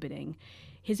he's exhibiting.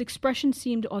 His expression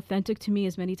seemed authentic to me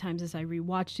as many times as I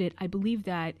rewatched it. I believe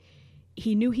that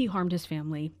he knew he harmed his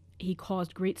family. He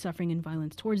caused great suffering and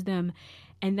violence towards them,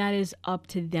 and that is up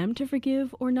to them to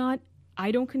forgive or not.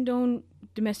 I don't condone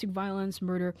domestic violence,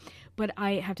 murder, but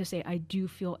I have to say I do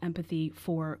feel empathy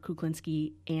for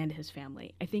Kuklinski and his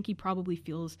family. I think he probably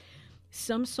feels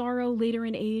some sorrow later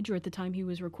in age, or at the time he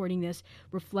was recording this,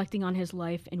 reflecting on his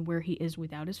life and where he is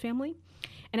without his family.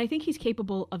 And I think he's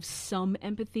capable of some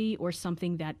empathy or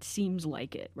something that seems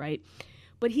like it, right?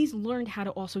 But he's learned how to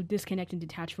also disconnect and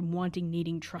detach from wanting,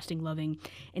 needing, trusting, loving,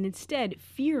 and instead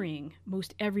fearing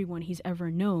most everyone he's ever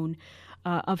known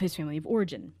of his family of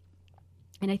origin.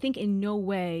 And I think in no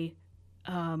way,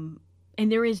 and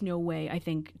there is no way, I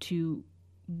think, to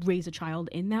raise a child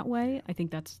in that way. I think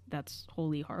that's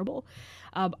wholly horrible.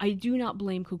 I do not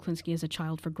blame Kuklinski as a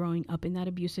child for growing up in that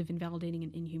abusive, invalidating,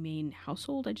 and inhumane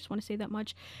household. I just want to say that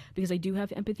much because I do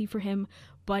have empathy for him.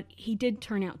 But he did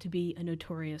turn out to be a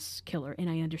notorious killer, and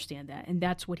I understand that. And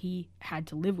that's what he had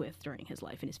to live with during his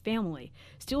life, and his family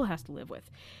still has to live with.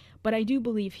 But I do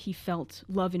believe he felt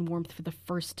love and warmth for the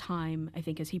first time. I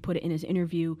think, as he put it in his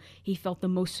interview, he felt the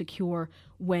most secure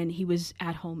when he was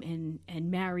at home and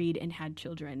married and had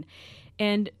children.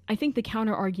 And I think the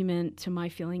counter argument to my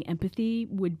feeling empathy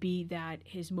would be that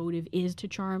his motive is to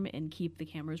charm and keep the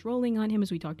cameras rolling on him,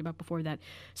 as we talked about before, that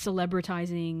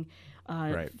celebritizing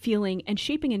feeling and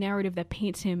shaping a narrative that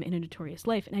paints him in a notorious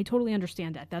life. And I totally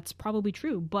understand that. That's probably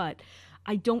true, but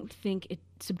I don't think it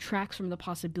subtracts from the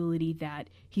possibility that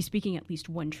he's speaking at least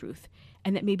one truth,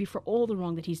 and that maybe for all the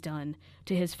wrong that he's done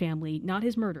to his family, not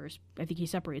his murders, I think he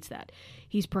separates that,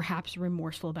 he's perhaps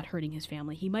remorseful about hurting his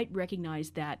family. He might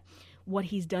recognize that what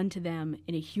he's done to them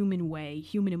in a human way,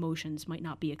 human emotions might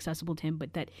not be accessible to him,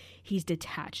 but that he's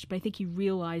detached. But I think he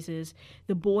realizes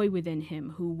the boy within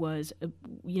him who was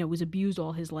abused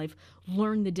all his life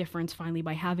learned the difference finally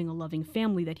by having a loving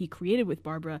family that he created with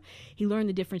Barbara. He learned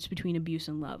the difference between abuse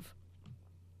and love.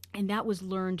 And that was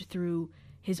learned through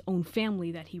his own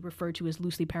family that he referred to as,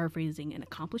 loosely paraphrasing, an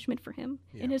accomplishment for him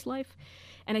in his life.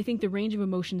 And I think the range of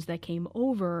emotions that came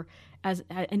over as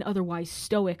an otherwise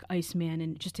stoic Iceman,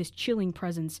 and just his chilling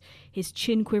presence, his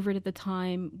chin quivered at the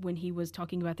time when he was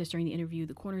talking about this during the interview.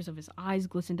 The corners of his eyes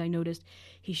glistened, I noticed.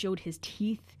 He showed his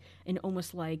teeth and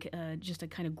almost like just a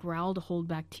kind of growl to hold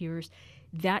back tears.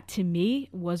 That, to me,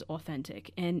 was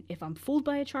authentic. And if I'm fooled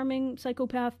by a charming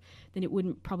psychopath, then it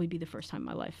wouldn't probably be the first time in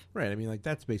my life. Right. I mean, like,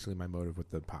 that's basically my motive with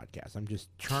the podcast. I'm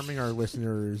just charming our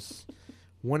listeners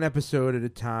one episode at a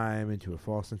time into a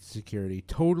false sense of security.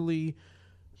 Totally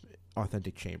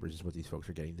authentic chambers is what these folks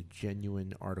are getting. The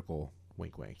genuine article.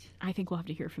 Wink, wink. I think we'll have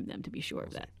to hear from them to be sure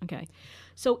of that. Okay.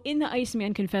 So in The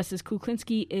Iceman Confesses,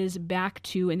 Kuklinski is back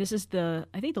to, and this is the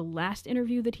last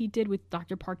interview that he did with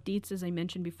Dr. Park Dietz, as I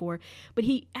mentioned before, but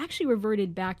he actually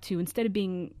reverted back to, instead of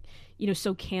being,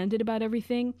 so candid about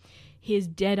everything, his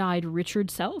dead-eyed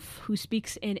Richard self, who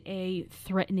speaks in a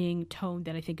threatening tone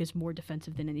that I think is more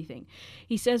defensive than anything.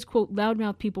 He says, quote,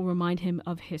 loudmouth people remind him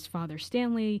of his father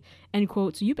Stanley, end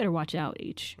quote, so you better watch out,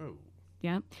 H. Oh.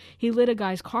 Yeah. He lit a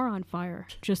guy's car on fire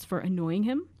just for annoying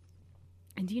him.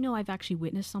 And do you know I've actually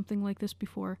witnessed something like this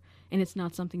before? And it's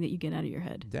not something that you get out of your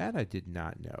head. That I did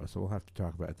not know, so we'll have to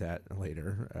talk about that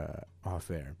later off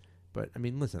air. But, I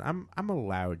mean, listen, I'm a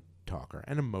loud talker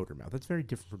and a motor mouth. That's very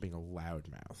different from being a loud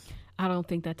mouth. I don't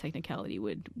think that technicality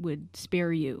would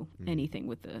spare you anything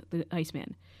with the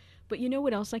Iceman. But you know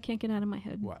what else I can't get out of my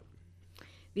head? What?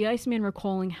 The Iceman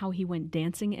recalling how he went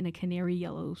dancing in a canary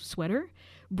yellow sweater,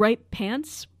 bright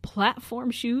pants, platform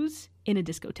shoes, in a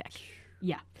discotheque.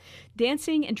 Yeah.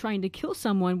 Dancing and trying to kill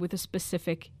someone with a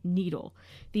specific needle.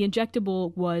 The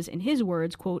injectable was, in his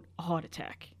words, quote, a heart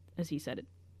attack, as he said it.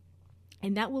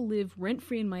 And that will live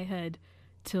rent-free in my head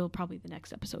till probably the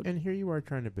next episode. And here you are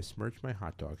trying to besmirch my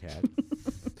hot dog hat.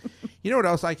 You know what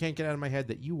else I can't get out of my head?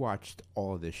 That you watched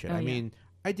all of this shit. I mean,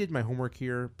 I did my homework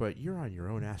here, but you're on your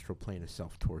own astral plane of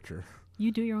self-torture.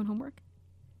 You do your own homework?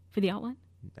 For the outline?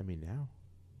 I mean, now.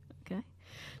 Okay.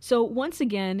 So once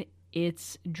again,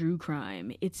 it's Drew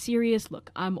crime. It's serious.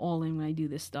 Look, I'm all in when I do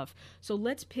this stuff. So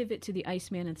let's pivot to the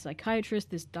Iceman and psychiatrist,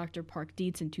 this Dr. Park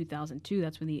Dietz in 2002.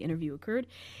 That's when the interview occurred.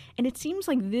 And it seems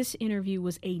like this interview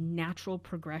was a natural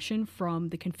progression from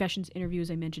the confessions interview,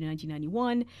 as I mentioned, in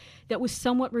 1991. That was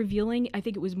somewhat revealing. I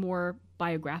think it was more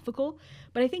biographical,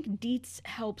 but I think Dietz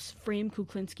helps frame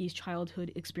Kuklinski's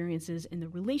childhood experiences in the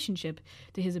relationship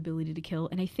to his ability to kill.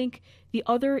 And I think the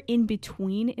other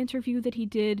in-between interview that he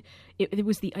did, it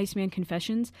was the Iceman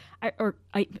Confessions,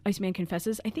 Iceman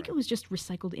Confesses. I think it was just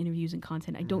recycled interviews and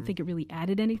content. I don't think it really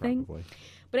added anything. Probably.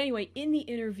 But anyway, in the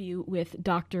interview with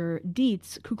Dr.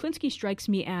 Dietz, Kuklinski strikes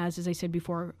me as I said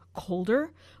before,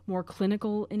 colder, more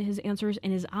clinical in his answers,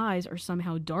 and his eyes are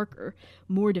somehow darker,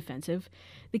 more defensive.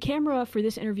 The camera for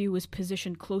this interview was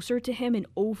positioned closer to him and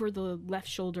over the left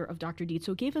shoulder of Dr. Dietz,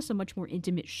 so it gave us a much more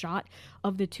intimate shot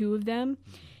of the two of them.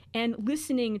 And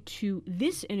listening to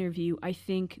this interview, I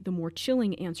think the more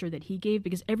chilling answer that he gave,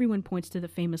 because everyone points to the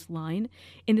famous line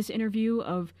in this interview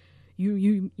of,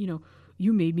 you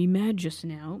made me mad just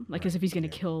now, like as if he's going to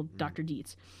kill Dr.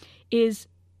 Dietz, is,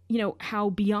 how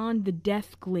beyond the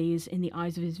death glaze in the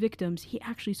eyes of his victims, he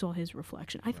actually saw his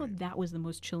reflection. I thought that was the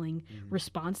most chilling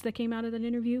response that came out of that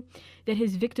interview, that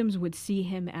his victims would see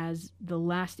him as the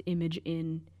last image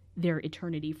in their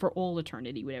eternity, for all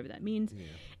eternity, whatever that means. Yeah.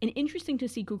 And interesting to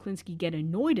see Kuklinski get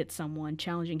annoyed at someone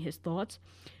challenging his thoughts,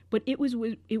 but it was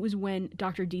when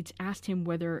Dr. Dietz asked him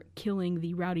whether killing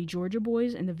the rowdy Georgia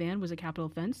boys in the van was a capital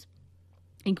offense.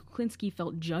 And Kuklinski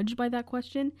felt judged by that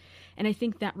question. And I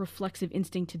think that reflexive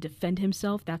instinct to defend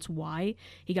himself, that's why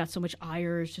he got so much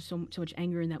ire, just so much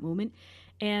anger in that moment,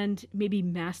 and maybe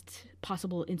masked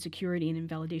possible insecurity and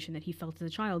invalidation that he felt as a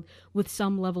child with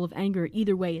some level of anger.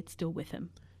 Either way, it's still with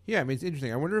him. Yeah, I mean, it's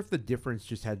interesting. I wonder if the difference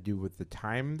just had to do with the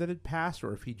time that had passed,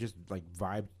 or if he just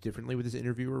vibed differently with his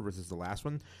interviewer versus the last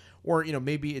one. Or,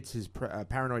 maybe it's his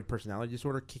paranoid personality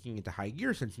disorder kicking into high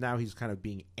gear, since now he's kind of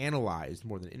being analyzed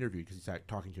more than interviewed because he's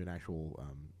talking to an actual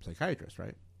psychiatrist,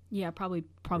 right? Yeah, probably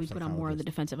put on more of the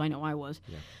defensive. I know I was.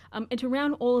 Yeah. And to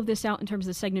round all of this out in terms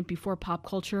of the segment before pop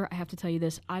culture, I have to tell you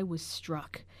this. I was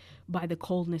struck by the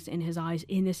coldness in his eyes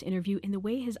in this interview, and the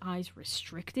way his eyes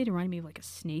restricted, reminded me of like a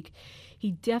snake.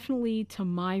 He definitely, to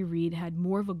my read, had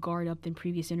more of a guard up than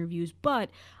previous interviews, but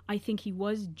I think he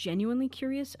was genuinely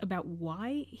curious about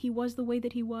why he was the way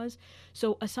that he was.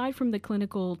 So aside from the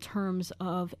clinical terms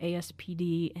of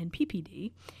ASPD and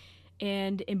PPD,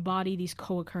 and embody these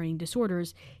co-occurring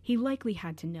disorders, he likely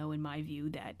had to know, in my view,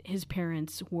 that his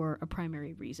parents were a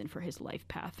primary reason for his life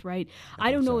path, right?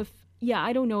 I don't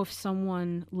know if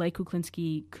someone like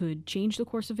Kuklinski could change the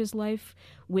course of his life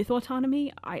with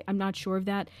autonomy. I'm not sure of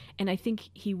that. And I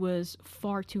think he was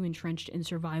far too entrenched in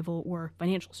survival or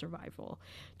financial survival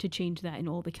to change that in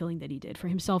all the killing that he did for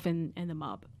himself and the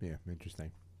mob. Yeah,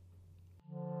 interesting.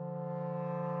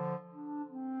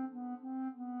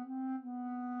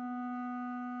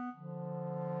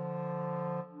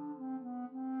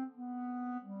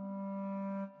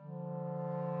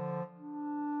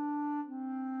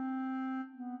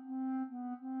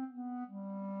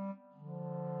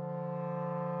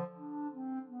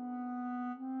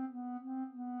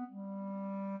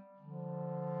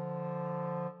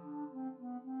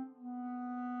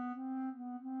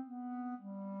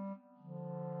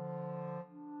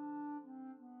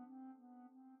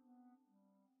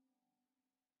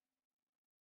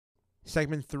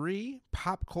 Segment 3,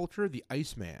 Pop Culture, The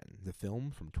Iceman, the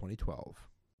film from 2012.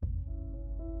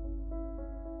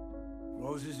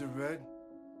 Roses are red,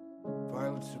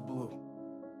 violets are blue.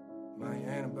 My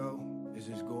Annabelle is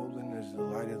as golden as the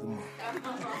light of the moon.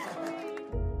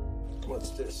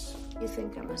 What's this? You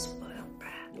think I'm a spoiled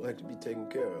brat? You like to be taken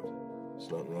care of. There's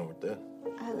nothing wrong with that.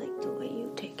 I like the way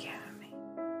you take care of me.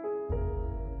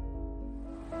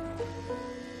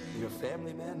 You're a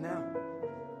family man now?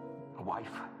 A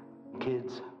wife?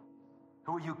 Kids?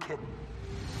 Who are you kidding?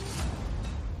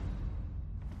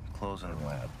 Closing the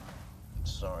lab.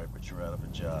 Sorry, but you're out of a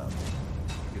job.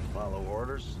 You follow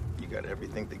orders, you got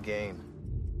everything to gain.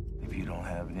 If you don't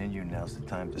have it in you, now's the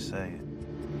time to say it.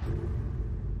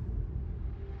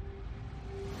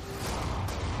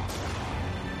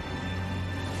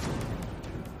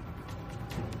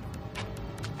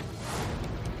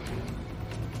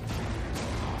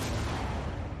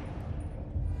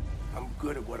 I'm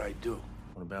good at what I do.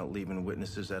 What about leaving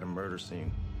witnesses at a murder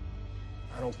scene?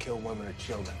 I don't kill women or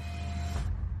children.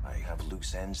 I have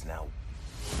loose ends now.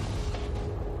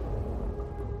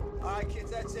 All right,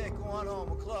 kids, that's it. Go on home.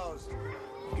 We're closed.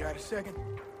 You got a second?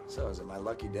 So is it my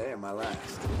lucky day or my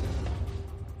last?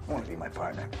 I want to be my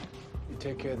partner. You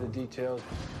take care of the details.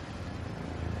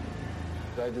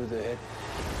 I do the hit.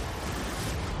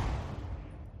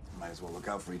 Might as well look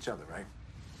out for each other, right?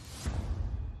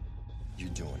 You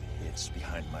doing hits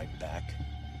behind my back?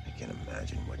 I can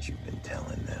imagine what you've been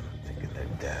telling them, thinking their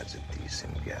dad's a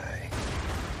decent guy.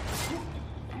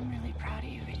 I'm really proud of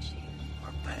you, Richie.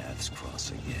 Our paths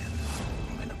cross again.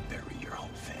 I'm gonna bury your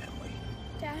whole family.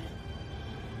 Dad?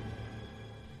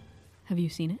 Have you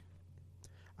seen it?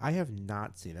 I have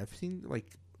not seen it. I've seen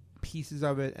pieces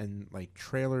of it and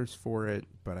trailers for it,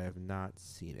 but I have not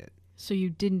seen it. So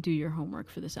you didn't do your homework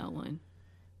for this outline?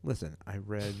 Listen, I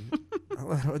read...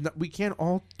 we can't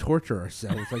all torture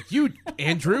ourselves like you,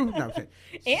 Andrew. No, I'm kidding.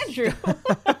 Andrew?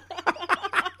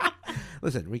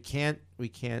 Listen, we can't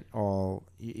all.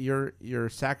 You're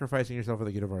sacrificing yourself for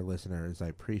the good of our listeners. I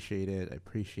appreciate it. I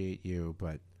appreciate you,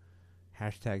 but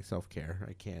hashtag self-care.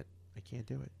 I can't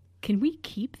do it. Can we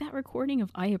keep that recording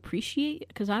of I appreciate?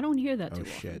 Because I don't hear that too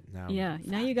often. Oh, shit. Now, yeah,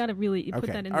 now you got to really put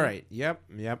that in there. All right.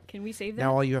 Yep. Can we save that?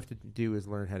 Now all you have to do is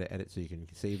learn how to edit so you can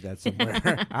save that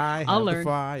somewhere. I'll learn. The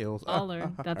files. I'll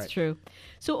learn. That's right. true.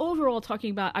 So overall, talking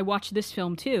about, I watched this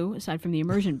film too, aside from the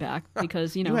immersion back,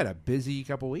 because, you had a busy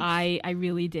couple weeks. I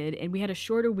really did. And we had a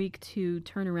shorter week to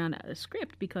turn around a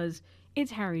script because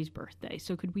it's Harry's birthday.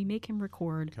 So could we make him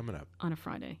record coming up on a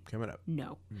Friday? Coming up.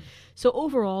 No. So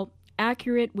overall,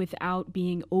 accurate without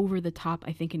being over the top,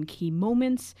 I think, in key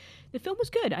moments. The film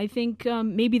was good. I think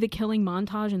maybe the killing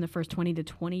montage in the first 20 to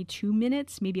 22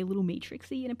 minutes, maybe a little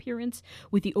Matrixy in appearance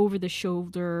with the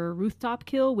over-the-shoulder rooftop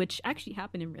kill, which actually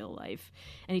happened in real life.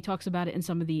 And he talks about it in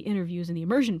some of the interviews in the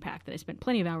immersion pack that I spent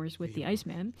plenty of hours with the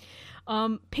Iceman.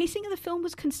 Pacing of the film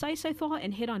was concise, I thought,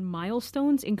 and hit on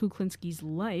milestones in Kuklinski's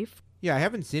life. Yeah, I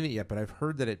haven't seen it yet, but I've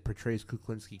heard that it portrays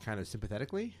Kuklinski kind of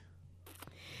sympathetically.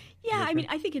 Yeah, I mean,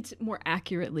 I think it's more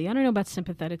accurately. I don't know about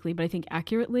sympathetically, but I think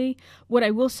accurately. What I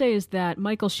will say is that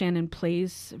Michael Shannon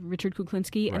plays Richard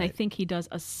Kuklinski, and I think he does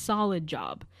a solid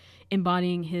job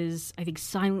embodying his, I think,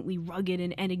 silently rugged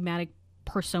and enigmatic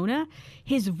persona.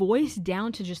 His voice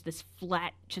down to just this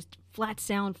flat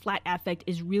sound, flat affect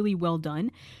is really well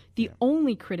done. The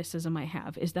only criticism I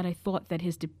have is that I thought that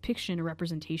his depiction or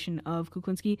representation of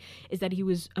Kuklinski is that he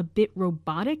was a bit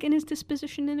robotic in his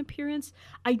disposition and appearance.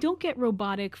 I don't get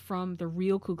robotic from the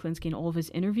real Kuklinski in all of his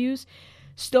interviews.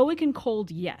 Stoic and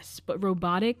cold, yes, but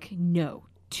robotic, no.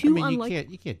 You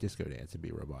can't disco dance and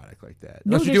be robotic like that.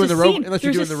 No, unless you're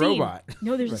doing the robot.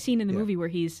 No, there's a scene in the movie where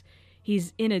he's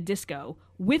in a disco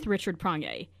with Richard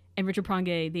Prongay. And Richard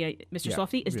Prongay, Mr.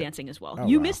 Softy, is dancing as well.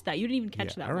 You missed that. You didn't even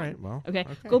catch that all one. right, well. Okay,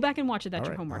 go back and watch it. That's all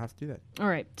your homework. I'll have to do that. All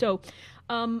right. So,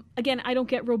 again, I don't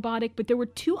get robotic, but there were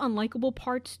two unlikable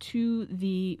parts to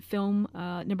the film.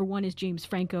 Number one is James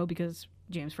Franco, because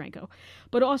James Franco.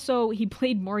 But also, he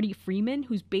played Marty Freeman,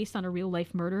 who's based on a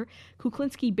real-life murder.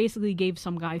 Kuklinski basically gave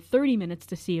some guy 30 minutes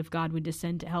to see if God would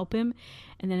descend to help him,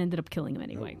 and then ended up killing him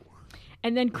anyway. Oh.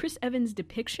 And then Chris Evans'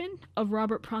 depiction of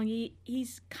Robert Prongay,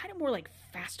 he's kind of more like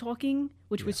fast-talking,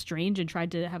 which was strange, and tried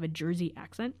to have a Jersey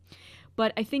accent.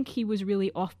 But I think he was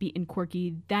really offbeat and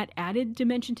quirky. That added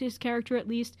dimension to his character, at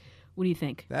least. What do you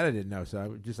think? That I didn't know. So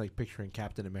I'm just like picturing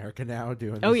Captain America now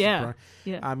doing this. Oh, yeah.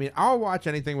 I mean, I'll watch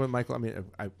anything with Michael. I mean,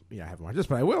 I haven't watched this,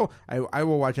 but I will. I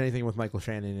will watch anything with Michael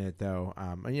Shannon in it, though.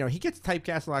 And, he gets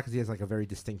typecast a lot because he has like a very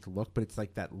distinct look, but it's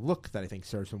like that look that I think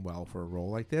serves him well for a role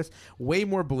like this. Way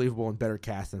more believable and better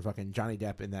cast than fucking Johnny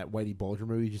Depp in that Whitey Bulger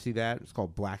movie. Did you see that? It's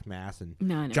called Black Mass, and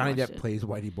Johnny Depp plays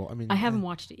Whitey Bulger. I mean, I haven't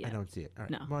watched it yet. I don't see it. All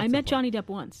right. No, well, I met Johnny Depp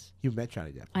once. You met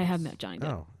Johnny Depp? I have met Johnny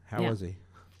Depp. Oh, how was he?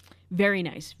 Very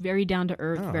nice, very down to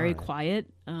earth, very quiet.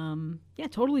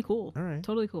 Totally cool. All right,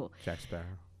 totally cool. Jack Sparrow.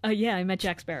 Yeah, I met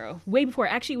Jack Sparrow way before.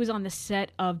 Actually, it was on the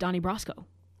set of Donnie Brasco.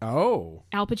 Oh,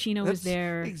 Al Pacino was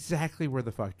there. Exactly where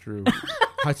the fuck Drew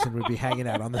Hudson would be hanging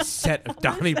out, on the set of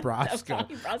Donnie Brasco.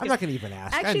 I'm not going to even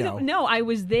ask. Actually, I know. No, I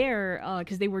was there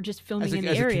because they were just filming in the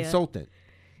area. As a consultant.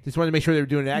 Just wanted to make sure they were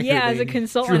doing it accurately. Yeah, as a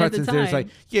consultant Drew at the Hudson's time. there.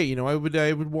 It's like,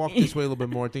 I would walk this way a little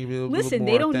bit more. Listen,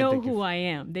 they don't know who I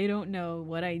am. They don't know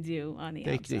what I do on the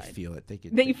outside. They feel it.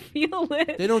 They feel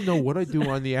it. They don't know what I do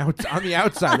on the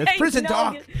outside. That's prison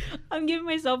talk. I'm giving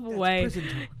myself away. Prison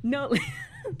talk. No.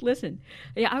 Listen,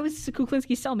 I was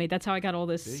Kuklinski's cellmate. That's how I got all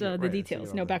this, the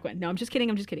details. No, back when. No, I'm just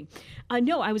kidding.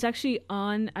 No, I was actually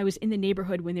I was in the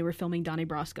neighborhood when they were filming Donnie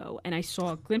Brasco, and I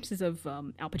saw glimpses of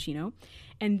Al Pacino,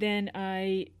 and then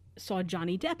I saw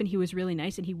Johnny Depp, and he was really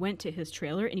nice, and he went to his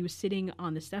trailer, and he was sitting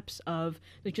on the steps of,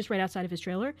 like, just right outside of his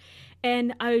trailer,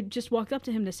 and I just walked up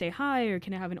to him to say hi, or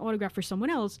can I have an autograph for someone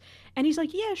else, and he's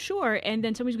like, yeah, sure, and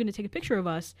then somebody's going to take a picture of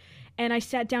us, and I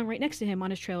sat down right next to him on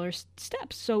his trailer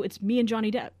steps, so it's me and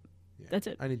Johnny Depp. Yeah, that's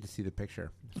it. I need to see the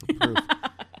picture for proof.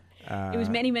 It was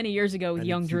many, many years ago with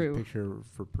young Drew. Picture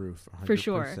for proof, 100%. For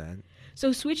sure.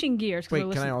 So switching gears.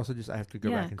 Wait, can I also I have to go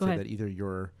back and say that either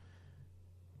your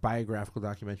biographical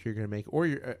documentary you're going to make, or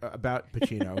your about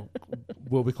Pacino,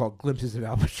 will be called Glimpses of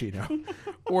Al Pacino,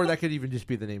 or that could even just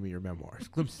be the name of your memoirs,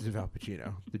 Glimpses of Al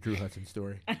Pacino, the Drew Hudson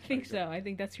story. I think so. I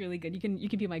think that's really good. You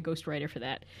can be my ghostwriter for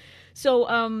that.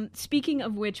 So, speaking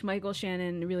of which, Michael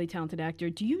Shannon, really talented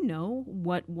actor. Do you know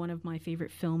what one of my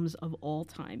favorite films of all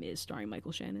time is, starring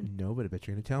Michael Shannon? No, but I bet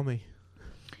you're going to tell me.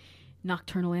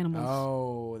 Nocturnal Animals.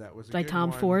 Oh, that was a by good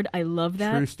Tom one. Ford. I love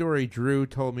that. True story. Drew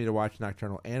told me to watch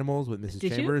Nocturnal Animals with Mrs.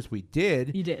 Did Chambers. you? We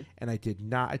did. You did. And I did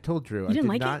not. I told Drew. You didn't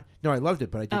like not, it? No, I loved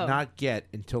it, but I did Oh. not get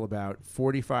until about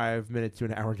 45 minutes to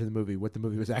an hour into the movie what the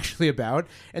movie was actually about.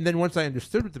 And then once I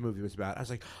understood what the movie was about, I was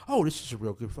like, oh, this is a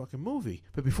real good fucking movie.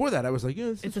 But before that, I was like, yeah,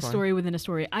 this It's is a fine. story within a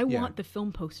story. I Yeah. want the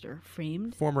film poster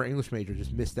framed. Former English major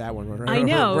just missed that one. Right I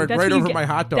know. Right, That's right what you over get. my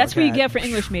hot dog. That's what you hat. get for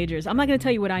English majors. I'm not going to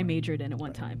tell you what I majored in at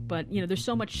one time, but you know, there's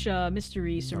so much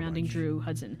mystery surrounding Drew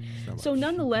Hudson. So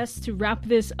nonetheless, to wrap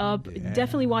this up,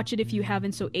 definitely watch it if you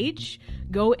haven't. So H,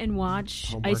 go and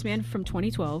watch Homework. Iceman from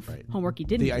 2012. Right. Homework you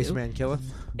didn't The do. Iceman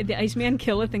Killeth. The Iceman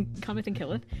Killeth and cometh and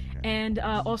killeth. And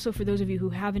also for those of you who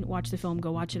haven't watched the film,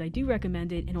 go watch it. I do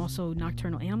recommend it. And also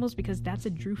Nocturnal Animals, because that's a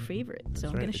Drew favorite. So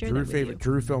I'm going to share Drew that with favorite you.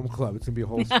 Drew Film Club. It's gonna be a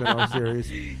whole spin-off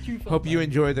series. Hope you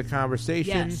enjoy the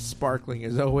conversation. Yes. Sparkling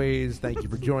as always. Thank you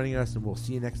for joining us, and we'll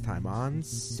see you next time on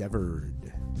Severed.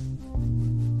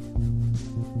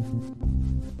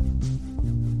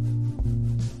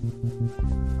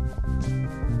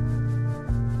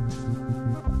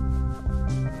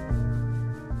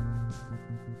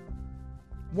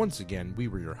 Once again, we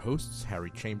were your hosts, Harry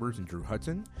Chambers and Drew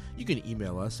Hudson. You can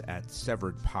email us at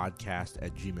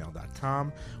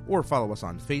severedpodcast@gmail.com or follow us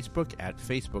on Facebook at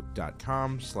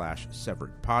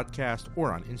facebook.com/severedpodcast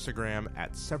or on Instagram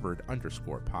at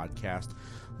severed_podcast.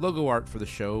 Logo art for the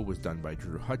show was done by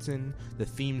Drew Hudson. The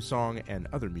theme song and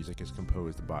other music is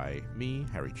composed by me,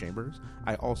 Harry Chambers.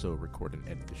 I also record and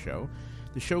edit the show.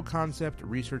 The show concept,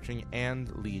 researching, and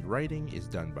lead writing is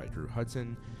done by Drew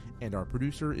Hudson. And our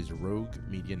producer is Rogue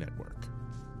Media Network.